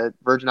the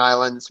Virgin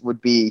Islands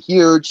would be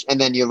huge, and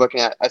then you're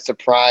looking at a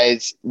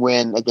surprise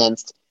win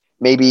against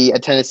maybe a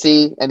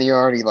Tennessee, and then you're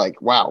already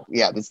like, wow,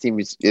 yeah, this team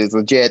is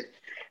legit.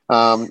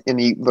 And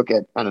you look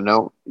at, I don't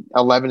know,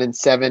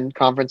 11-7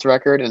 conference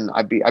record, and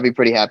I'd be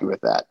pretty happy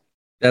with that.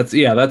 That's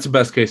the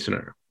best case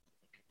scenario.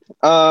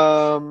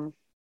 I'm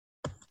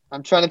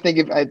trying to think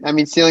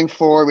if ceiling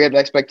 4, we have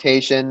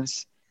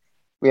expectations.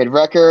 We had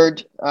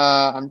record.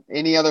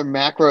 Any other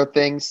macro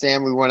things,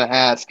 Sam, we want to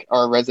ask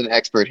our resident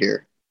expert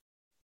here?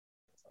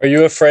 Are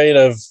you afraid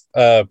of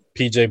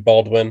PJ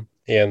Baldwin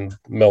and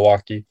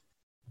Milwaukee?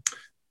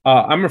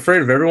 I'm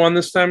afraid of everyone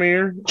this time of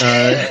year.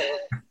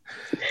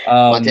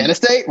 Montana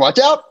State, watch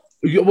out.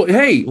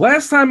 Hey,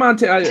 last time I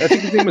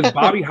think his name was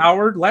Bobby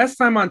Howard. Last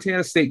time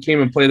Montana State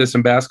came and played us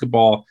in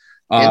basketball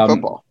and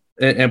football.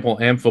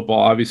 And football,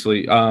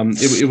 obviously.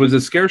 It was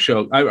a scare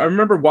show. I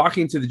remember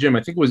walking to the gym.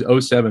 I think it was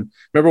 2007.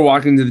 I remember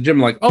walking to the gym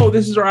like, oh,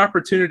 this is our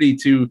opportunity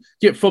to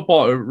get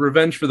football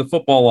revenge for the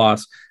football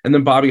loss. And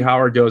then Bobby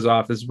Howard goes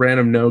off, this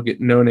random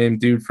no-name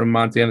dude from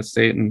Montana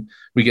State, and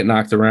we get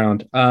knocked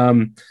around.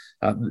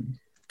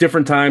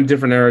 Different time,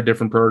 different era,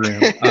 different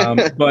program.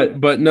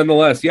 But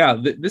nonetheless, yeah,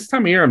 this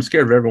time of year, I'm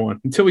scared of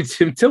everyone until we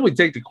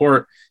take the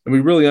court and we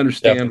really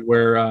understand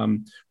where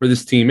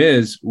this team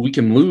is. We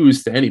can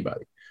lose to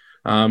anybody.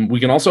 We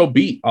can also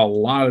beat a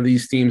lot of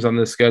these teams on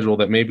this schedule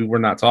that maybe we're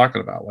not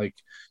talking about, like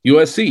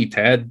USC.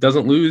 Tad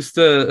doesn't lose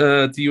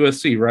to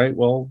USC, right?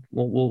 Well,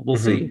 we'll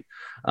see.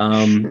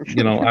 I'm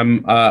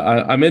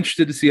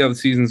interested to see how the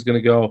season's going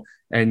to go,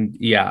 and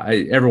yeah,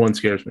 everyone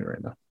scares me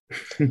right now.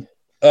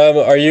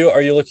 Are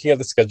you looking at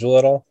the schedule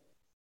at all?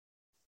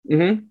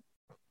 Mm-hmm.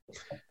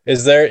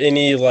 Is there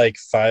any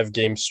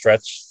 5-game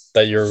stretch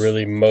that you're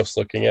really most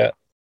looking at?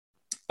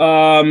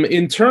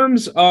 In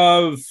terms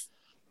of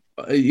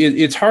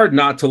it's hard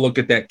not to look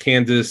at that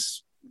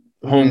Kansas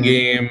home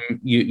game.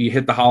 You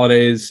hit the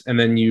holidays, and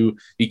then you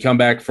come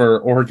back for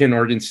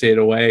Oregon State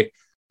away.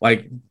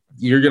 Like,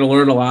 you're going to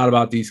learn a lot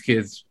about these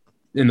kids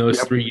in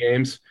those 3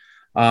 games.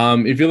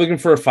 If you're looking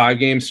for a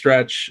 5-game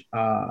stretch,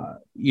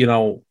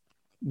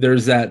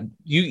 there's that.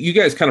 You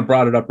guys kind of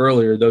brought it up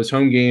earlier. Those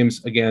home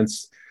games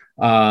against,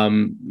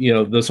 USC,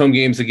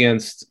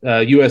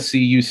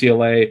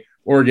 UCLA,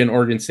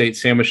 Oregon State,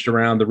 sandwiched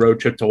around the road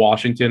trip to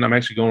Washington. I'm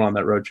actually going on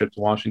that road trip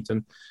to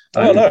Washington.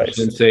 Nice.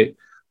 Washington State.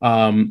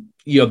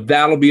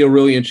 That'll be a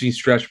really interesting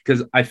stretch,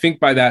 because I think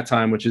by that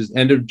time, which is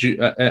end of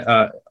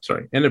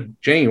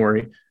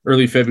January,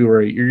 early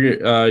February, you're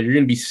going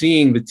to be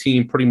seeing the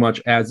team pretty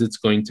much as it's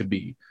going to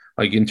be,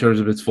 like in terms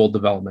of its full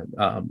development.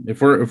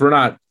 If we're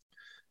not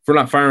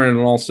firing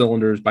on all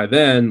cylinders by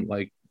then,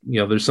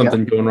 there's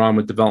something going wrong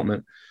with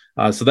development.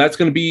 So that's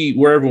going to be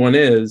where everyone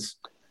is.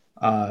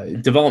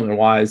 Development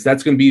wise,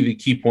 that's going to be the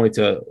key point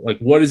to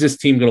what is this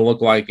team going to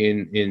look like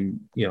in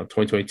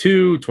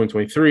 2022,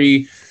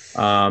 2023.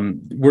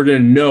 We're going to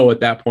know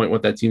at that point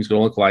what that team's going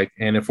to look like.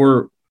 And if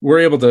we're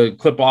able to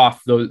clip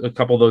off a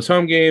couple of those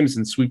home games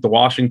and sweep the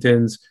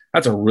Washingtons,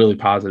 that's a really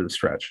positive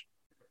stretch.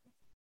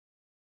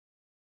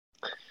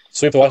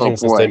 Sweep the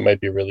Washington State might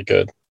be really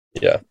good.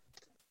 Yeah.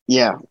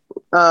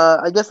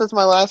 I guess that's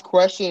my last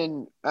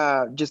question.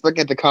 Just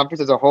looking at the conference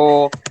as a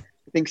whole,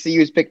 I think CU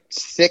was picked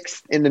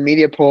 6th in the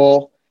media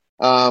poll,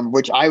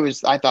 which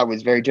I thought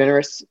was very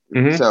generous.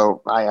 Mm-hmm.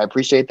 So I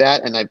appreciate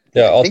that, and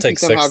I'll think take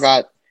he somehow 6th.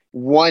 got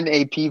 1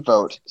 AP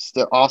vote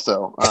still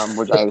also,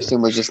 which I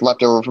assume was just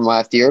left over from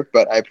last year.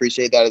 But I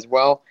appreciate that as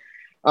well.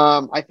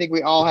 I think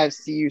we all have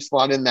CU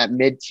slotted in that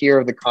mid tier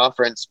of the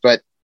conference, but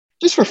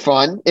just for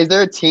fun, is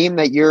there a team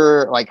that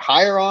you're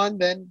higher on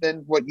than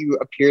what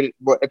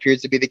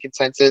appears to be the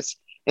consensus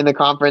in the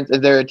conference?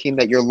 Is there a team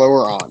that you're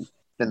lower on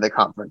than the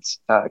conference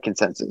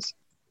consensus?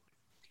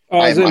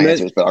 I have my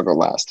answers, but I'll go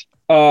last.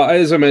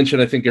 As I mentioned,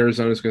 I think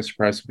Arizona is going to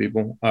surprise some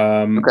people.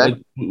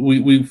 Okay.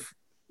 We've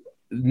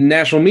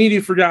national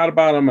media forgot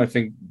about them. I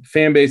think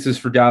fan bases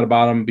forgot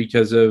about them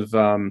because of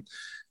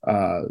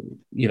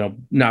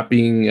not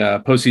being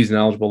postseason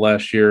eligible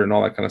last year and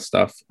all that kind of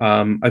stuff.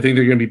 I think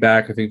they're going to be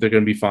back. I think they're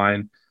going to be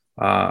fine.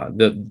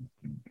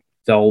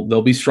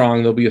 They'll be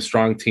strong. They'll be a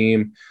strong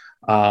team.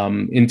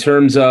 In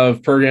terms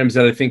of programs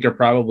that I think are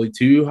probably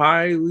too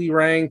highly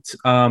ranked,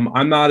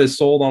 I'm not as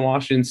sold on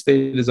Washington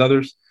State as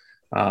others,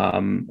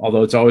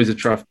 although it's always a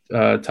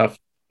tough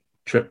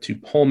trip to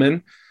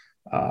Pullman.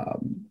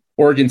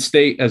 Oregon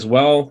State as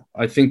well.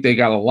 I think they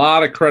got a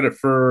lot of credit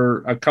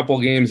for a couple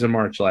games in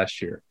March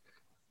last year.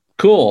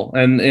 Cool,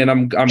 and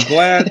I'm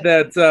glad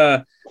that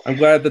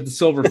the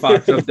Silver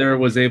Fox up there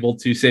was able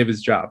to save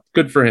his job.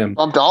 Good for him.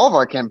 Bumped all of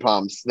our Ken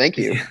Palms. Thank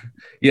you.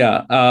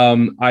 Yeah,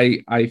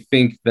 I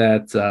think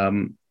that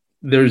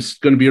there's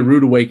going to be a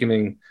rude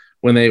awakening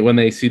when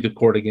they see the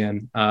court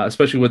again,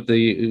 especially with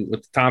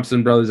the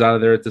Thompson brothers out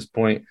of there at this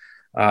point.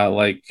 they're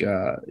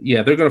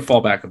going to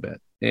fall back a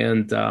bit,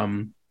 and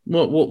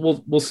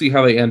we'll see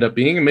how they end up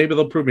being, and maybe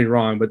they'll prove me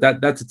wrong. But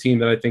that's a team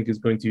that I think is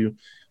going to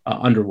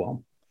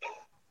underwhelm.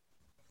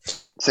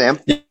 Sam,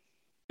 I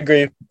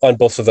agree on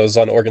both of those,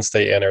 on Oregon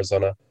State and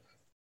Arizona.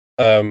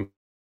 I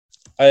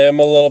am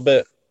a little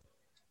bit.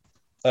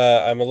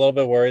 I'm a little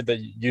bit worried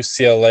that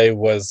UCLA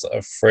was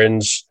a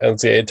fringe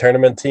NCAA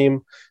tournament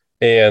team,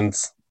 and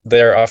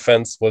their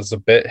offense was a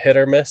bit hit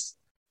or miss.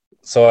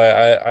 So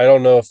I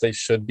don't know if they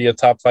should be a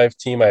top 5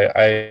 team.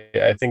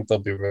 I think they'll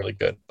be really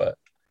good, but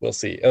we'll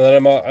see. And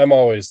then I'm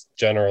always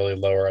generally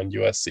lower on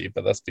USC,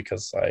 but that's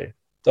because I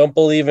don't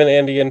believe in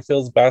Andy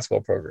Enfield's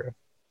basketball program.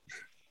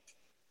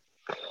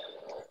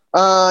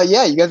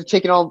 Yeah, you guys are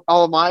taking all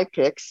of my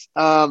picks.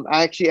 I'm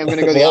going to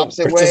go the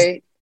opposite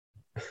way.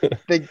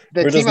 The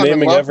we're team just I'm in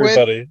naming love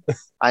everybody.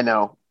 with, I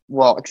know.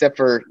 Well, except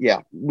for,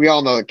 we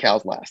all know that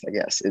Cal's last, I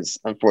guess, is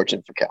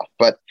unfortunate for Cal.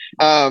 But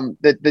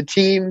the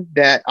team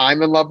that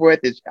I'm in love with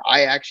is,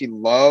 I actually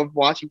love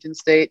Washington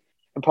State.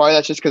 And part of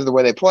that's just because of the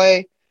way they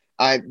play.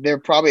 They're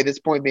probably at this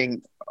point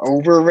being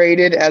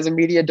overrated as a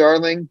media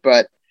darling,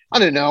 but I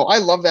don't know. I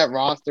love that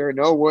roster.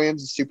 Noah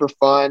Williams is super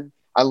fun.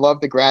 I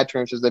love the grad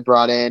transfers they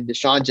brought in.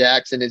 Deshaun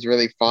Jackson is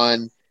really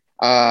fun.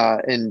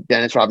 And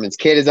Dennis Rodman's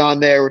kid is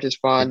on there, which is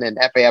fun. And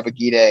Efe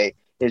Abogide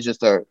is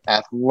just an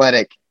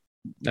athletic.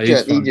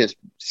 He just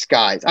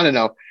skies. I don't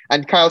know.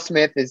 And Kyle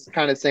Smith is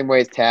kind of the same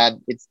way as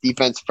Tad. It's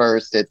defense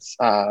first. It's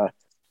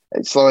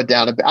slow it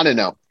down a bit. I don't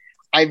know.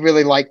 I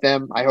really like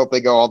them. I hope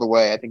they go all the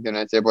way. I think they're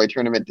an NCAA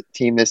tournament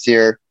team this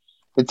year.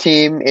 The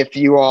team, if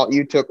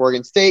you took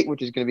Oregon State,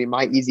 which is going to be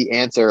my easy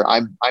answer,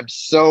 I'm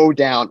so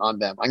down on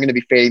them. I'm going to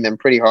be fading them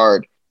pretty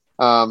hard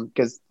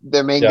because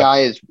their main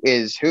guy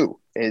is who?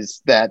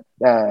 Is that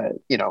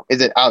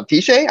is it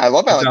Alatishe? I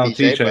love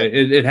Alatishe.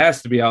 It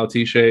has to be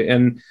Alatishe,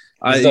 and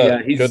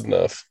he's good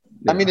enough.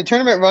 I mean, the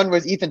tournament run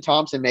was Ethan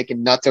Thompson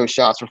making nutso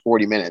shots for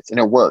 40 minutes, and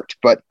it worked.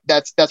 But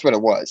that's what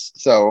it was.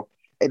 So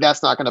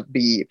that's not going to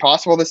be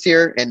possible this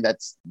year, and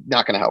that's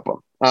not going to help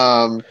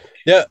them.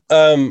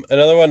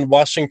 Another one,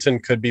 Washington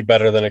could be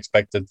better than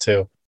expected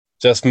too,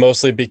 just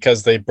mostly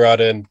because they brought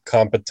in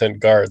competent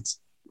guards.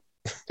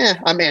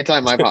 I'm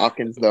anti-Mike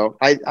Hopkins though.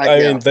 I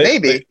mean,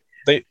 maybe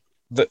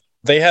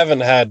they haven't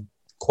had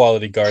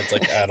quality guards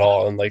like at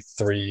all in like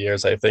 3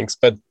 years, I think.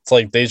 But it's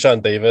like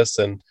Dejon Davis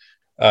and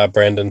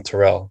Brandon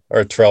Terrell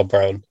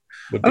Brown.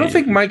 I don't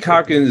think Mike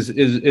Hopkins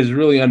is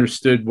really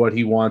understood what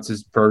he wants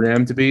his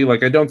program to be.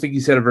 Like, I don't think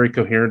he's had a very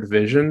coherent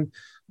vision.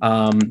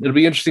 It'll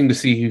be interesting to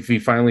see if he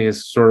finally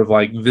is sort of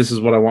like, this is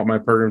what I want my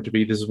program to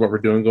be. This is what we're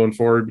doing going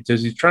forward,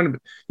 because he's tried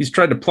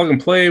to plug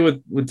and play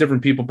with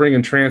different people, bring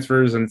in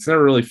transfers, and it's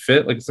never really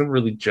fit. Like, it's never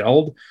really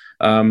gelled.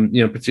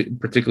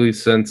 Particularly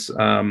since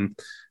some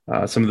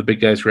of the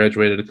big guys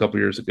graduated a couple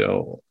years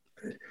ago.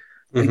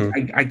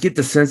 Mm-hmm. I get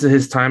the sense that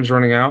his time's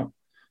running out.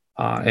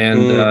 Do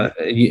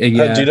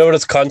you know what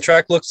his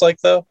contract looks like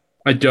though?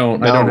 I don't.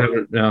 No. I don't have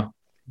it. No.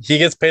 He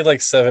gets paid like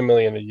 $7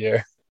 million a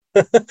year.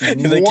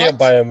 They can't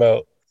buy him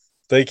out.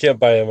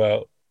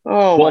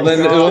 Oh, well,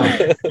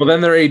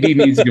 then their AD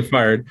needs to get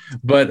fired.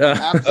 But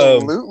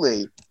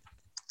absolutely.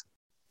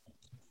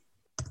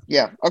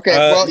 Yeah.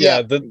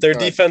 Okay. Their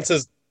defense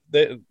is.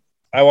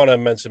 I want to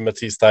mention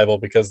Matisse Thybulle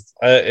because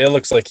it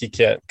looks like he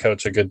can't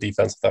coach a good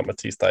defense without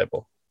Matisse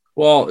Thybulle.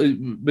 Well,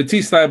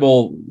 Matisse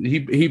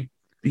Thybulle,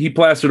 he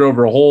plastered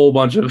over a whole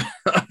bunch of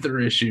other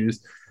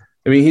issues.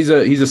 I mean, he's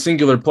a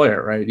singular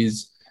player, right?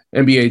 He's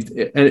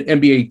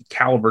NBA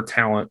caliber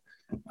talent.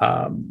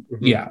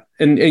 Yeah,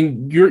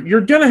 and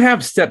you're gonna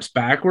have steps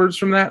backwards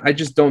from that. I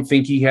just don't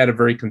think he had a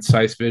very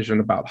concise vision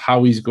about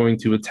how he's going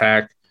to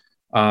attack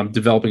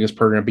developing his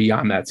program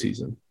beyond that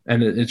season,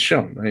 and it's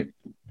shown, right?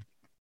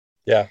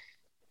 Yeah.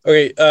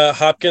 Okay.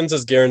 Hopkins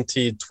is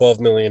guaranteed $12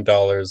 million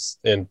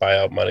in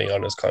buyout money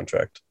on his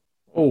contract.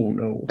 Oh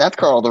no, that's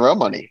Carl Durrell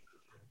money.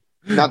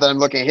 Not that I'm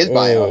looking at his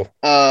buyout.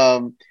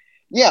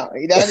 Yeah,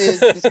 that is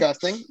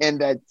disgusting.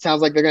 And that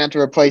sounds like they're going to have to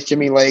replace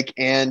Jimmy Lake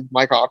and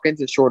Mike Hopkins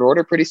in short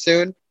order pretty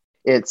soon.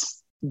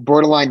 It's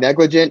borderline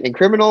negligent and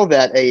criminal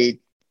that a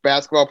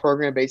basketball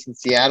program based in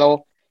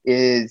Seattle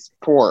is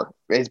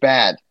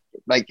bad,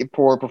 like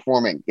poor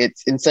performing.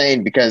 It's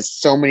insane because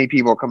so many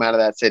people come out of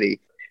that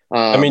city.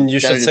 I mean, you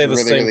should say the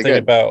same thing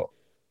about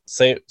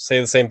say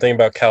the same thing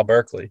about Cal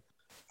Berkeley.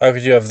 How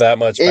could you have that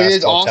much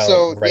basketball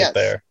talent right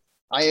there?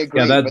 I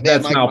agree. Yeah,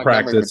 that's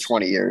malpractice. For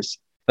 20 years.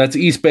 That's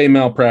East Bay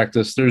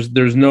malpractice.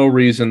 There's no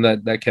reason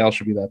that Cal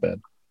should be that bad.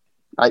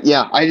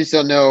 I just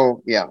don't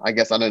know. Yeah, I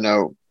guess I don't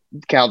know.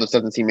 Cal just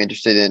doesn't seem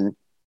interested in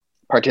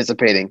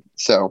participating.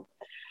 So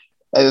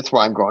that's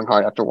why I'm going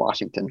hard after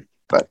Washington.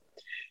 But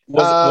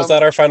was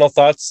that our final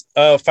thoughts?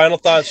 Final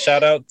thoughts.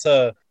 Shout out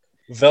to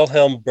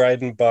Wilhelm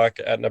Breidenbach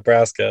at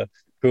Nebraska,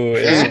 who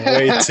is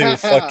way too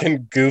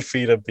fucking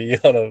goofy to be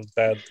on a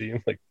bad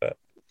team like that.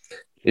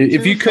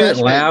 If you couldn't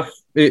laugh,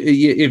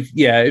 if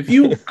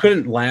you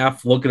couldn't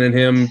laugh looking at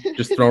him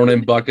just throwing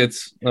in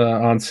buckets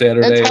on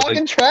Saturday, and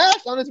talking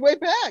trash on his way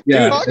back.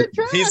 Yeah,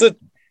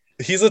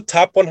 he's a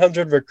top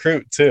 100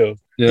 recruit too.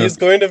 Yeah. He's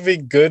going to be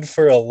good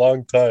for a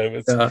long time.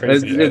 It's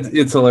crazy.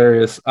 It's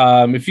hilarious.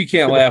 If you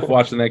can't laugh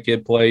watching that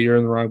kid play, you're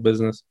in the wrong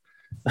business.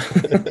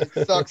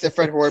 Sucks that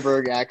Fred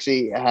Hoiberg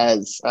actually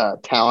has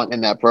talent in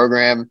that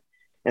program,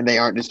 and they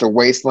aren't just a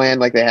wasteland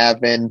like they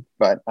have been.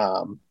 But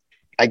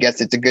I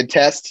guess it's a good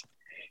test.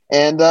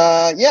 And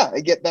that's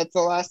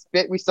the last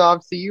bit we saw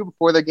of CU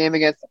before their game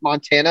against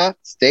Montana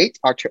State,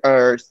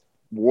 November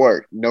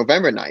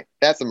 9th.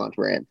 That's the month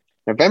we're in.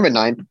 November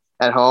 9th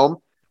at home.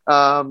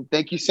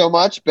 Thank you so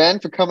much, Ben,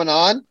 for coming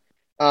on.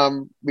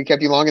 We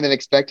kept you longer than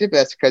expected, but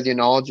that's because your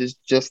knowledge is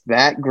just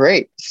that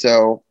great.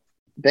 So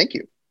thank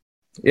you.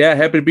 Yeah,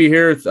 happy to be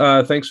here.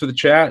 Thanks for the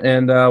chat,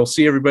 and we'll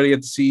see everybody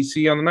at the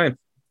CEC on the 9th.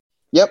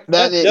 Yep.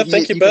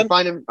 Thank you, Ben. Can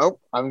find him. Oh,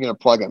 I'm going to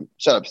plug him.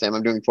 Shut up, Sam.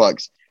 I'm doing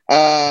plugs.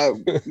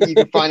 You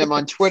can find him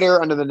on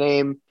Twitter under the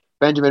name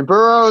Benjamin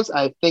Burrows.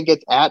 I think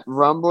it's at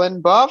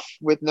Rumblin' Buff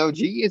with no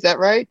G. Is that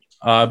right?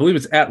 I believe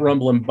it's at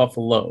Rumblin'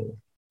 Buffalo.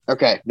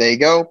 Okay, there you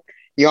go.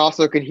 You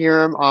also can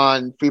hear him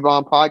on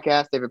Freeball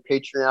Podcast. They have a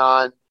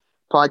Patreon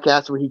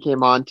podcast where he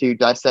came on to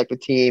dissect the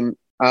team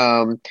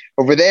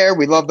over there.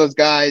 We love those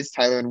guys,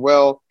 Tyler and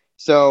Will.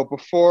 So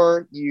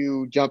before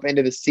you jump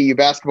into the CU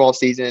basketball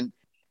season,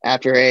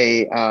 after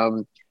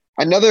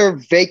another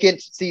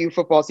vacant CU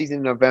football season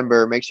in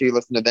November, make sure you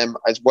listen to them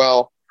as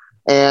well.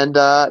 And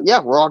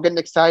we're all getting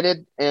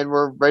excited, and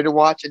we're ready to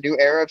watch a new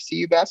era of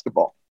CU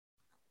basketball.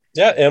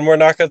 Yeah, and we're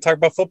not going to talk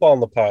about football on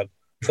the pod.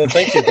 So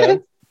thank you,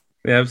 Ben.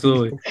 Yeah,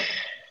 absolutely.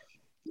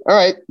 All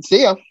right.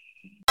 See ya.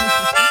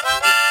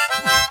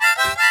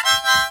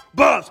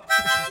 Bust.